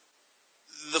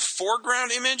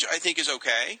foreground image I think is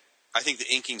okay. I think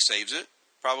the inking saves it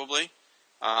probably.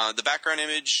 The background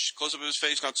image, close up of his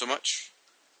face, not so much.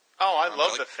 Oh, I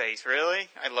love the face, really?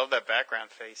 I love that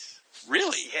background face.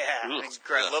 Really? Yeah.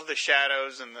 I love the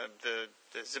shadows and the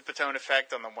Zipatone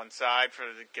effect on the one side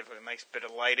to give it a nice bit of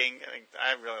lighting.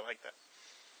 I really like that.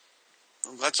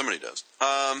 I'm glad somebody does.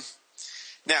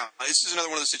 Now, this is another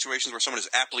one of those situations where someone is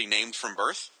aptly named from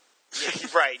birth. Yeah,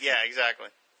 right, yeah, exactly.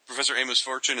 Professor Amos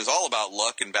Fortune is all about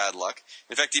luck and bad luck.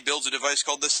 In fact, he builds a device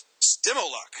called the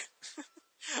Stimoluck.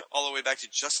 All the way back to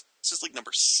Justice League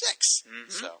number 6. Mm-hmm.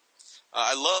 So,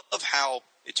 I love how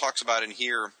it talks about in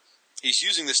here. He's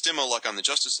using the Stimoluck on the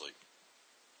Justice League,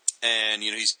 and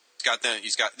he's got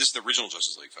this is the original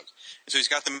Justice League, folks. And so he's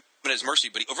got them at his mercy,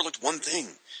 but he overlooked one thing: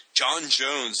 John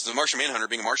Jones, the Martian Manhunter,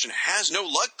 being a Martian, has no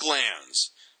luck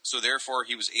glands, so therefore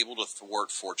he was able to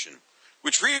thwart Fortune.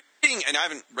 Which reading, and I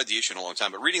haven't read the issue in a long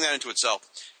time, but reading that into itself.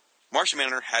 Martian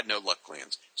Manhunter had no luck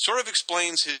glands. Sort of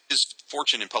explains his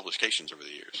fortune in publications over the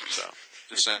years. So,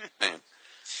 just saying.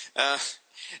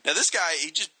 Now, this guy,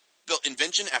 he just built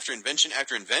invention after invention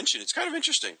after invention. It's kind of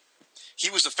interesting. He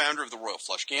was the founder of the Royal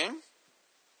Flush Gang.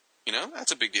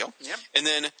 That's a big deal. Yep. And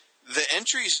then the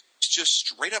entries just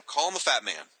straight up call him a fat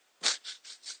man.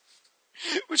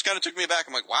 Which kind of took me aback.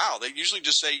 I'm like, wow, they usually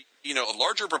just say, a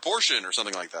larger proportion or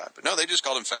something like that. But no, they just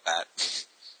called him fat.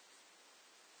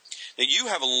 Now, you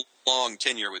have a long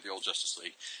tenure with the old Justice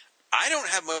League. I don't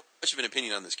have much of an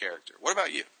opinion on this character. What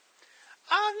about you?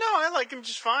 No, I like him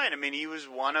just fine. I mean, he was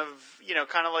one of,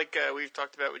 kind of like we've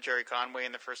talked about with Jerry Conway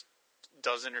in the first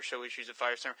dozen or so issues of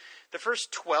Firestorm. The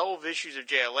first 12 issues of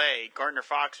JLA, Gardner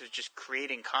Fox was just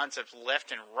creating concepts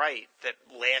left and right that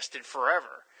lasted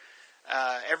forever.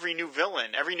 Every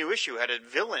new issue had a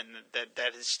villain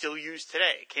that is still used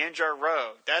today. Kanjar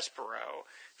Rogue, Despero,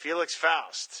 Felix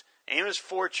Faust, Amos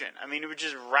Fortune. I mean, it was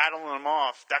just rattling them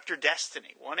off. Dr.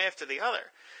 Destiny, one after the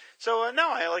other. So, no,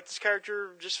 I like this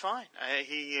character just fine.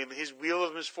 His Wheel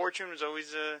of Misfortune was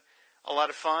always a lot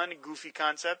of fun, a goofy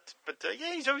concept. But,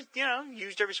 yeah, he's always,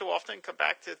 used every so often, come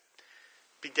back to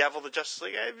bedevil the Justice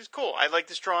League. It was cool. I like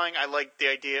this drawing. I like the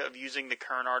idea of using the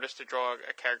current artist to draw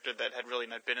a character that had really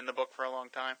not been in the book for a long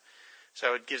time.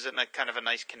 So it gives it kind of a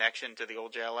nice connection to the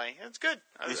old JLA. It's good.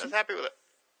 I was happy with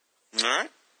it. All right.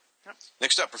 Yep.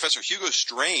 Next up, Professor Hugo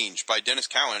Strange by Dennis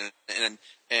Cowan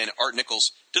and Art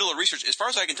Nichols. Did a little research. As far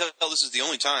as I can tell, this is the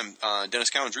only time Dennis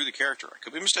Cowan drew the character. I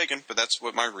could be mistaken, but that's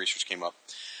what my research came up.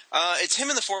 It's him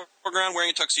in the foreground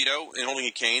wearing a tuxedo and holding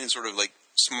a cane and sort of like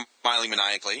smiling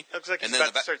maniacally. Looks like he's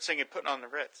about to start singing Putting on the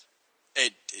Ritz.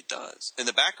 It does. In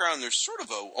the background, there's sort of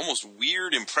a almost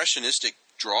weird impressionistic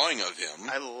drawing of him.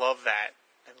 I love that.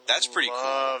 That's pretty cool.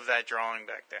 I love that drawing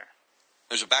back there.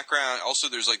 There's a background. Also,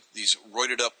 there's like these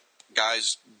roided up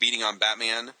guys beating on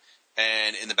Batman.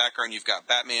 And in the background, you've got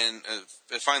Batman.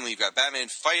 Finally, you've got Batman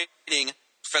fighting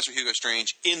Professor Hugo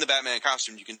Strange in the Batman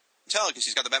costume. You can tell because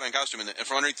he's got the Batman costume and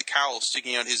from underneath the cowl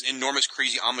sticking out his enormous,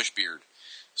 crazy Amish beard.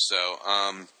 So,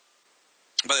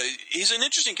 but he's an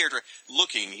interesting character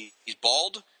looking. He's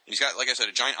bald, and he's got, like I said,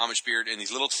 a giant Amish beard and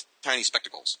these little tiny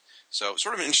spectacles. So,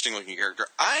 sort of an interesting looking character.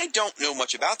 I don't know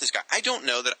much about this guy. I don't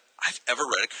know that I've ever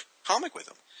read a comic with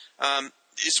him.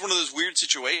 It's one of those weird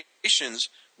situations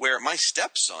where my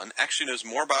stepson actually knows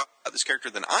more about this character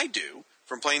than I do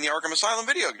from playing the Arkham Asylum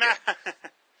video game.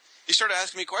 He started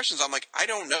asking me questions. I'm like, I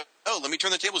don't know. Let me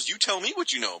turn the tables. You tell me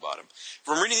what you know about him.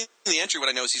 From reading the entry, what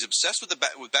I know is he's obsessed with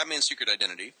with Batman's secret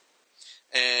identity.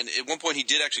 And at one point, he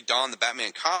did actually don the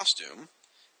Batman costume.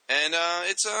 And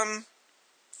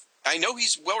I know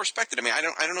he's well respected. I mean, I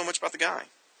don't know much about the guy.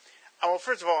 Oh, well,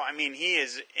 first of all, I mean, he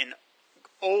is an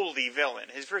oldie villain.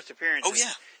 His first appearance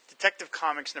is Detective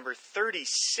Comics number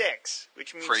 36,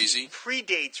 which means he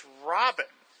predates Robin.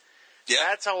 Yeah.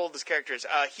 That's how old this character is.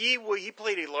 He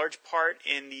played a large part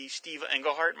in the Steve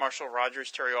Englehart, Marshall Rogers,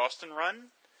 Terry Austin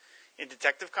run in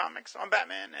Detective Comics on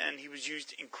Batman, and he was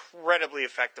used incredibly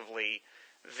effectively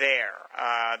there.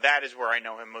 That is where I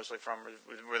know him mostly from,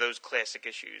 were those classic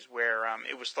issues where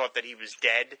it was thought that he was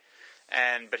dead,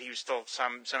 but he was still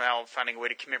somehow finding a way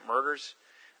to commit murders.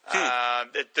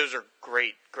 Those are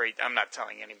great. I'm not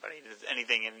telling anybody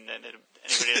anything, and anybody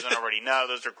doesn't already know.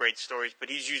 Those are great stories, but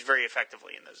he's used very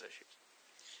effectively in those issues.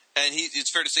 And it's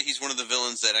fair to say he's one of the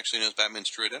villains that actually knows Batman's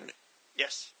true identity.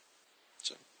 Yes.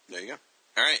 So, there you go.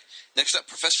 All right. Next up,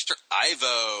 Professor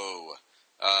Ivo,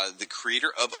 the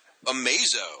creator of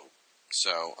Amazo.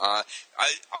 So,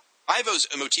 Ivo's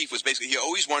motif was basically he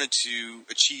always wanted to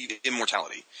achieve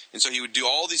immortality. And so he would do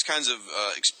all these kinds of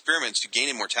experiments to gain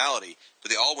immortality, but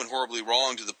they all went horribly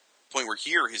wrong to the point where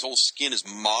here his whole skin is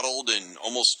mottled and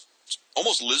almost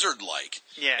lizard-like.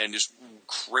 Yeah. And just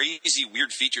crazy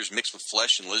weird features mixed with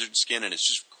flesh and lizard skin, and it's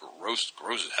just gross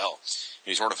as hell.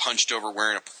 And he's sort of hunched over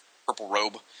wearing a purple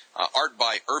robe. Art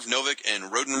by Irv Novick and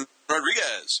Roden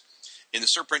Rodriguez. In the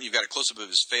Serpent, you've got a close-up of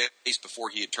his face before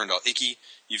he had turned all icky.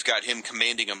 You've got him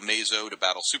commanding Amazo to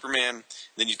battle Superman.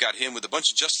 Then you've got him with a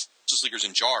bunch of Justice Leaguers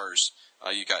in jars.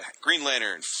 You've got Green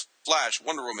Lantern, Flash,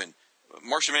 Wonder Woman,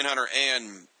 Martian Manhunter,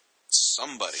 and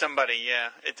somebody.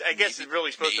 Yeah. I guess it's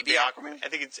really supposed to be Aquaman. I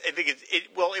think it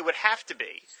would have to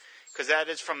be, because that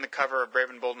is from the cover of Brave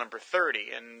and Bold number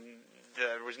 30, and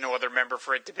there was no other member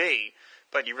for it to be,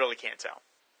 but you really can't tell.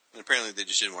 And apparently they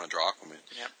just didn't want to draw Aquaman.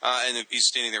 Yep. And he's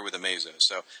standing there with Amazo.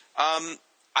 So I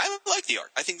like the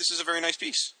art. I think this is a very nice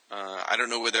piece. I don't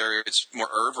know whether it's more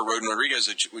Irv or Roden Rodriguez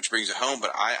which brings it home,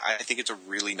 but I think it's a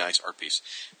really nice art piece.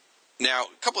 Now,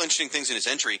 a couple interesting things in his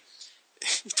entry.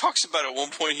 He talks about at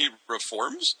one point he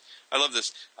reforms. I love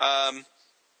this.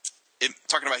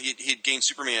 Talking about he had gained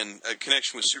a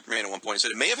connection with Superman at one point. He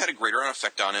said it may have had a greater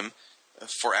effect on him,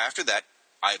 for after that,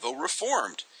 Ivo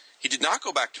reformed. He did not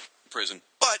go back to prison,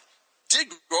 but did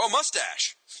grow a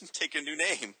mustache, take a new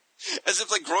name. As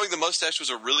if like growing the mustache was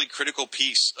a really critical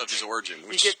piece of his origin.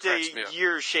 Which you get the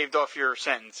years shaved off your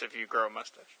sentence if you grow a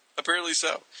mustache. Apparently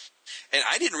so. And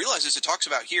I didn't realize this. It talks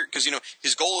about here, because,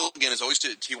 his goal, again, is always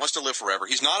he wants to live forever.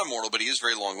 He's not immortal, but he is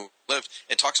very long-lived.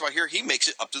 It talks about here he makes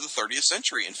it up to the 30th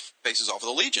century and faces off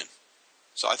with the Legion.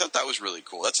 So I thought that was really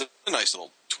cool. That's a nice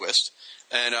little twist.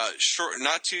 And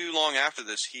not too long after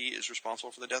this, he is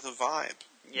responsible for the death of Vibe.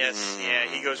 Yes, yeah,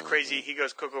 he goes crazy. He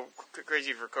goes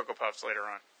crazy for Cocoa Puffs later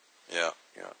on. Yeah.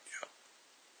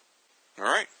 All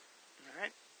right.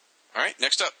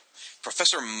 Next up, Prof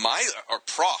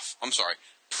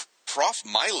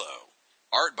Milo.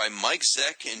 Art by Mike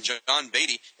Zeck and John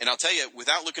Beatty. And I'll tell you,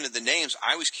 without looking at the names,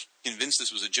 I was convinced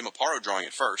this was a Jim Aparo drawing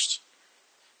at first.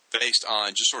 based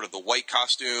on just sort of the white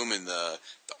costume and the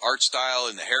art style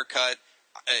and the haircut.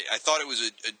 I thought it was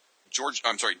a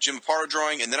Jim Aparo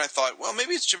drawing, and then I thought, well,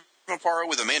 maybe it's Jim Aparo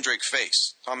with a Mandrake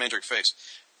face, Tom Mandrake face.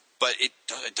 But it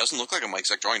doesn't look like a Mike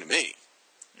Zeck drawing to me.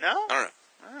 No? I don't know.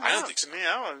 I don't think so. To me,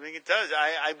 I don't think it does.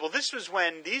 Well, this was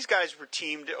when these guys were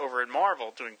teamed over at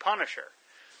Marvel doing Punisher.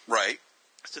 Right.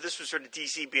 So this was sort of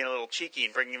DC being a little cheeky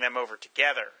and bringing them over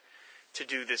together to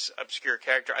do this obscure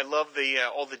character. I love the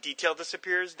all the detail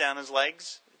disappears down his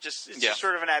legs. It's just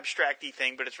sort of an abstract-y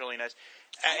thing, but it's really nice.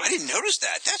 I didn't notice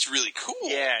that. That's really cool.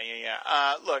 Yeah.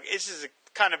 Look, this is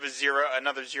kind of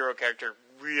another Zero character,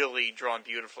 really drawn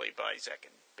beautifully by Zeck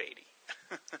and Beatty.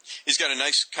 He's got a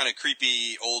nice kind of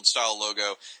creepy old style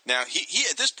logo. Now he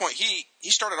at this point he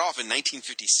started off in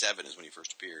 1957 is when he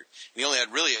first appeared. And he only had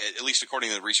really, at least according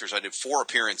to the research I did, 4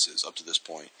 appearances up to this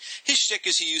point. His shtick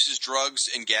is he uses drugs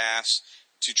and gas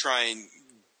to try and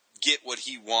get what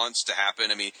he wants to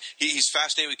happen. I mean, he's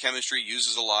fascinated with chemistry,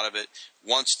 uses a lot of it,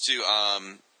 wants to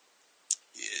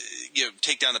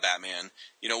take down the Batman.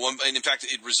 And in fact,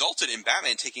 it resulted in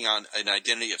Batman taking on an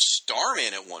identity of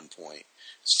Starman at one point.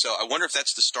 So I wonder if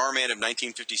that's the Starman of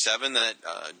 1957 that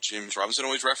James Robinson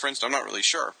always referenced. I'm not really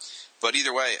sure. But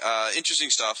either way, interesting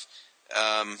stuff.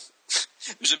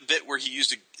 There's a bit where he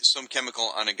used some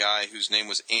chemical on a guy whose name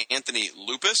was Anthony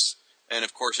Lupus. And,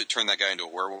 of course, it turned that guy into a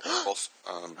werewolf.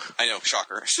 I know,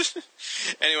 shocker.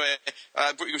 Anyway,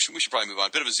 we should probably move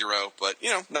on. Bit of a zero, but,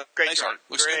 Great nice drawing. art.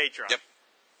 Looks Great good. drawing. Yep.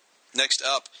 Next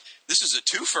up, this is a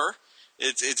twofer.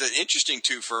 It's an interesting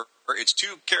twofer. It's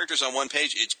 2 characters on one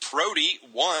page. It's Prody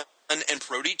 1 and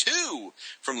Prody 2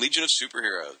 from Legion of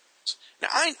Superheroes. Now,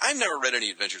 I've never read any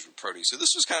adventures with Prody, so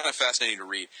this was kind of fascinating to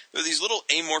read. There are these little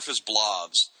amorphous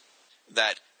blobs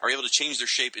that are able to change their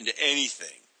shape into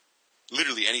anything.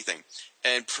 Literally anything.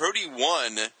 And Prody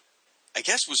 1, I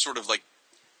guess, was sort of like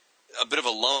a bit of a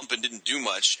lump and didn't do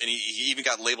much, and he even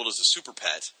got labeled as a super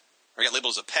pet, or got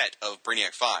labeled as a pet of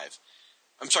Brainiac 5.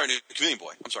 I'm sorry, Chameleon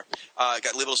Boy. I'm sorry.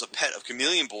 Got labeled as a pet of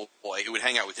Chameleon Boy. It would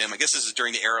hang out with him. I guess this is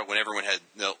during the era when everyone had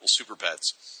little super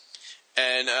pets.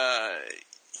 And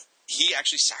he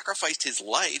actually sacrificed his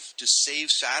life to save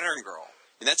Saturn Girl.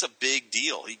 And that's a big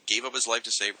deal. He gave up his life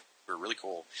to save her. Really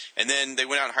cool. And then they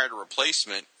went out and hired a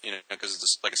replacement, because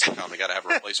it's like a sitcom. They got to have a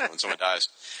replacement when someone dies.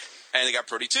 And they got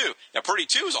Prody 2. Now, Prody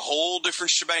 2 is a whole different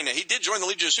shebang. Now, he did join the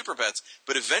Legion of Super Pets,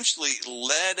 but eventually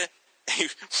led a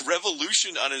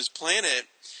revolution on his planet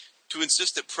to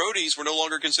insist that Prodies were no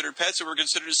longer considered pets; they were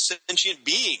considered as sentient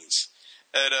beings.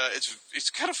 And it's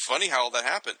kind of funny how all that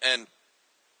happened. And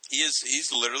he's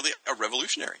literally a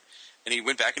revolutionary. And he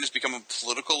went back and has become a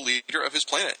political leader of his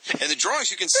planet. And the drawings,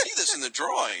 you can see this in the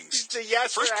drawings. The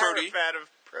first Prody of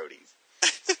Prodies.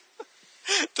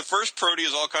 The first Prody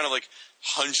is all kind of like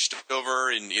hunched over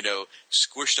and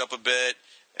squished up a bit.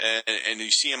 And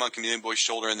you see him on Chameleon Boy's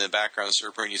shoulder in the background of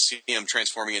Surfer, and you see him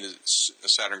transforming into a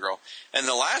Saturn Girl. And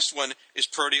the last one is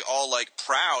Prody all like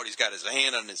proud. He's got his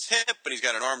hand on his hip, and he's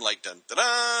got an arm like dun da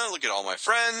da. Look at all my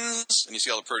friends, and you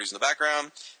see all the Prodies in the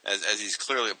background as he's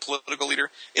clearly a political leader.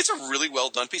 It's a really well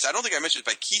done piece. I don't think I mentioned it,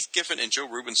 by Keith Giffen and Joe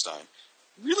Rubinstein.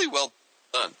 Really well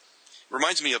done.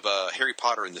 Reminds me of Harry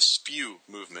Potter and the Spew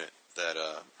movement that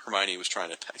Hermione was trying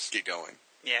to get going.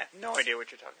 Yeah, no idea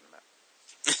what you're talking about.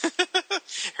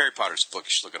 Harry Potter's book. You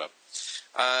should look it up.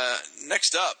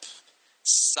 Next up,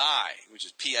 Psy, which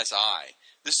is PSI.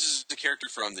 This is the character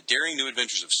from The Daring New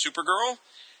Adventures of Supergirl.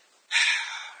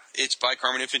 It's by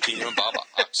Carmen Infantino and Bob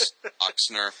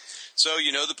Oxner. So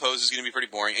the pose is going to be pretty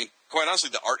boring. And quite honestly,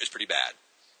 the art is pretty bad.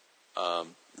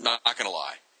 Not going to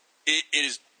lie. It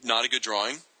is not a good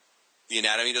drawing. The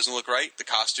anatomy doesn't look right. The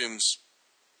costumes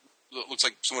looks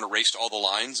like someone erased all the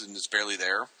lines and it's barely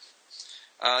there.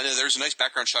 There's a nice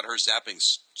background shot of her zapping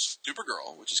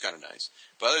Supergirl, which is kind of nice.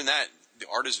 But other than that, the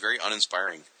art is very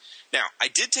uninspiring. Now, I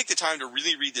did take the time to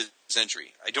really read this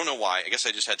entry. I don't know why. I guess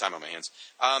I just had time on my hands.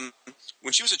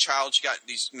 When she was a child, she got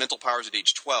these mental powers at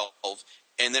age 12,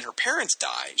 and then her parents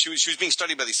died. She was being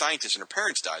studied by these scientists, and her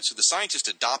parents died. So the scientist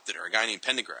adopted her, a guy named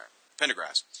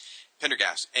Pendergast.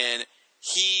 And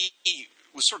he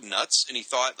was sort of nuts, and he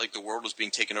thought like the world was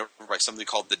being taken over by something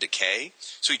called the Decay.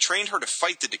 So he trained her to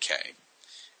fight the Decay.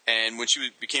 And when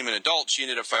she became an adult, she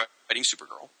ended up fighting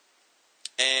Supergirl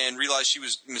and realized she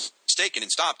was mistaken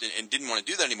and stopped and didn't want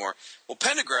to do that anymore. Well,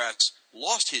 Pendergrass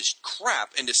lost his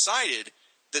crap and decided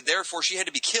that therefore she had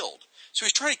to be killed. So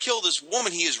he's trying to kill this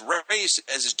woman he has raised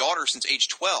as his daughter since age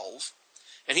 12.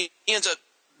 And he ends up,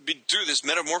 through this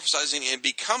metamorphosizing and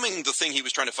becoming the thing he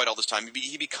was trying to fight all this time,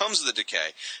 he becomes the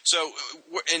Decay. So,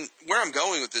 and where I'm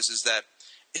going with this is that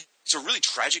it's a really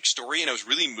tragic story, and I was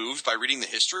really moved by reading the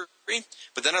history.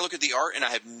 But then I look at the art, and I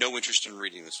have no interest in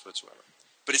reading this whatsoever.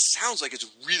 But it sounds like it's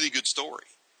a really good story.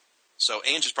 So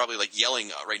Ange is probably like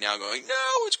yelling right now, going,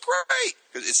 "No, it's great!"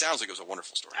 Because it sounds like it was a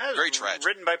wonderful story. Very tragic.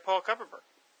 Written by Paul Kupperberg.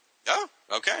 Oh,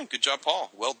 okay. Good job,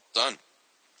 Paul. Well done.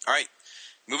 All right,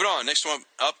 moving on. Next one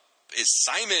up is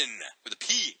Simon with a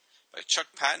P by Chuck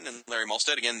Patton and Larry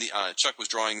Mulstead. Again, Chuck was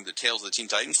drawing the Tales of the Teen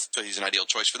Titans, so he's an ideal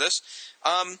choice for this.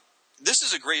 This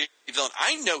is a great villain.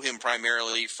 I know him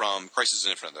primarily from Crisis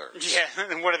on Infinite Earths.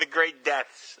 Yeah, one of the great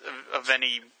deaths of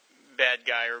any bad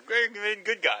guy or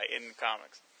good guy in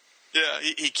comics. Yeah,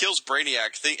 he kills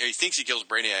Brainiac. He thinks he kills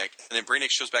Brainiac, and then Brainiac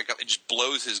shows back up and just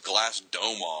blows his glass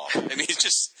dome off. I mean, he's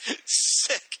just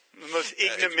sick. The most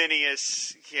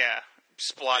ignominious,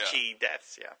 splotchy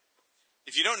deaths, yeah.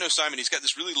 If you don't know Simon, he's got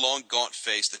this really long, gaunt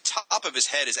face. The top of his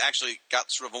head has actually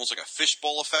got sort of almost like a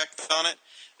fishbowl effect on it.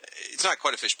 It's not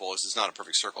quite a fishbowl. It's not a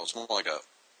perfect circle. It's more like a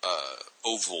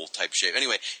oval type shape.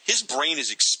 Anyway, his brain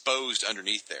is exposed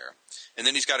underneath there. And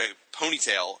then he's got a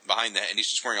ponytail behind that, and he's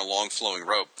just wearing a long, flowing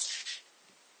robe.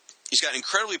 He's got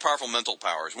incredibly powerful mental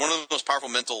powers. One of the most powerful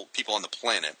mental people on the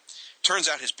planet. Turns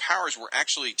out his powers were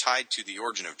actually tied to the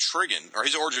origin of Trigon, or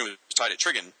his origin was tied to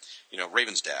Trigon,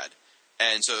 Raven's dad.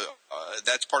 And so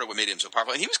that's part of what made him so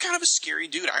powerful. And he was kind of a scary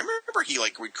dude. I remember he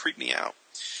would creep me out.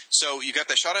 So you got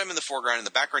that shot of him in the foreground. In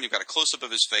the background, you've got a close-up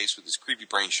of his face with his creepy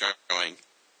brain showing.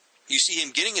 You see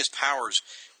him getting his powers,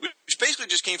 which basically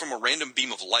just came from a random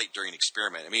beam of light during an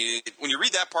experiment. I mean, when you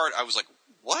read that part, I was like,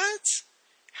 what?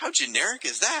 How generic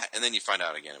is that? And then you find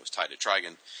out, again, it was tied to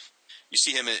Trigon. You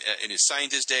see him in his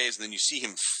scientist days, and then you see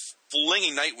him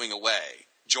flinging Nightwing away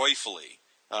joyfully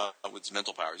with his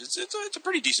mental powers. It's a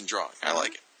pretty decent drawing. I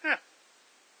like it. Yeah.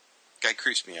 Guy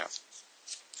creeps me out.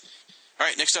 All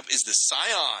right, next up is the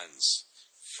Scions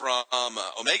from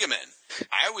Omega Men.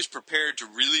 I was prepared to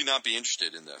really not be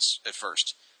interested in this at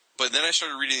first. But then I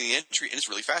started reading the entry, and it's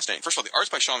really fascinating. First of all, the art's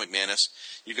by Sean McManus.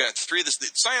 You've got three of the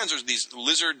Scions are these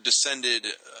lizard-descended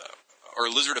or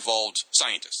lizard-evolved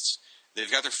scientists.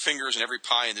 They've got their fingers in every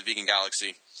pie in the vegan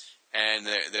galaxy, and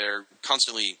they're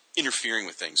constantly interfering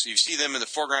with things. So you see them in the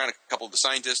foreground, a couple of the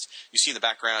scientists. You see in the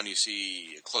background, you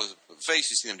see a close-up of the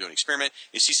face. You see them doing an experiment.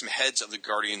 You see some heads of the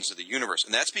Guardians of the Universe.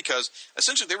 And that's because,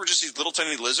 essentially, they were just these little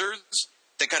tiny lizards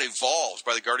that got evolved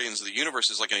by the Guardians of the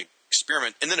Universe as like an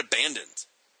experiment and then abandoned.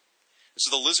 So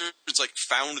the lizards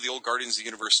found the old Guardians of the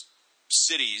Universe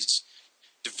cities,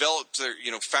 developed their,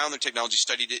 found their technology,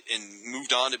 studied it, and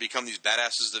moved on to become these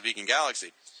badasses of the vegan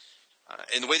galaxy.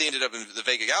 And the way they ended up in the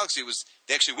Vega Galaxy was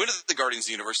they actually went to the Guardians of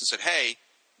the Universe and said, "Hey,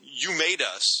 you made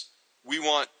us. We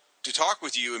want to talk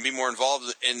with you and be more involved."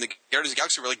 And the Guardians of the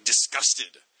Galaxy were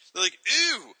disgusted. They're like,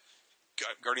 "Ew!"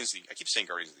 I keep saying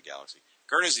Guardians of the Galaxy.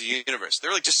 Guardians of the Universe.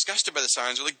 They're disgusted by the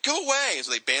signs. They're like, "Go away!" And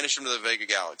so they banished them to the Vega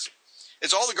Galaxy.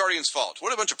 It's all the Guardians' fault.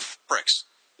 What a bunch of pricks.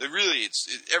 It's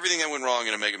everything that went wrong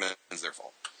in Omega Men is their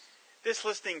fault. This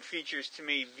listing features, to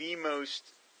me, the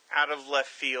most out of left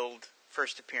field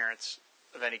first appearance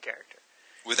of any character.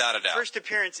 Without a doubt. First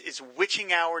appearance is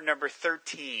Witching Hour number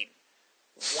 13.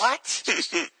 What?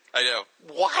 I know.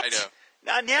 What? I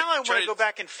know. Now I want to go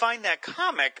back and find that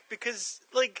comic because,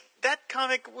 that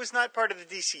comic was not part of the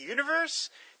DC universe.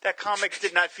 That comic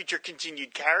did not feature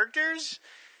continued characters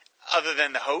other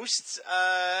than the hosts.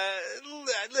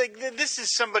 This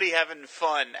is somebody having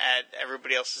fun at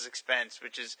everybody else's expense,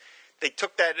 which is they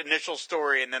took that initial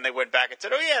story and then they went back and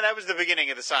said, "Oh yeah, that was the beginning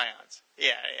of the Scions."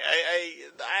 Yeah,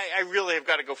 I really have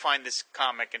got to go find this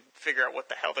comic and figure out what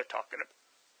the hell they're talking about.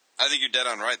 I think you're dead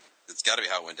on right. It's got to be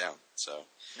how it went down. So,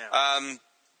 no.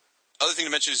 Other thing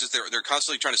to mention is that they're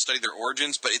constantly trying to study their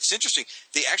origins, but it's interesting.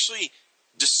 They actually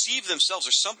deceive themselves.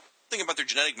 There's something about their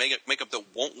genetic makeup that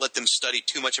won't let them study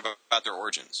too much about their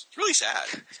origins. It's really sad.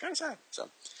 It's kind of sad. So,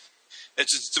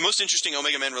 it's the most interesting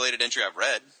Omega Men related entry I've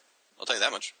read. I'll tell you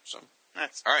that much. So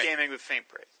that's all right. Damning with faint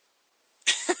praise.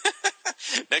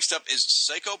 Next up is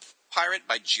Psycho Pirate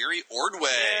by Jerry Ordway.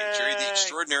 Yay. Jerry the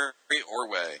Extraordinary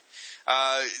Ordway.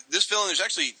 This villain, there's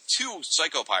actually two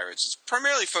Psycho Pirates. It's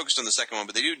primarily focused on the second one,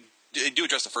 but they do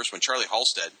address the first one, Charlie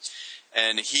Halstead.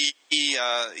 And he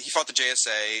fought the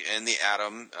JSA and the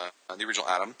Atom, the original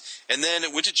Atom, and then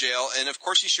went to jail. And of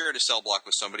course, he shared a cell block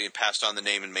with somebody and passed on the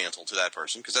name and mantle to that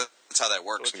person because that's how that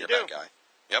works when you're a bad guy.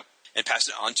 Yep. And passed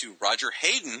it on to Roger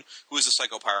Hayden, who is a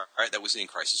Psycho Pirate that was in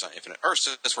Crisis on Infinite Earths.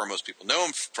 So that's where most people know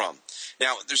him from.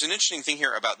 Now, there's an interesting thing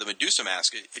here about the Medusa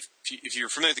mask. If you're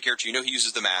familiar with the character, you know he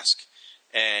uses the mask,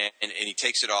 and he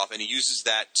takes it off, and he uses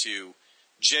that to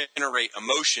generate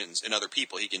emotions in other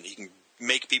people. He can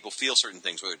make people feel certain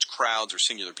things, whether it's crowds or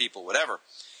singular people, whatever.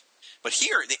 But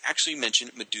here, they actually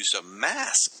mention Medusa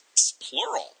masks,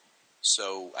 plural.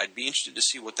 So I'd be interested to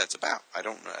see what that's about. I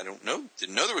don't know.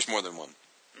 Didn't know there was more than one.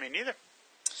 Me neither.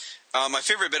 My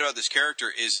favorite bit about this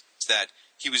character is that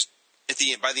he was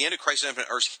by the end of Crisis on Infinite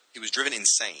Earths, he was driven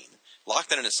insane,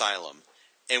 locked in an asylum,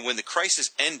 and when the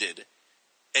crisis ended,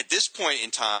 at this point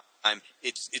in time,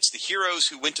 it's the heroes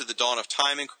who went to the dawn of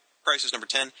time in Crisis number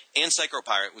 10, and Psycho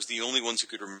Pirate was the only ones who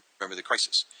could remember the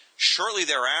crisis. Shortly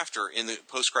thereafter, in the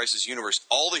post-Crisis universe,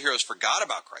 all the heroes forgot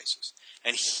about Crisis,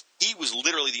 and he was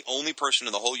literally the only person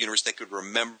in the whole universe that could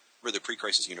remember the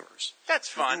pre-Crisis universe. That's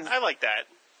fun. I like that.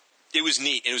 It was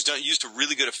neat, and it was used to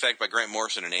really good effect by Grant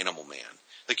Morrison and Animal Man.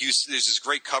 Like, there's this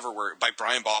great cover by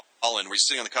Brian Bolland where he's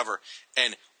sitting on the cover,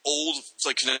 and old,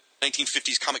 like,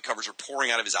 1950s comic covers are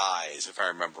pouring out of his eyes, if I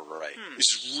remember right. This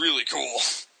is really cool.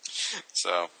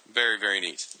 So, very, very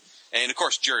neat. And, of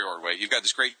course, Jerry Ordway. You've got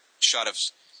this great shot of...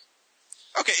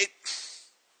 Okay,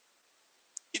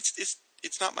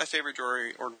 it's not my favorite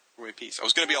Jerry Ordway piece. I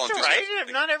was going to be all enthusiastic.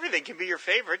 Right. Not everything can be your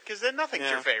favorite, because then nothing's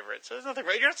your favorite. So there's nothing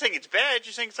right. You're not saying it's bad.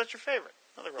 You're saying it's not your favorite.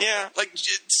 Like,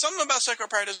 something about Psycho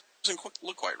Pirate doesn't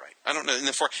look quite right. I don't know.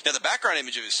 Now, the background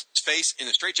image of his face in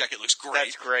the straitjacket looks great.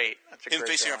 That's great. That's a Him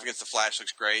great facing drawing. off against the Flash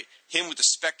looks great. Him with the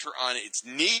Spectre on its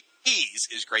knees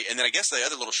is great. And then I guess the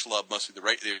other little schlub must be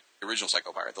the original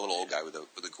Psycho Pirate, the little old guy with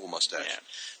the cool mustache. Yeah.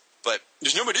 But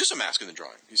there's no Medusa mask in the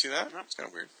drawing. You see that? No. It's kind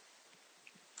of weird.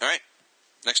 All right.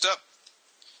 Next up.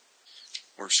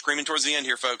 We're screaming towards the end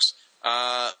here, folks.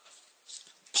 Pulsar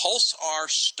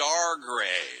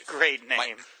Stargrave. Great name.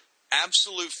 My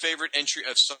absolute favorite entry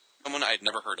of someone I'd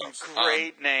never heard of.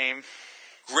 Great name.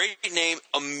 Great name.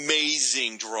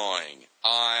 Amazing drawing.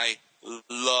 I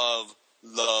love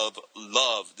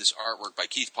this artwork by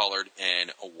Keith Pollard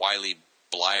and Wiley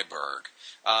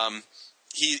Blyberg.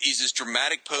 He's this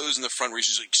dramatic pose in the front where he's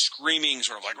just like screaming,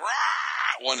 sort of like,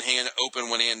 rah! One hand open,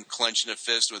 one hand clenched in a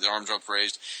fist with the arms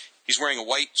upraised. He's wearing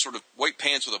white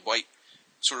pants with a white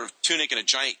sort of tunic and a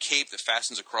giant cape that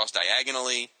fastens across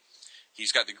diagonally.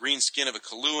 He's got the green skin of a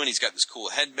Kaluan. He's got this cool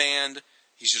headband.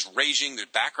 He's just raging. The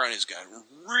background has got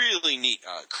really neat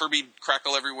Kirby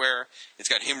crackle everywhere. It's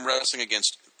got him wrestling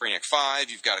against Brainiac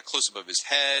 5. You've got a close-up of his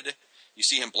head. You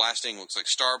see him blasting, looks like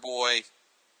Starboy.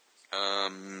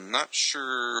 Not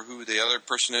sure who the other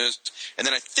person is. And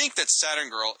then I think that's Saturn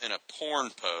Girl in a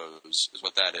porn pose is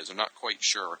what that is. I'm not quite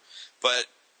sure. But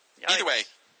either way,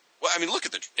 well, I mean, look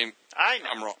at the... I know.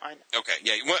 I'm wrong. I know. Okay,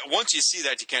 yeah. Once you see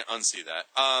that, you can't unsee that.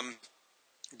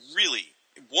 Really,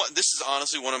 this is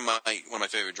honestly one of my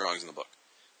favorite drawings in the book.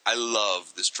 I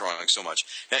love this drawing so much.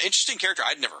 Now, interesting character.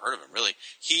 I'd never heard of him, really.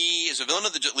 He is a villain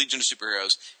of the Legion of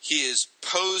Superheroes. He is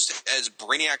posed as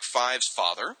Brainiac 5's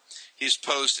father. He is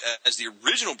posed as the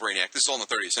original Brainiac. This is all in the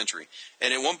 30th century.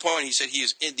 And at one point, he said he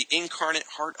is in the incarnate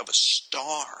heart of a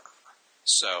star.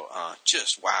 So,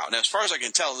 just wow. Now, as far as I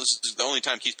can tell, this is the only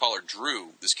time Keith Pollard drew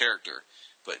this character.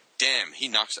 But, damn, he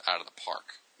knocks it out of the park.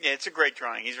 Yeah, it's a great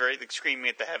drawing. He's very screaming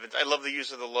at the heavens. I love the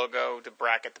use of the logo to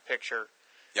bracket the picture.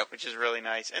 Yep. Which is really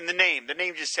nice. And the name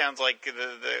just sounds like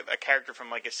a character from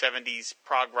like a 70s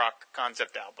prog rock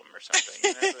concept album or something.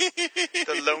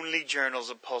 You know? The Lonely Journals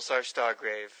of Pulsar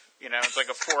Stargrave. You know, it's like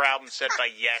a 4-album set by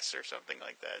Yes or something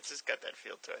like that. It's just got that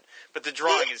feel to it. But the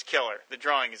drawing is killer. The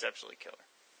drawing is absolutely killer.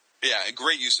 Yeah, a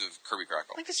great use of Kirby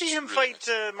Crackle. I'd like to see him fight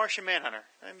Martian Manhunter.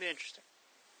 That'd be interesting.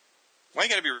 Why you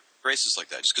gotta be racist like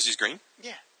that? Just because he's green?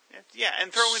 Yeah. Yeah,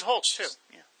 and throw in Hulk, too.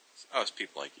 Yeah. Oh, it's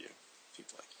people like you.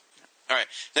 All right,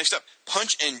 next up,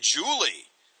 Punch and Julie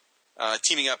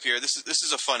teaming up here. This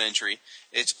is a fun entry.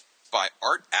 It's by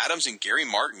Art Adams and Gary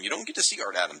Martin. You don't get to see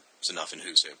Art Adams enough in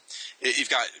Who's Who. You've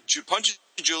got Punch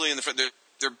and Julie in the front.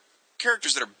 They're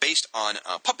characters that are based on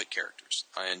puppet characters.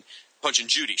 And Punch and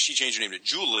Judy, she changed her name to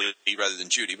Julie rather than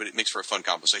Judy, but it makes for a fun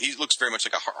combo. So he looks very much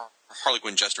like a Harley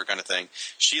Quinn jester kind of thing.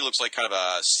 She looks like kind of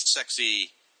a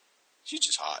sexy. She's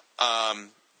just hot.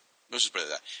 Let's just put it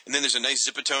like that. And then there's a nice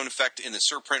Zipatone effect in the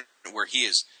surprint where he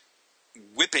is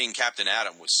whipping Captain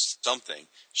Atom with something.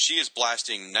 She is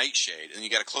blasting Nightshade, and you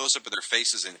got a close-up of their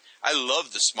faces. And I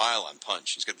love the smile on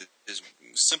Punch. He's got this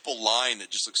simple line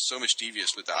that just looks so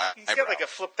mischievous with the eyebrow. He's got like a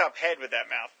flipped-up head with that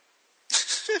mouth.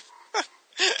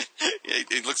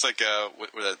 It looks like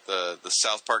the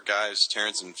South Park guys,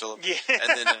 Terrence and Phillip. Yeah.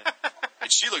 And then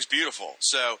and she looks beautiful.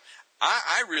 So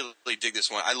I really dig this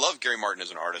one. I love Gary Martin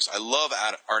as an artist. I love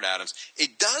Art Adams.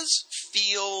 It does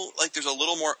feel like there's a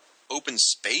little more open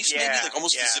space, maybe. Like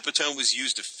almost the Zipatone was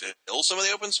used to fill some of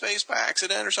the open space by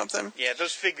accident or something. Yeah,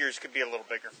 those figures could be a little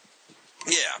bigger.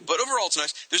 Yeah, but overall it's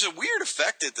nice. There's a weird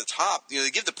effect at the top. You know, they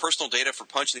give the personal data for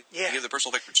Punch. They give the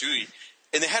personal effect for Judy.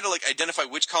 And they had to like identify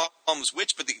which column was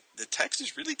which, but the text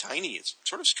is really tiny. It's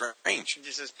sort of strange. It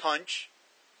just says Punch,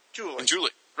 Julie. And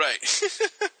Julie. Right.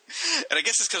 And I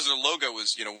guess it's because their logo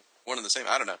was, one and the same.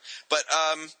 I don't know. But,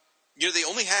 they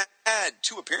only had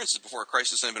 2 appearances before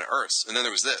Crisis on Infinite Earths, and then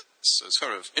there was this. So it's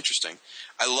kind of interesting.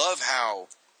 I love how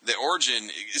the origin,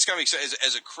 it's got me excited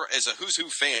as a Who's Who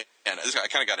fan. I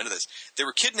kind of got into this. They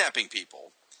were kidnapping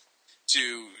people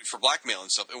for blackmail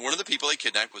and stuff, and one of the people they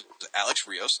kidnapped was Alex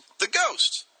Rios, the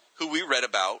Ghost, who we read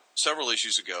about several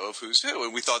issues ago of Who's Who,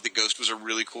 and we thought the Ghost was a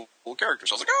really cool character.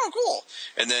 So I was like, oh, cool.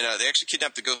 And then they actually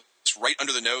kidnapped the Ghost right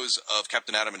under the nose of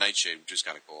Captain Atom and Nightshade, which is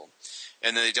kind of cool.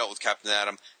 And then they dealt with Captain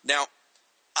Atom. Now,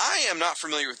 I am not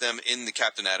familiar with them in the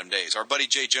Captain Atom days. Our buddy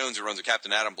Jay Jones, who runs a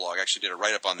Captain Atom blog, actually did a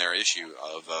write-up on their issue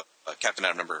of Captain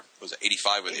Atom number, was it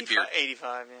 85 when they appeared?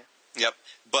 85, yeah. Yep.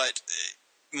 But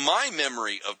my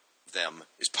memory of them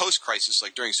is post-Crisis,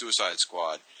 like during Suicide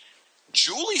Squad.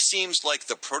 Julie seems like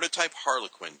the prototype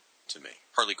Harlequin to me.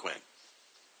 Harley Quinn.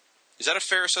 Is that a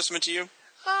fair assessment to you?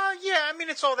 Yeah, I mean,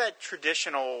 it's all that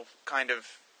traditional kind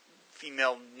of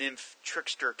female nymph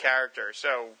trickster character.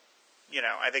 So,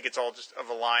 I think it's all just of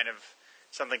a line of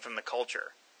something from the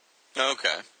culture.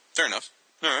 Okay. Fair enough.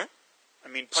 All right. I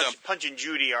mean, Punch and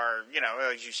Judy are,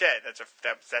 as you said, that's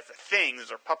a thing.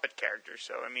 Those are puppet characters.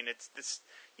 So, I mean, it's this,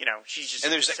 she's just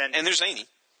and there's Zany.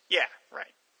 Yeah,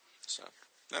 right. So,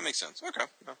 that makes sense. Okay.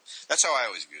 Well, that's how I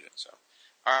always viewed it. So,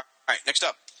 all right. Next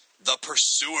up, The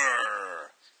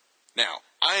Pursuer. Now,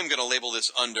 I am going to label this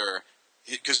under,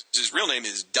 because his real name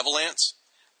is Devilance.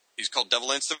 He's called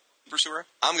Devilance the Pursuer.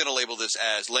 I'm going to label this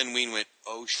as Len Wein went,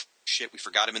 oh shit, we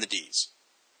forgot him in the D's.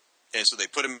 And so they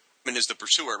put him in as the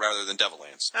Pursuer rather than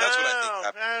Devilance. That's what I think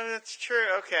happened. That's true.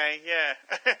 Okay, yeah.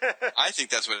 I think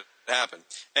that's what happened.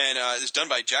 And it's done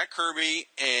by Jack Kirby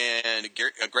and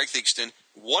Greg Theakston.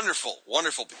 Wonderful,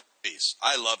 wonderful piece.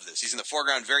 I love this. He's in the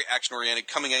foreground, very action-oriented,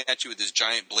 coming at you with his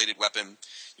giant bladed weapon.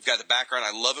 You've got the background.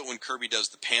 I love it when Kirby does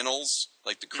the panels,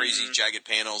 like the crazy jagged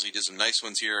panels. He does some nice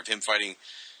ones here of him fighting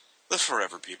the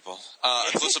Forever People.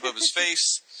 A close-up of his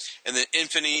face, and then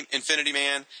Infinity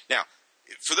Man. Now,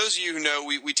 for those of you who know,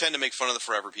 we tend to make fun of the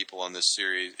Forever People on this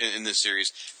series, in this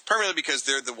series, primarily because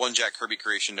they're the one Jack Kirby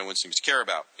creation no one seems to care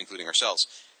about, including ourselves.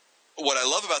 What I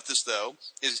love about this, though,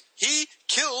 is he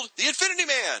killed the Infinity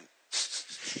Man.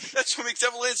 That's what makes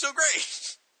Devilland so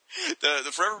great.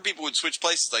 The Forever People would switch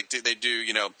places, like they do,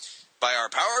 by our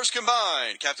powers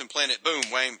combined, Captain Planet, boom,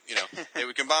 wham, they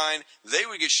would combine. They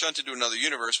would get shunted to another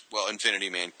universe. Well, Infinity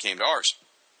Man came to ours.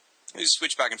 They just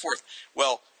switch back and forth.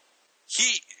 Well,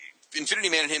 Infinity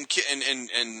Man and him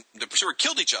and the Pursuer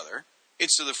killed each other,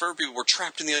 and so the Forever People were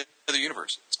trapped in the other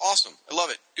universe. It's awesome. I love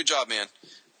it. Good job, man.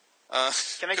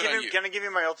 Can I give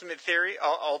you my alternate theory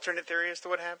as to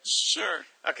what happened? Sure.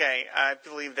 Okay, I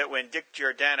believe that when Dick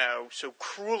Giordano so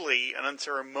cruelly and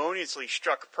unceremoniously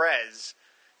struck Prez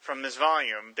from this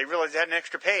volume, they realized they had an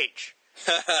extra page.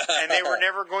 And they were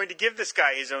never going to give this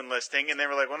guy his own listing, and they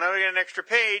were like, well, now we got an extra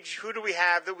page. Who do we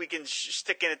have that we can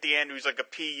stick in at the end who's like a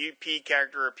P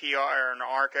character, or a PR, or an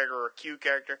R character, or a Q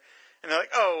character? And they're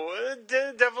like,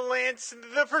 Devilance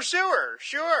the Pursuer.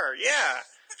 Sure, yeah.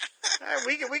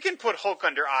 We can put Hulk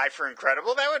under I for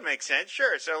Incredible. That would make sense.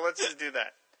 Sure. So let's just do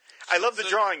that. I love the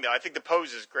drawing, though. I think the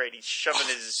pose is great. He's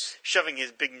shoving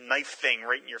his big knife thing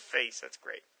right in your face. That's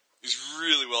great. It's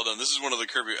really well done. This is one of the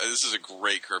Kirby. This is a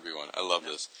great Kirby one. I love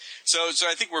this. So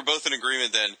I think we're both in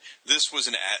agreement. Then this was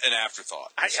an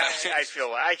afterthought. I feel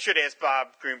I should ask Bob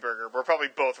Greenberger. We're probably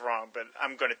both wrong, but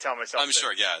I'm going to tell myself. I'm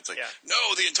sure. Yeah, it's like no.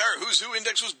 The entire Who's Who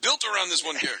index was built around this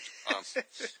one character.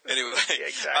 Anyway, yeah,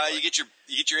 exactly. You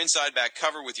get your inside back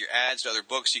cover with your ads to other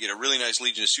books. You get a really nice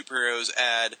Legion of Superheroes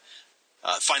ad.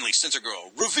 Finally, Sensor Girl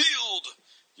revealed.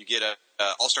 You get a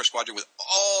All-Star Squadron with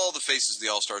all the faces of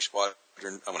the All-Star Squadron.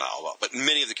 Well, not all, but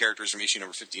many of the characters from issue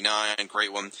number 59.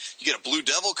 Great one. You get a Blue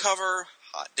Devil cover.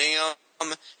 Hot damn.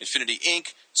 Infinity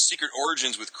Inc. Secret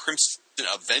Origins with Crimson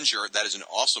Avenger. That is an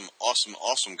awesome, awesome,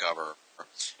 awesome cover.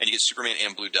 And you get Superman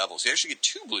and Blue Devil. So you actually get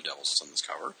 2 Blue Devils on this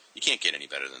cover. You can't get any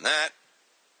better than that.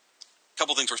 A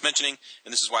couple things worth mentioning,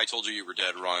 and this is why I told you were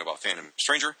dead wrong about Phantom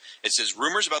Stranger. It says,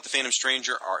 rumors about the Phantom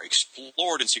Stranger are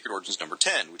explored in Secret Origins number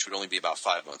 10, which would only be about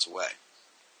 5 months away.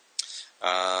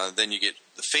 Then you get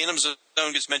the Phantom Zone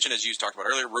gets mentioned, as you talked about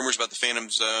earlier. Rumors about the Phantom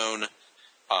Zone.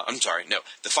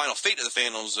 The final fate of the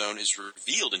Phantom Zone is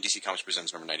revealed in DC Comics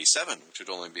Presents number 97, which would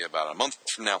only be about a month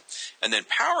from now. And then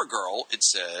Power Girl, it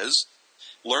says,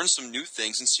 learn some new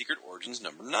things in Secret Origins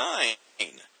number 9.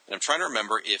 And I'm trying to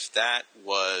remember if that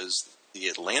was the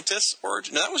Atlantis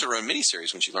origin. No, that was her own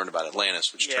miniseries when she learned about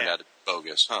Atlantis, which turned out to be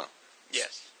bogus, huh?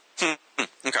 Yes.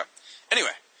 Okay.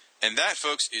 Anyway, and that,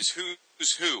 folks, is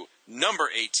Who's Who, number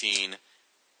 18.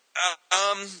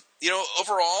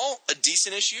 Overall, a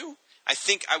decent issue. I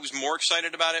think I was more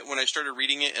excited about it when I started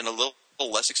reading it and a little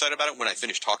less excited about it when I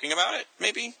finished talking about it,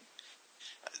 maybe.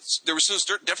 There was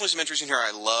definitely some entries in here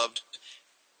I loved,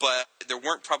 but there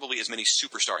weren't probably as many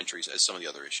superstar entries as some of the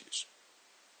other issues.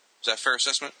 Is that a fair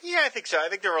assessment? Yeah, I think so. I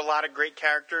think there were a lot of great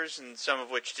characters, and some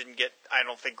of which didn't get, I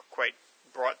don't think, quite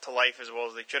brought to life as well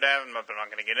as they should have. But I'm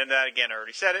not going to get into that again. I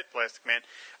already said it, Plastic Man.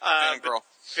 Fangirl.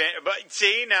 But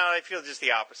see, now I feel just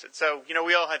the opposite. So,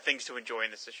 we all had things to enjoy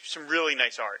in this issue. Some really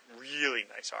nice art. Really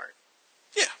nice art.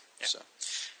 Yeah. So,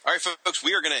 all right, folks,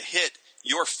 we are going to hit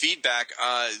your feedback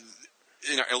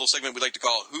in our little segment we like to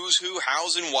call Who's Who,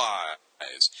 How's, and Why.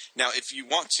 Now, if you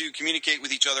want to communicate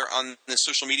with each other on the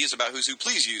social medias about Who's Who,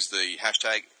 please use the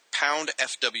hashtag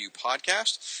 #PoundFW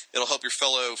It'll help your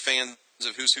fellow fans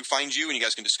of Who's Who find you, and you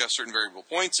guys can discuss certain variable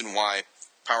points and why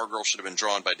Power Girl should have been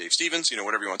drawn by Dave Stevens,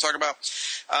 whatever you want to talk about.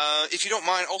 If you don't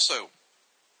mind, also,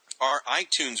 our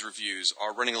iTunes reviews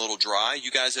are running a little dry. You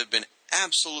guys have been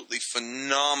absolutely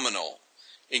phenomenal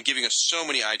in giving us so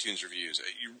many iTunes reviews.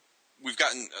 We've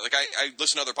gotten, I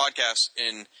listen to other podcasts,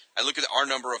 and I look at our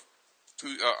number of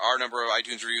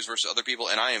iTunes reviews versus other people,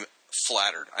 and I am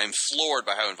flattered. I am floored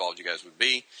by how involved you guys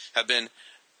have been.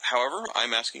 However,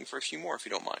 I'm asking for a few more if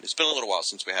you don't mind. It's been a little while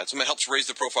since we had some. It helps raise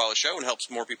the profile of the show and helps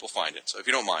more people find it. So if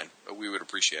you don't mind, we would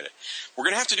appreciate it. We're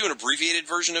going to have to do an abbreviated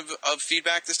version of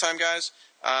feedback this time, guys.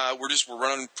 We're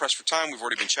running pressed for time. We've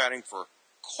already been chatting for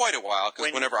quite a while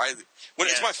because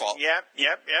it's my fault. Yep.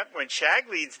 When Shag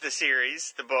leads the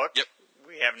series, the book,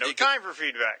 we have no time for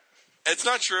feedback. It's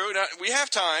not true. We have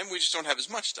time. We just don't have as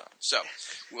much time. So,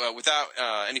 without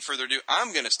any further ado,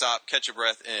 I'm going to stop, catch a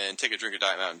breath, and take a drink of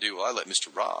Diet Mountain Dew while I let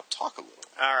Mr. Rob talk a little.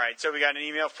 All right. So we got an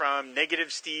email from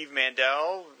Negative Steve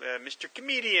Mandel, Mr.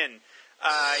 Comedian.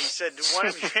 He said,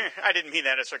 I didn't mean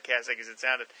that as sarcastic as it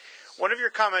sounded. One of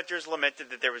your commenters lamented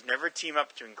that there was never a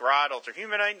team-up between Grodd, Ultra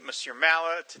Humanite, Monsieur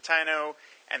Mala, Titano,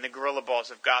 and the Gorilla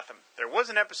Boss of Gotham. There was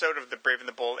an episode of the Brave and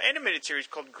the Bold animated series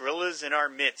called Gorillas in Our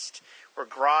Midst, where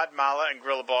Grodd, Mala, and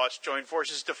Gorilla Boss joined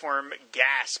forces to form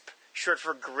GASP, short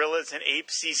for Gorillas and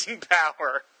Apes Seizing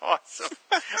Power. Awesome.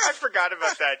 I forgot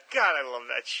about that. God, I love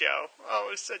that show. Oh,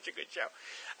 it was such a good show.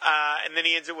 And then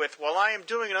he ends it with, while I am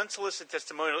doing an unsolicited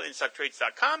testimonial at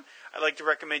InStockTrades.com, I'd like to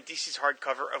recommend DC's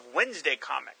hardcover of Wednesday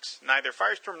comics. Neither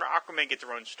Firestorm nor Aquaman get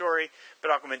their own story,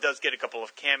 but Aquaman does get a couple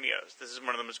of cameos. This is one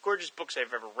of the most gorgeous books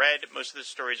I've ever read. Most of the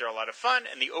stories are a lot of fun,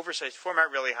 and the oversized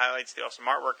format really highlights the awesome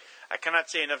artwork. I cannot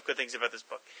say enough good things about this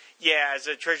book. Yeah, as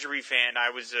a Treasury fan, I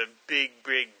was a big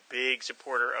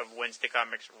supporter of Wednesday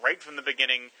comics right from the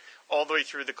beginning, all the way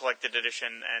through the collected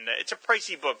edition. And it's a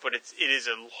pricey book, but it is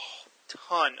a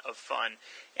ton of fun,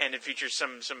 and it features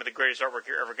some of the greatest artwork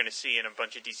you're ever going to see in a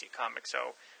bunch of DC comics.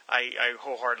 So I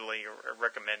wholeheartedly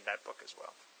recommend that book as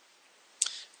well.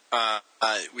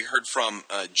 We heard from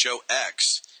Joe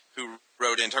X, who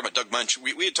wrote in talking about Doug Munch.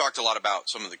 We had talked a lot about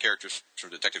some of the characters from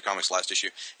Detective Comics last issue.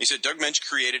 He said Doug Munch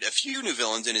created a few new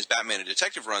villains in his Batman and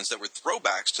Detective runs that were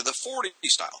throwbacks to the 40s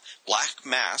style. Black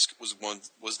Mask was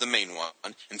the main one,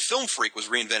 and Film Freak was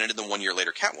reinvented in the 1 year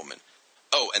later Catwoman.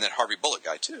 Oh, and that Harvey Bullock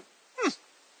guy too.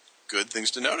 Good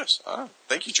things to notice.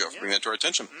 Thank you, Joe, for bringing that to our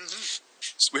attention. Mm-hmm.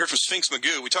 So we heard from Sphinx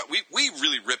Magoo. We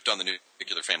really ripped on the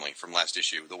Nuclear Family from last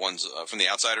issue, the ones from The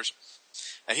Outsiders.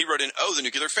 And he wrote in, the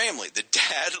Nuclear Family. The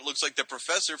dad looks like the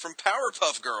professor from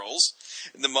Powerpuff Girls,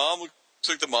 and the mom looks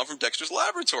like the mom from Dexter's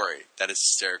Laboratory. That is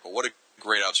hysterical. What a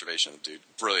great observation, dude.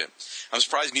 Brilliant. I'm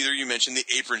surprised neither of you mentioned the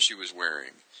apron she was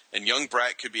wearing. And young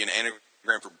Brat could be an anagram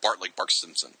for Bart, like Bart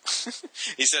Simpson.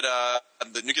 He said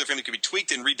the Nuclear Family could be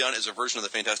tweaked and redone as a version of the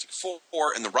Fantastic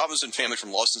Four and the Robinson family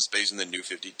from Lost in Space in the New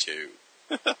 52.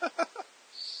 We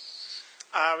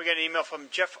got an email from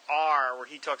Jeff R. where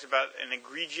he talks about an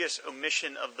egregious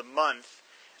omission of the month,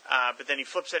 but then he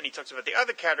flips it and he talks about the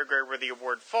other category where the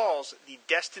award falls, the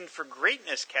Destined for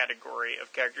Greatness category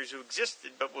of characters who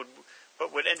existed but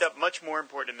would end up much more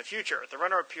important in the future. The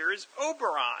runner-up here is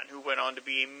Oberon, who went on to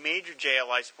be a major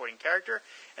JLI supporting character,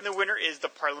 and the winner is the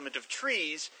Parliament of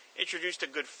Trees, introduced a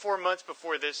good 4 months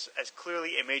before this as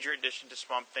clearly a major addition to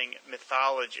Swamp Thing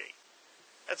mythology.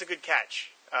 That's a good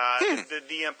catch.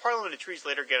 The Parliament of Trees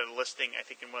later get a listing, I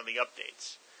think, in one of the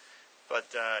updates. But,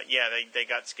 they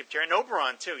got skipped here. And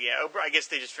Oberon, too. Yeah, I guess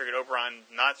they just figured Oberon,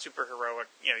 not super heroic.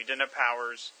 He didn't have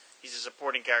powers. He's a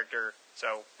supporting character,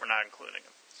 so we're not including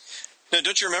him. Now,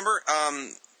 don't you remember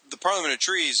the Parliament of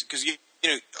Trees? Because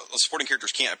supporting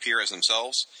characters can't appear as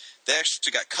themselves. They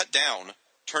actually got cut down,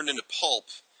 turned into pulp,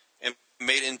 and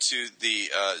made into the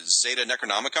Zeta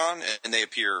Necronomicon, and they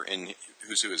appear in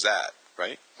Who's Who Is That,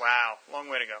 right? Wow, long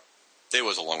way to go. It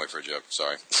was a long way for a joke.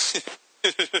 Sorry.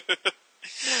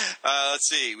 Let's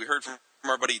see. We heard from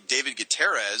our buddy David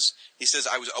Gutierrez. He says,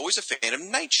 I was always a fan of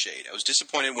Nightshade. I was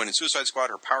disappointed when in Suicide Squad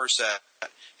her power set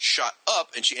shot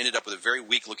up and she ended up with a very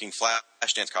weak-looking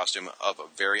Flashdance costume of a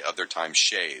very of their time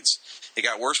shades. It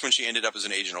got worse when she ended up as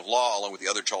an agent of law along with the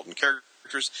other Charlton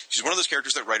characters. She's one of those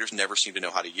characters that writers never seem to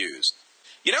know how to use.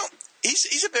 You know,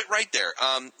 he's a bit right there.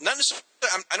 Not necessarily,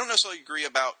 I don't necessarily agree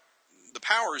about the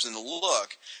powers and the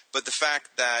look, but the fact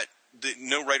that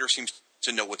no writer seems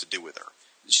to know what to do with her.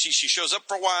 She shows up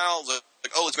for a while,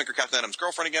 like, oh, let's make her Captain Adam's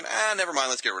girlfriend again. Never mind,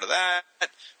 let's get rid of that.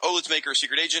 Oh, let's make her a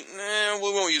secret agent. We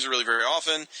won't use her really very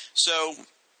often. So,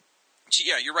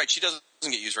 yeah, you're right. She doesn't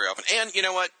get used very often. And you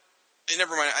know what?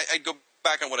 Never mind. I'd go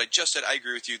back on what I just said. I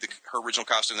agree with you. Her original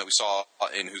costume that we saw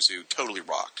in Who's Who totally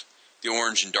rocked. The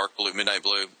orange and dark blue, midnight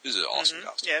blue. This is an awesome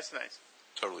costume. Yeah, it's nice.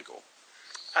 Totally cool.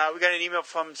 We got an email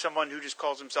from someone who just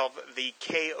calls himself the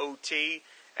KOT,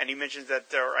 and he mentions that,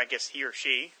 or I guess he or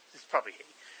she, it's probably he,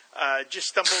 just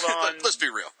stumbled on... Let's be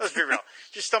real. Let's be real.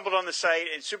 Just stumbled on the site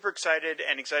and super excited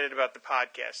about the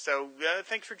podcast. So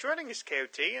thanks for joining us,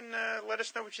 KOT, and let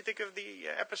us know what you think of the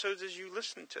episodes as you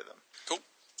listen to them. Cool.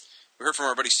 We heard from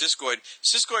our buddy Siskoid.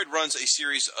 Siskoid runs a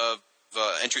series of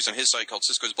entries on his site called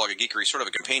Siskoid's Blog of Geekery, sort of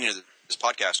a companion to this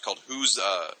podcast called Who's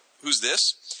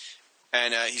This?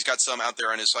 And he's got some out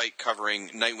there on his site covering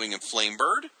Nightwing and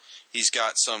Flamebird. He's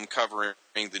got some covering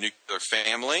the Nuclear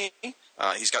Family.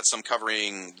 He's got some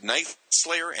covering Night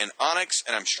Slayer and Onyx,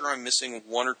 and I'm sure I'm missing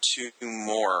one or two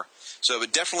more. So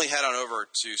but definitely head on over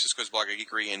to Sisko's Blog of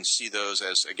Geekery and see those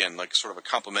as, again, like sort of a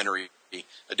complimentary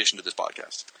addition to this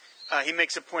podcast. He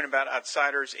makes a point about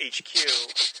Outsiders HQ.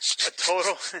 A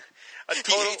total. He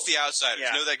hates the Outsiders.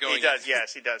 Yeah, know that going He does,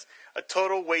 yes, he does. A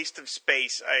total waste of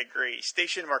space, I agree.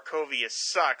 Station Markovia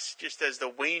sucks, just as the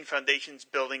Wayne Foundation's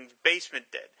building's basement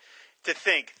did. To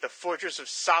think, the Fortress of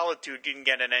Solitude didn't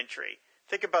get an entry.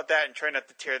 Think about that and try not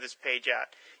to tear this page out.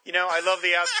 You know, I love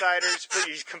the Outsiders, but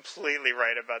he's completely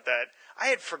right about that. I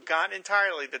had forgotten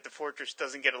entirely that the Fortress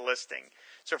doesn't get a listing.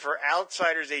 So for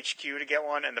Outsiders HQ to get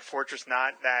one and the Fortress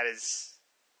not, that is,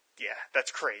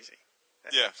 that's crazy.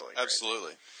 That's absolutely.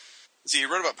 Crazy. See, he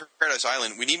wrote about Paradise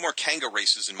Island. We need more Kanga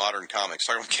races in modern comics.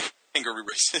 Talking about kangaroo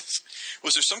races.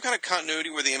 Was there some kind of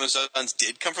continuity where the Amazons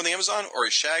did come from the Amazon, or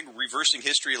is Shag reversing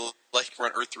history like we're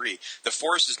on Earth 3? The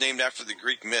forest is named after the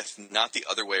Greek myth, not the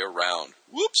other way around.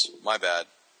 Whoops, my bad.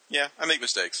 Yeah, I make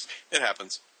mistakes. It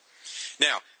happens.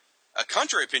 Now, a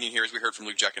contrary opinion here, as we heard from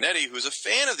Luke Giaconetti, who is a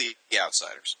fan of the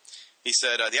Outsiders. He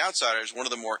said, the Outsiders, one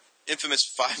of the more infamous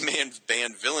five-man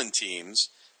band villain teams.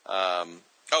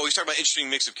 He's talking about interesting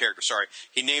mix of characters. Sorry.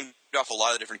 He named off a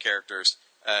lot of different characters,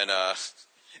 and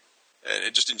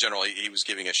just in general, he was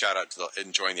giving a shout-out to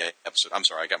enjoying the episode. I'm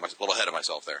sorry, I got a little ahead of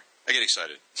myself there. I get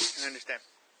excited. I understand.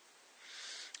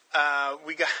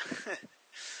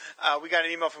 We got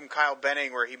an email from Kyle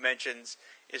Benning where he mentions,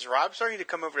 is Rob starting to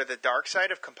come over to the dark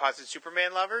side of composite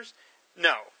Superman lovers?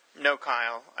 No,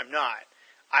 Kyle, I'm not.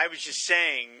 I was just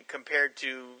saying, compared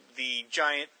to the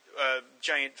giant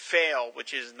fail,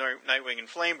 which is Nightwing and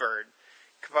Flamebird,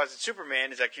 composite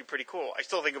Superman is actually pretty cool. I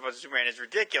still think composite Superman is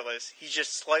ridiculous. He's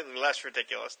just slightly less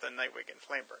ridiculous than Nightwing and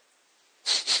Flamebird.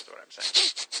 That's what I'm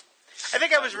saying. I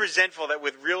think I was resentful that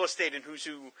with real estate and Who's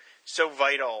Who so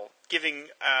vital, giving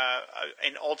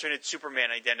an alternate Superman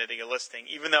identity a listing,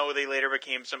 even though they later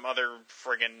became some other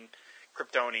friggin'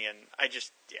 Kryptonian.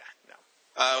 No.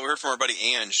 We heard from our buddy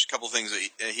Ange, a couple of things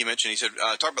that he mentioned. He said,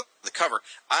 talk about the cover.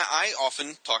 I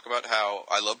often talk about how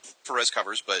I love Perez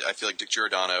covers, but I feel like Dick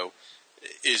Giordano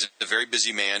is a very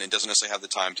busy man and doesn't necessarily have the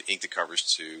time to ink the covers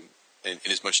in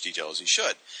as much detail as he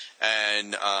should.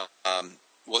 And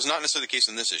was not necessarily the case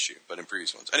in this issue, but in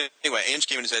previous ones. And anyway, Ange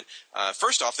came in and said,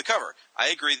 first off, the cover. I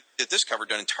agree that this cover,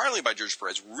 done entirely by George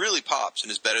Perez, really pops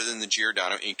and is better than the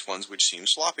Giordano inked ones, which seem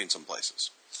sloppy in some places.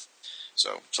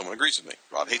 So someone agrees with me.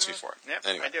 Rob hates me for it. Yep,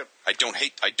 anyway, I do.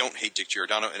 I don't hate Dick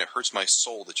Giordano, and it hurts my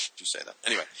soul that you say that.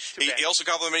 Anyway, he also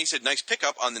complimented. He said, "Nice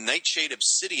pickup on the Nightshade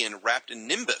Obsidian wrapped in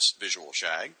Nimbus visual,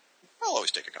 Shag." I'll always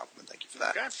take a compliment. Thank you for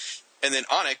that. Okay. And then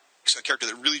Onyx, a character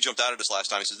that really jumped out at us last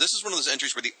time, he says, "This is one of those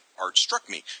entries where the art struck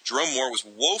me. Jerome Moore was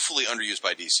woefully underused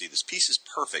by DC. This piece is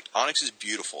perfect. Onyx is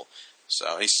beautiful."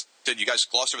 So he said, "You guys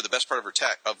glossed over the best part of her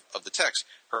of the text.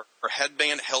 Her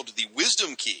headband held the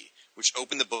wisdom key, which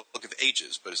opened the Book of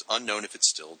Ages, but is unknown if it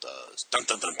still does." Dun,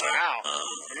 dun, dun, dun. Wow.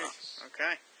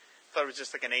 Okay. Thought it was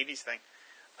just like an 80s thing.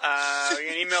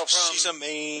 An email from... She's a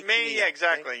maid. Yeah,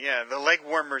 exactly. Yeah, the leg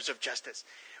warmers of justice.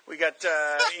 We got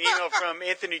an email from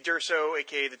Anthony Durso,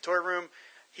 a.k.a. The Toy Room.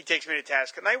 He takes me to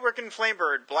task. Nightwing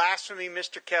Flamebird, blasphemy,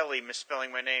 Mr. Kelly,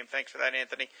 misspelling my name. Thanks for that,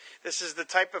 Anthony. This is the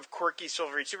type of quirky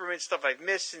Silver Age Superman stuff I've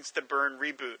missed since the Byrne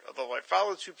reboot. Although I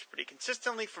followed Supes pretty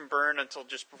consistently from Byrne until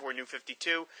just before New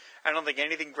 52, I don't think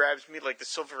anything grabs me like the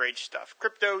Silver Age stuff.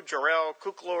 Crypto, Jor-El,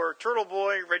 Kuklor, Turtle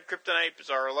Boy, Red Kryptonite,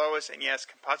 Bizarro Lois, and yes,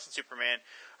 Composite Superman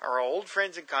are all old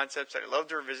friends and concepts that I love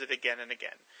to revisit again and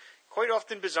again. Quite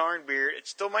often bizarre and weird,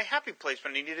 it's still my happy place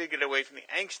when I need to get away from the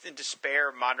angst and despair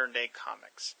of modern-day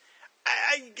comics.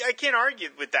 I can't argue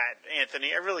with that,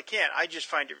 Anthony. I really can't. I just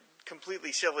find it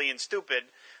completely silly and stupid,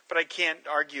 but I can't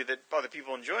argue that other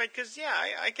people enjoy it, because, yeah,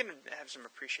 I can have some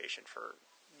appreciation for,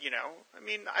 yeah.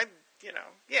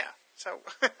 So,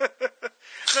 I'm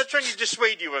not trying to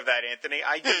dissuade you of that, Anthony.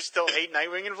 I just still hate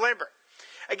Nightwing and Flamebird.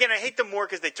 Again, I hate them more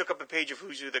because they took up a page of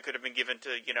Who's Who that could have been given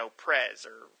to, Prez.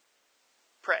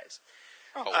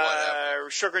 Or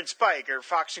Sugar and Spike, or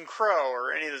Fox and Crow,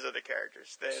 or any of those other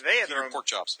characters. They had their own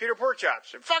Porkchops. Peter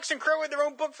Porkchops. Fox and Crow had their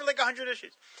own book for like 100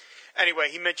 issues. Anyway,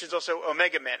 he mentions also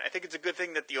Omega Men. I think it's a good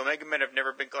thing that the Omega Men have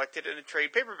never been collected in a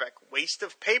trade paperback. Waste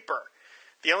of paper.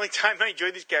 The only time I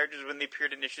enjoyed these characters was when they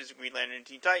appeared in issues of Green Lantern and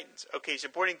Teen Titans. Okay,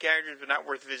 supporting characters, but not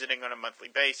worth visiting on a monthly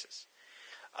basis.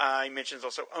 He mentions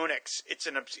also Onyx. It's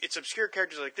obscure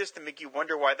characters like this that make you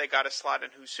wonder why they got a slot in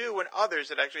Who's Who, and others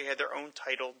that actually had their own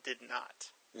title did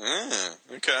not.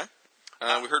 Okay.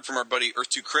 We heard from our buddy Earth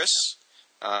 2 Chris.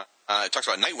 It talks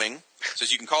about Nightwing. It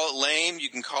says you can call it lame, you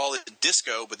can call it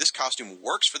disco, but this costume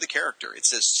works for the character. It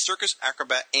says circus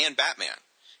acrobat and Batman.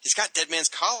 He's got Deadman's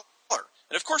collar.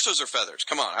 And of course those are feathers.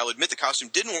 Come on, I'll admit the costume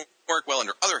didn't work well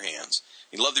under other hands.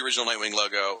 He loved the original Nightwing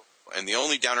logo. And the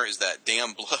only downer is that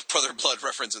damn Brother Blood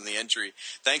reference in the entry.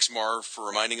 Thanks, Marv, for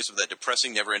reminding us of that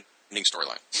depressing, never-ending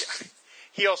storyline. Yeah.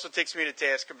 He also takes me to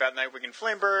task about Nightwing and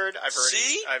Flamebird.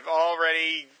 I've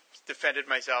already defended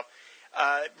myself.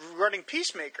 Regarding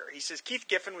Peacemaker, he says Keith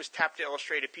Giffen was tapped to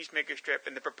illustrate a Peacemaker strip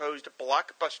in the proposed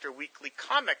Blockbuster Weekly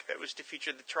comic that was to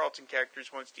feature the Charlton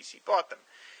characters once DC bought them.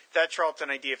 That Charlton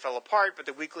idea fell apart, but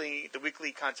the weekly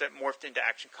concept morphed into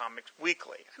Action Comics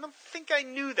Weekly. I don't think I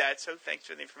knew that, so thanks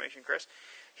for the information, Chris.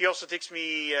 He also takes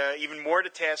me even more to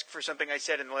task for something I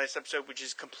said in the last episode, which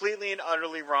is completely and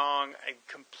utterly wrong.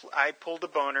 I pulled a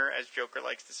boner, as Joker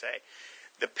likes to say.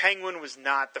 The Penguin was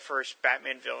not the first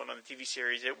Batman villain on the TV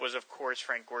series. It was, of course,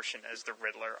 Frank Gorshin as the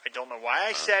Riddler. I don't know why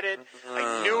I said it.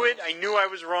 I knew it. I knew I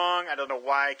was wrong. I don't know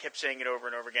why I kept saying it over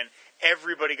and over again.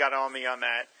 Everybody got on me on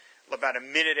that about a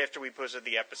minute after we posted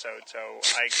the episode, so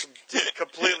I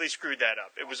completely screwed that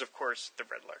up. It was, of course, the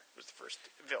Riddler. It was the first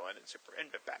villain in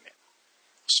Batman.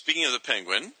 Speaking of the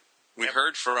Penguin, we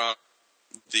heard from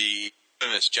the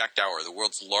famous Jack Dower, the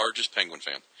world's largest Penguin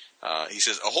fan. He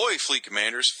says, "Ahoy, fleet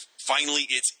commanders! Finally,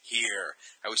 it's here.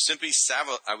 I was simply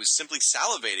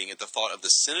salivating at the thought of the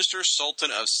sinister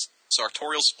Sultan of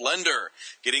sartorial splendor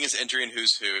getting his entry in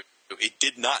Who's Who. It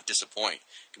did not disappoint.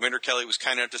 Commander Kelly was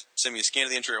kind enough to send me a scan of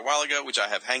the entry a while ago, which I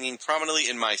have hanging prominently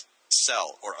in my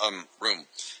cell or room.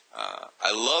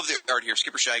 I love the art here.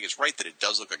 Skipper Shag is right that it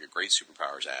does look like a great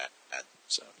Superpowers ad.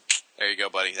 So there you go,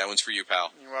 buddy. That one's for you,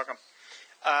 pal." You're welcome.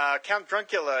 Count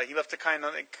Druncula, he left a comment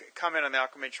on the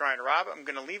Aquaman Shrine. "Rob, I'm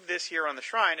going to leave this here on the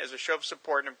Shrine as a show of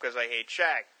support because I hate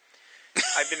Shag.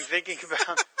 I've been thinking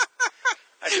about...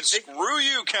 Screw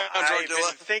you, Count Druncula. I've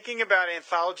been thinking about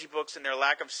anthology books and their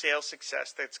lack of sales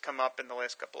success that's come up in the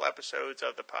last couple episodes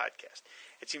of the podcast.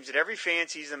 It seems that every fan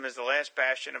sees them as the last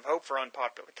bastion of hope for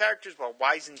unpopular characters, while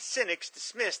wizened cynics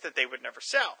dismiss that they would never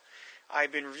sell.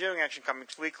 I've been reviewing Action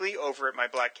Comics Weekly over at my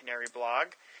Black Canary blog,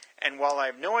 and while I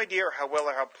have no idea how well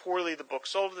or how poorly the book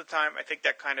sold at the time, I think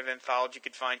that kind of anthology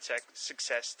could find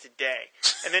success today."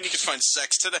 And then he could find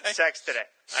sex today? Sex today.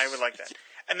 I would like that.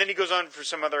 And then he goes on for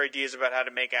some other ideas about how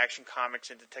to make Action Comics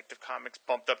and Detective Comics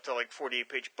bumped up to like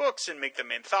 48-page books and make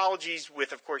them anthologies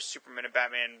with, of course, Superman and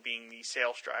Batman being the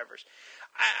sales drivers.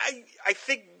 I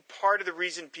think part of the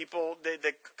reason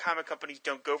the comic companies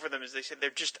don't go for them is they say they're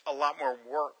just a lot more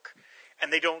work,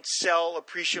 and they don't sell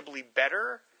appreciably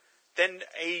better than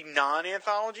a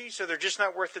non-anthology, so they're just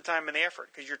not worth the time and the effort,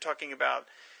 because you're talking about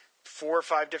 4 or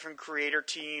 5 different creator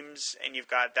teams, and you've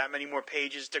got that many more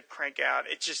pages to crank out.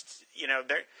 It's just,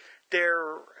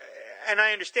 they're and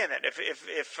I understand that.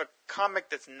 If a comic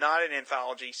that's not an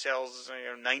anthology sells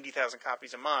 90,000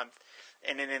 copies a month,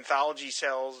 and an anthology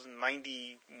sells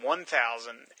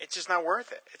 91,000, it's just not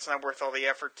worth it. It's not worth all the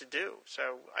effort to do.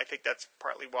 So I think that's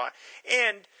partly why.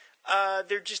 And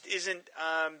there just isn't...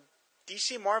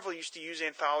 DC and Marvel used to use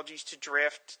anthologies to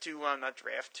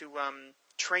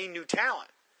train new talent.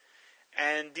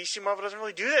 And DC and Marvel doesn't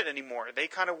really do that anymore. They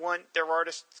kind of want their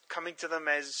artists coming to them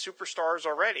as superstars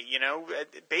already.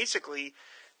 Basically,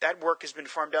 that work has been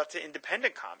farmed out to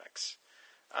independent comics.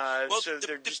 So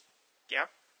they're just, yeah.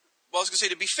 Well, I was going to say,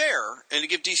 to be fair, and to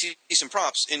give DC some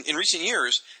props, in recent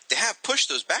years, they have pushed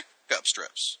those backup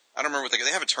strips. I don't remember what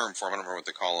they have a term for them. I don't remember what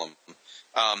they call them.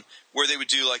 Where they would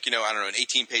do, like, an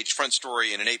 18-page front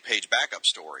story and an 8-page backup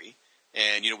story.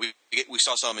 And, we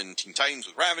saw some in Teen Titans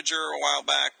with Ravager a while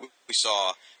back. We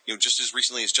saw, just as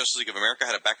recently as Justice League of America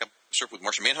had a backup strip with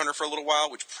Martian Manhunter for a little while,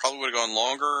 which probably would have gone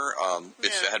longer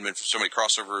if it hadn't been for so many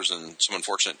crossovers and some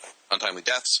unfortunate, untimely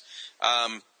deaths.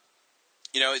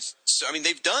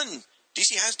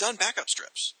 DC has done backup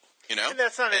strips, And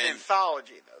that's not an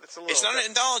anthology, though. That's a little. It's not an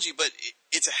anthology, but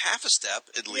it's a half a step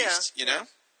at least, know.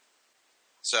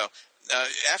 So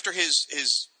after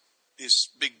his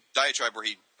big diatribe where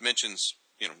he mentions,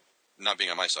 not being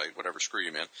on my site, whatever, screw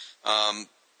you, man.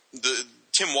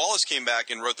 Tim Wallace came back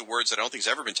and wrote the words that I don't think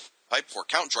has ever been typed before.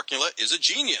 Count Dracula is a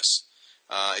genius.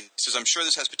 He says, I'm sure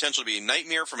this has potential to be a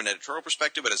nightmare from an editorial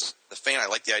perspective, but as a fan, I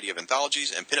like the idea of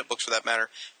anthologies and pinup books for that matter,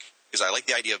 because I like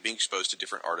the idea of being exposed to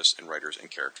different artists and writers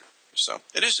and characters. So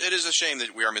it is a shame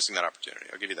that we are missing that opportunity.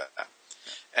 I'll give you that.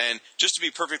 And just to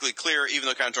be perfectly clear, even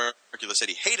though Count Dracula said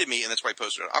he hated me, and that's why he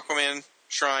posted an Aquaman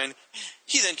shrine,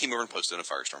 he then came over and posted a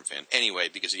Firestorm fan anyway,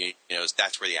 because he knows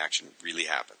that's where the action really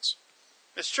happens.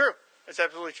 It's true. It's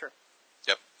absolutely true.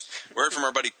 Yep. We heard from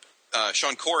our buddy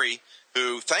Sean Corey,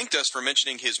 who thanked us for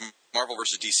mentioning his Marvel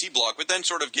vs. DC blog, but then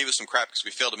sort of gave us some crap because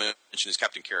we failed to mention his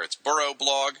Captain Carrot's Burrow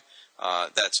blog.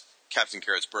 That's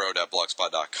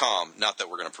CaptainCarrotsBurrow.blogspot.com. Not that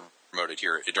we're going to promote it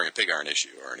here during a Pig Iron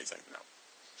issue or anything. No,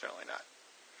 certainly not.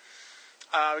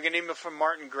 We get an email from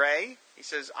Martin Gray. He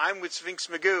says, I'm with Sphinx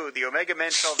Magoo. The Omega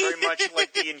Men felt very much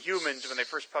like the Inhumans when they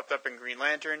first popped up in Green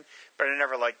Lantern, but I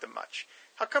never liked them much.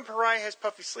 How come Pariah has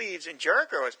puffy sleeves and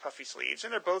Jericho has puffy sleeves,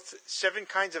 and they're both seven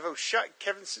kinds of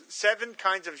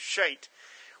shite,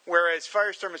 whereas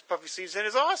Firestorm has puffy sleeves and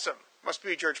is awesome? Must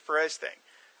be a George Perez thing.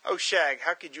 Oh, Shag,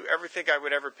 how could you ever think I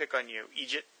would ever pick on you,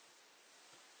 Egypt?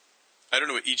 I don't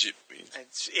know what Egypt means.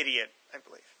 It's idiot, I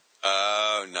believe.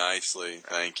 Oh, nicely.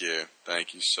 Thank you.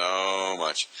 Thank you so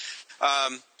much.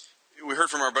 We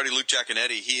heard from our buddy Luke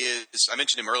Giaconetti. I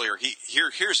mentioned him earlier.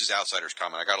 Here's his Outsiders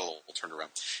comment. I got a little turned around.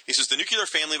 He says, The Nuclear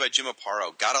Family by Jim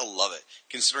Aparo. Gotta love it.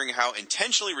 Considering how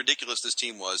intentionally ridiculous this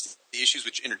team was, the issues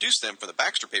which introduced them from the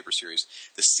Baxter Paper series,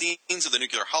 the scenes of the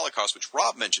nuclear holocaust, which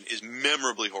Rob mentioned, is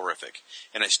memorably horrific.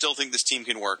 And I still think this team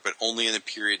can work, but only in the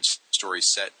period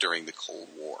stories set during the Cold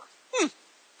War.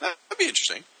 That'd be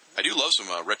interesting. I do love some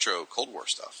retro Cold War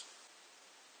stuff.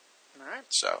 All right.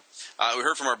 So, we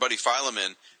heard from our buddy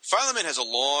Philemon. Philemon has a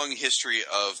long history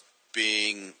of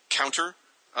being counter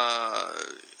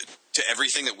to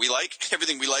everything that we like.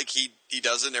 Everything we like, he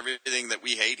doesn't. Everything that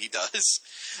we hate, he does.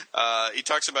 He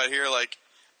talks about here, like,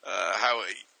 how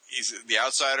he's the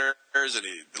Outsiders, and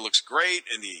it looks great,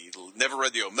 and he never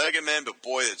read the Omega Men, but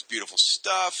boy, that's beautiful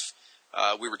stuff.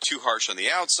 We were too harsh on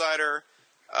the Outsider.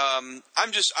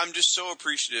 I'm just so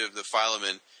appreciative that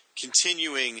Philemon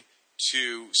continuing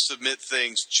to submit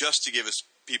things just to give us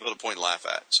people to point and laugh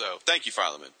at. So thank you,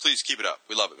 Philemon. Please keep it up.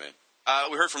 We love it, man.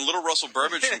 We heard from Little Russell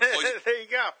Burbage from there you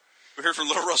go. We heard from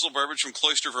Little Russell Burbage from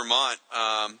Cloister, Vermont.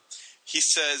 He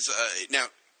says, now,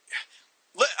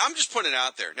 I'm just putting it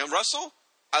out there. Now, Russell,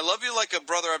 I love you like a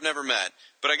brother I've never met,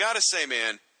 but I gotta say,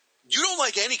 man, you don't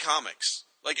like any comics.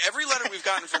 Like, every letter we've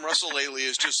gotten from Russell lately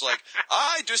is just like,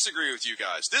 I disagree with you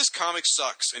guys. This comic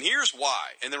sucks, and here's why.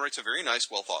 And then writes a very nice,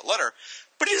 well-thought letter.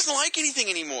 But he doesn't like anything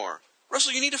anymore.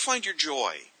 Russell, you need to find your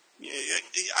joy.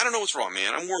 I don't know what's wrong,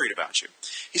 man. I'm worried about you.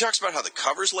 He talks about how the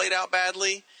cover's laid out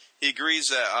badly. He agrees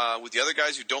that with the other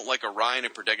guys who don't like Orion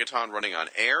and Prodegaton running on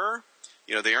air.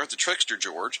 They aren't the trickster,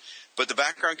 George. But the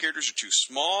background characters are too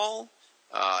small.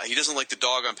 He doesn't like the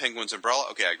dog on Penguin's umbrella.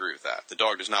 Okay, I agree with that. The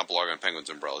dog does not belong on Penguin's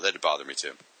umbrella. That'd bother me,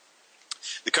 too.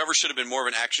 The cover should have been more of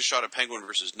an action shot of Penguin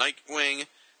versus Nightwing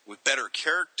with better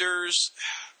characters.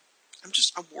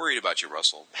 I'm worried about you,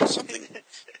 Russell. Is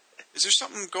there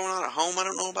something going on at home I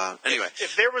don't know about? Anyway.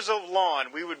 If there was a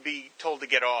lawn, we would be told to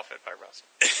get off it by Russell.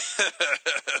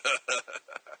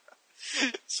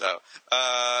 So,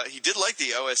 he did like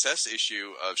the OSS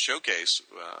issue of Showcase.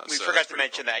 We forgot to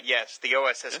mention that, yes. The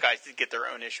OSS guys did get their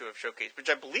own issue of Showcase, which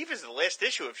I believe is the last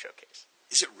issue of Showcase.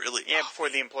 Is it really? Yeah, before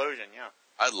the implosion, yeah.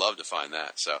 I'd love to find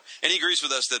that. So, and he agrees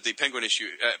with us that the Penguin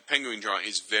drawing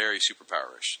is very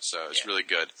superpowerish. So it's really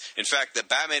good. In fact, the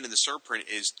Batman in the surprint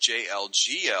is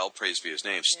JLGL, praised be his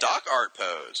name, stock art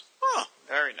pose. Oh,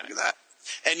 very nice. Look at that.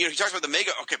 And he talks about the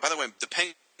Mego. Okay, by the way, the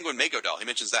Penguin Mego doll. He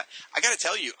mentions that. I got to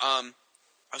tell you, I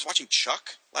was watching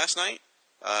Chuck last night.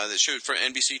 That showed for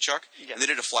NBC Chuck, and they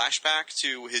did a flashback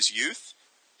to his youth.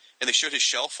 and they showed his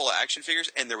shelf full of action figures,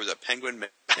 and there was a Penguin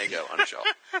Mego on the shelf.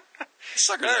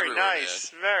 Suckers Very everywhere,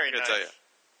 nice. man. Very I gotta nice.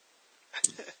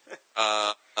 tell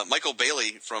you. Michael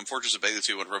Bailey from Fortress of Bailey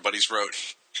 2, one of our buddies, wrote,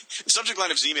 the subject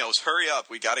line of his email was, "Hurry up,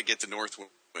 we got to get to Northwind."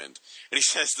 And he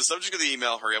says, the subject of the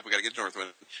email, "Hurry up, we got to get to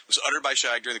Northwind," was uttered by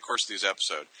Shag during the course of this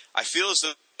episode. I feel as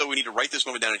though we need to write this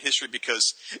moment down in history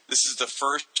because this is the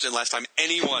first and last time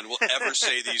anyone will ever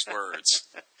say these words.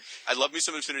 I love me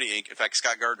some Infinity Inc. In fact,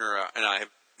 Scott Gardner and I have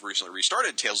recently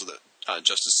restarted Tales of the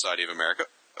Justice Society of America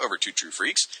over Two True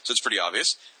Freaks, so it's pretty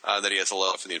obvious that he has a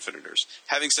love for the Infinitors.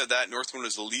 Having said that, Northwind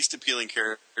is the least appealing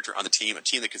character on the team, a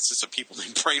team that consists of people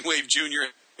named Brainwave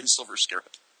Jr. and Silver Scarab.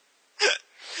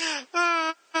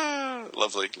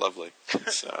 Lovely.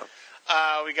 So,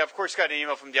 We of course got an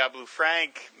email from Diablo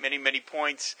Frank. Many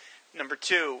points. Number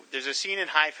 2, there's a scene in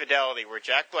High Fidelity where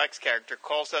Jack Black's character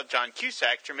calls out John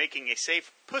Cusack for making a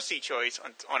safe pussy choice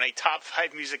on a top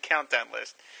 5 music countdown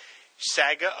list.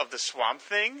 Saga of the Swamp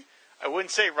Thing? I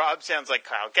wouldn't say Rob sounds like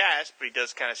Kyle Gass, but he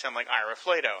does kind of sound like Ira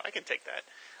Flato. I can take that.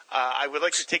 I would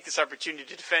like to take this opportunity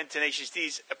to defend Tenacious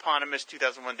D's eponymous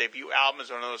 2001 debut album as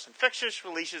one of those infectious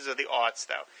releases of the aughts,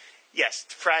 though. Yes,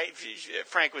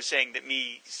 Frank was saying that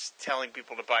me telling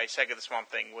people to buy Saga the Swamp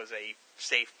Thing was a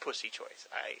safe pussy choice.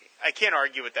 I can't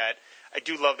argue with that. I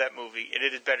do love that movie, and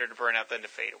it is better to burn out than to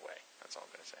fade away. That's all I'm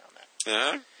going to say on that.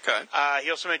 okay. He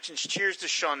also mentions cheers to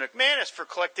Sean McManus for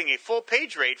collecting a full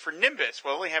page rate for Nimbus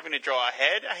while only having to draw a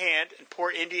head, a hand, and pour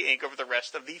India ink over the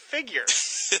rest of the figure.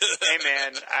 Hey,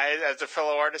 man, as a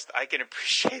fellow artist, I can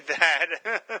appreciate that.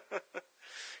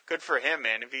 Good for him,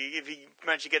 man. If he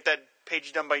managed to get that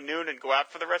page done by noon and go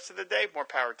out for the rest of the day, more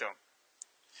power to him.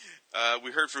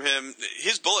 We heard from him.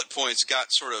 His bullet points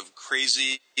got sort of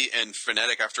crazy and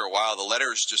frenetic after a while. The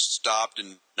letters just stopped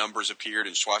and numbers appeared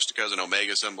and swastikas and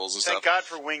omega symbols and Thank stuff. God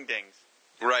for wingdings.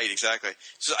 Right, exactly.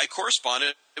 So I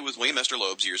corresponded with William Esther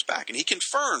Loebs years back, and he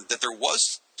confirmed that there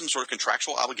was some sort of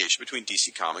contractual obligation between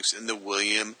DC Comics and the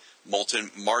William Moulton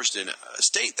Marsden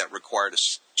estate that required a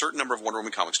certain number of Wonder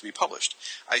Woman comics to be published.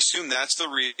 I assume that's the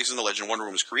reason the Legend of Wonder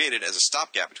Woman was created as a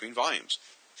stopgap between volumes.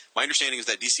 My understanding is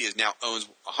that DC is now 100%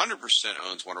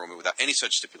 owns Wonder Woman without any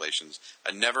such stipulations.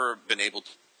 I've never been able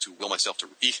to will myself to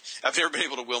read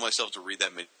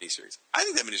that miniseries. I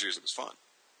think that miniseries was fun.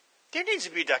 There needs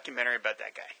to be a documentary about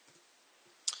that guy.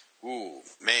 Ooh,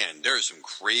 man, there is some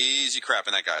crazy crap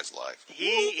in that guy's life.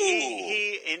 He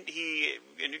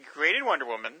created Wonder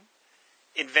Woman,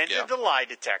 invented the lie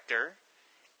detector,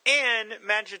 and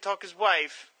managed to talk his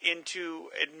wife into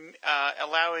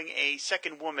allowing a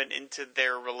second woman into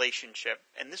their relationship.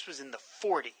 And this was in the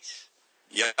 40s.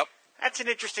 Yep. That's an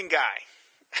interesting guy.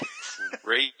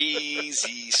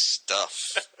 Crazy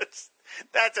stuff.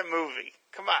 That's a movie.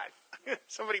 Come on.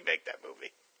 Somebody make that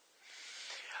movie.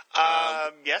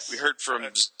 Yes. We heard from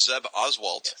Zeb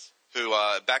Oswalt, who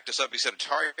backed us up. He said,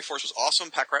 Atari Force was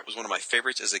awesome. Pack Rat was one of my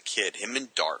favorites as a kid, him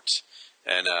and Dart.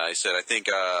 And he said, I think,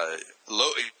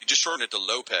 he just shortened it to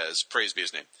Lopez, praise be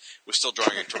his name, was still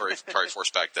drawing Atari Force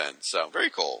back then. So,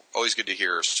 very cool. Always good to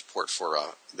hear support for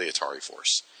the Atari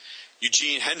Force.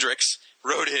 Eugene Hendricks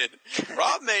wrote in,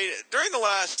 during the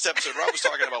last episode, Rob was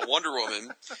talking about Wonder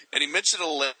Woman, and he mentioned a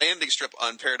landing strip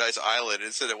on Paradise Island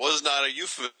and said it was not a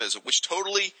euphemism, which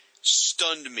totally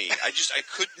stunned me. I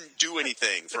couldn't do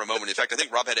anything for a moment. In fact, I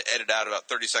think Rob had to edit out about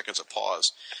 30 seconds of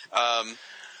pause.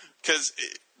 Because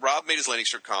Rob made his landing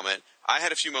strip comment. I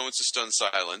had a few moments of stunned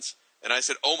silence, and I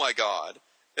said, oh my God.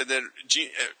 And then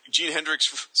Gene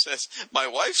Hendricks says, my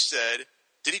wife said,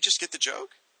 did he just get the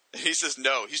joke? And he says,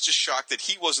 no, he's just shocked that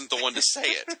he wasn't the one to say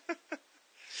it.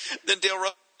 Then Dale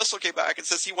Russell came back and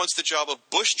says he wants the job of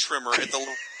bush trimmer at the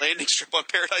landing strip on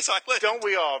Paradise Island. Don't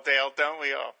we all, Dale? Don't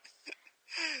we all?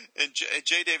 And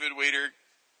J. David Waiter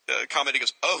commented, he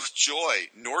goes, oh, joy,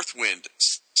 Northwind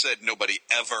said nobody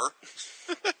ever.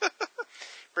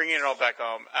 Bringing it all back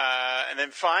home. And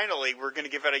then finally, we're going to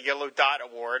give out a Yellow Dot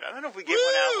Award. I don't know if we gave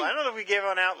one out. I don't know if we gave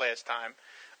one out last time.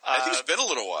 I think it's been a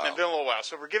little while. It's been a little while.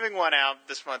 So we're giving one out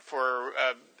this month for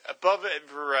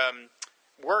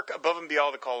work above and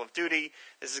beyond the Call of Duty.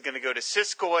 This is going to go to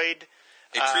Siskoid.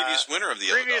 A previous winner of the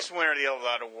Yellow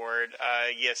Dot Award.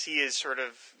 Yes, he is sort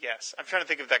of, yes. I'm trying to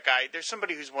think of that guy. There's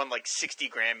somebody who's won like 60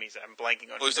 Grammys. I'm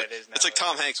blanking on who that is now. It's like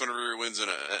Tom Hanks whenever he wins an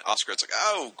Oscar. It's like,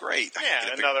 oh, great.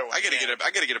 Another one. I got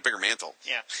to get a bigger mantle.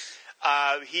 Yeah.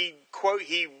 He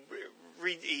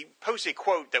posts a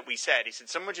quote that we said. He said,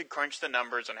 someone should crunch the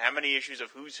numbers on how many issues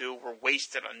of Who's Who were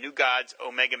wasted on New Gods,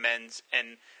 Omega Men's,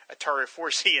 and Atari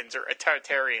Forceans or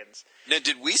Ataritarians. Now,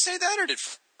 did we say that or did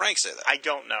Frank say that? I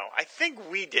don't know. I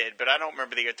think we did, but I don't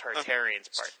remember the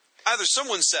Ataritarians part. Either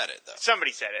someone said it, though.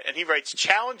 Somebody said it, and he writes,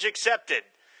 challenge accepted.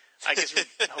 I guess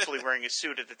hopefully wearing a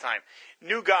suit at the time.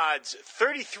 New Gods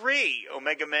 33,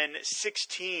 Omega Men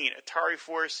 16, Atari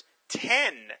Force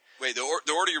 10. Wait, the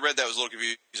order you read that was a little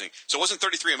confusing. So it wasn't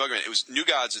 33 Omega Men. It was New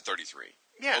Gods at 33.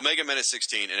 Yeah. Omega Men at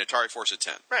 16 and Atari Force at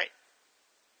 10. Right.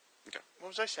 Okay. What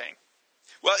was I saying?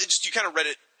 Well, it just you kind of read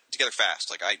it together fast.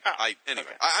 Like anyway,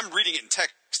 okay. I'm reading it in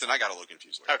text and I got a little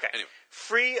confused. Okay. Anyway.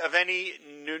 Free of any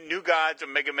New Gods,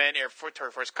 Omega Men,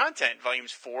 Atari Force content,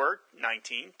 volumes 4,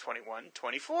 19, 21,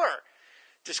 24.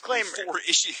 Disclaimer. 4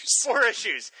 issues. 4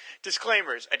 issues.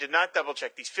 Disclaimers. I did not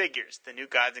double-check these figures. The New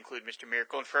Gods include Mr.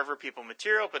 Miracle and Forever People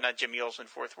material, but not Jimmy Olsen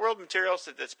Fourth World material,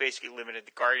 so that's basically limited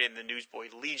to Guardian and the Newsboy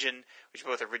Legion, which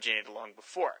both originated long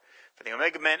before. For the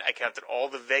Omega Men, I counted all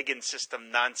the Vegan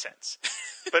system nonsense.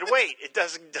 But wait, it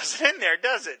doesn't end there,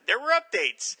 does it? There were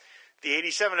updates. The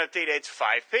 87 update adds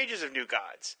 5 pages of New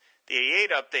Gods. The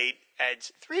 88 update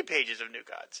adds 3 pages of New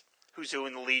Gods. Who's Who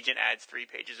and the Legion adds 3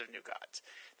 pages of New Gods.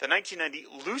 The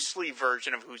 1990 loosely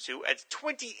version of Who's Who adds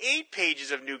 28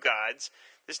 pages of New Gods.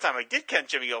 This time I did count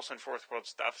Jimmy Olsen Fourth World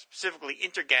stuff, specifically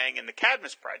Intergang and the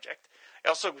Cadmus Project. I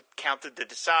also counted the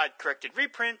Desaad corrected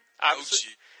reprint.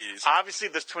 Obviously,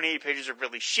 those 28 pages are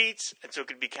really sheets, and so it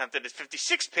could be counted as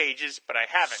 56 pages, but I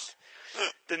haven't.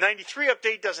 The 93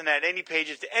 update doesn't add any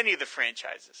pages to any of the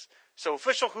franchises. So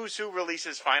official Who's Who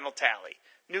releases final tally.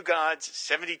 New Gods,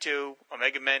 72,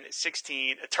 Omega Men,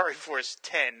 16, Atari Force,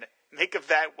 10. Make of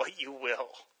that what you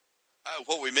will.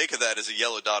 What we make of that is a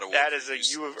Yellow Dot Award. That is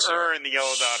you have earned the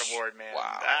Yellow Dot Award, man.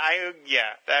 Wow.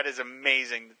 That is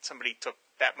amazing that somebody took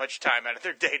that much time out of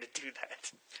their day to do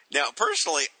that. Now,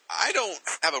 personally, I don't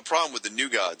have a problem with the New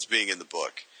Gods being in the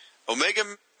book. Omega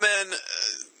Men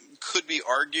could be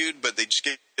argued, but they just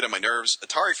get on my nerves.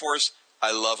 Atari Force,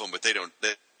 I love them, but they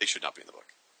should not be in the book.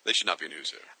 They should not be in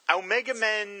Who's Who. Omega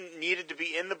Men needed to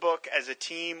be in the book as a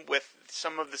team with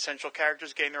some of the central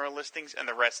characters getting their own listings and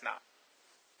the rest not.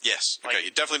 Yes. Okay.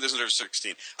 It definitely doesn't deserve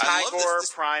 16.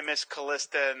 Tigor, Primus,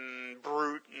 Callista, and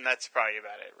Brute, and that's probably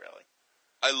about it, really.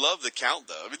 I love the count,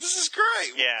 though. I mean, this is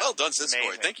great. Yeah. Well done,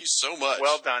 Siskoid. Thank you so much.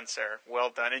 Well done, sir. Well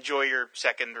done. Enjoy your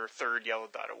second or third Yellow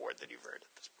Dot Award that you've earned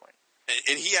at this point.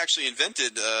 And he actually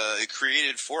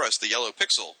created for us the yellow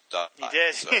pixel dot. He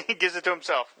did. So. He gives it to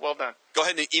himself. Well done. Go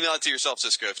ahead and email it to yourself,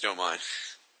 Cisco, if you don't mind.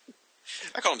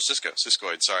 I call him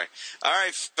Siskoid, sorry. All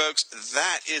right, folks,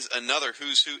 that is another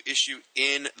Who's Who issue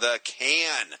in the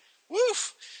can.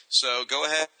 Woof! So go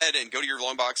ahead and go to your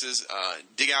long boxes,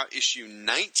 dig out issue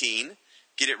 19,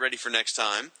 get it ready for next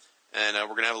time. And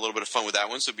we're going to have a little bit of fun with that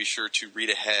one, so be sure to read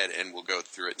ahead, and we'll go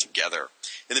through it together.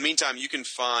 In the meantime, you can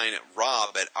find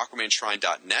Rob at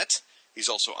AquamanShrine.net. He's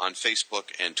also on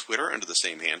Facebook and Twitter under the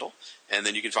same handle. And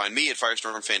then you can find me at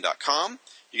FirestormFan.com.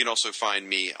 You can also find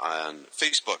me on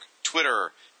Facebook,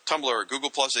 Twitter, Tumblr, Google+,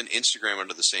 and Instagram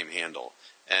under the same handle.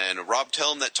 And Rob,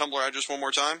 tell him that Tumblr address one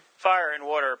more time.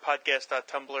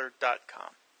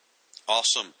 fireandwaterpodcast.tumblr.com.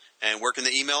 Awesome. And where can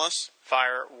they email us?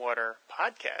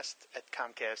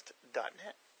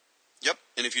 firewaterpodcast@comcast.net. Yep.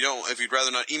 And if you'd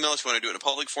rather not email us, you want to do it in a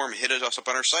public forum, hit us up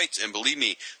on our sites. And believe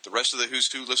me, the rest of the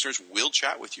Who's Who listeners will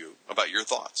chat with you about your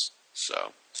thoughts.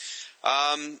 So,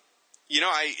 I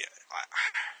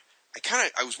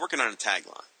was working on a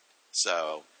tagline.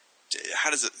 So,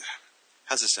 how's it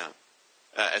sound?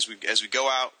 As we go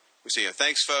out, we say,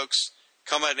 thanks, folks.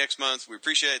 Come out next month. We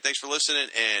appreciate it. Thanks for listening.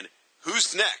 And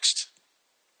who's next?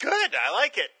 Good. I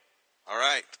like it. All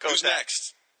right. Who's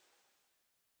next?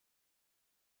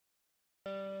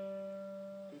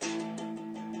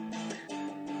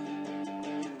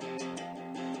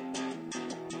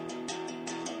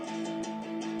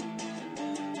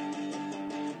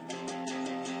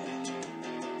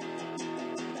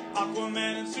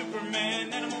 Aquaman and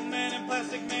Superman, Animal Man and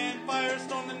Plastic Man,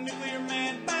 Firestorm and Nuclear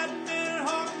Man, Batman and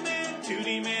Hawkman,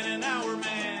 2D Man and Hour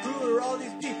Man. Who are all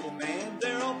these people, man?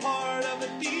 They're all part of a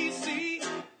DC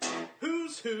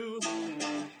Who's Who.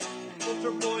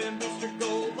 Ultra Boy and Booster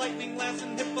Gold, Lightning Lass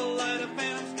and Hippolyta,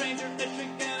 Phantom Stranger,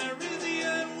 Etrick and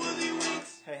Arisia and Woozy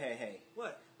Winks. Hey.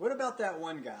 What? What about that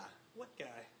one guy? What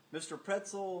guy? Mr.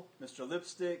 Pretzel, Mr.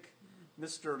 Lipstick,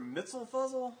 Mr.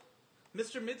 Mitzelfuzzle?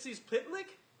 Mr. Mitzi's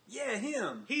Pitlick? Yeah,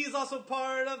 him. He's also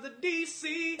part of the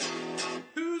DC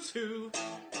Who's Who.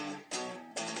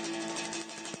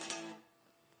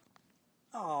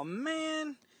 Oh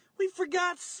man, we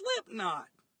forgot Slipknot.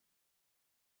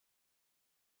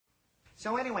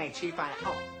 So anyway, Chief,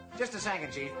 just a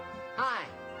second, Chief. Hi,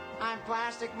 I'm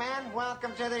Plastic Man.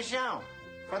 Welcome to the show.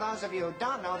 For those of you who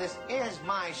don't know, this is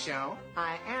my show.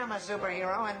 I am a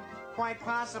superhero and quite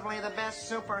possibly the best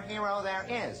superhero there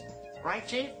is. Right,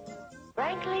 Chief?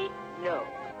 Frankly, no.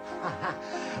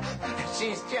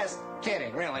 She's just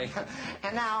kidding, really.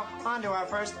 And now, on to our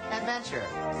first adventure.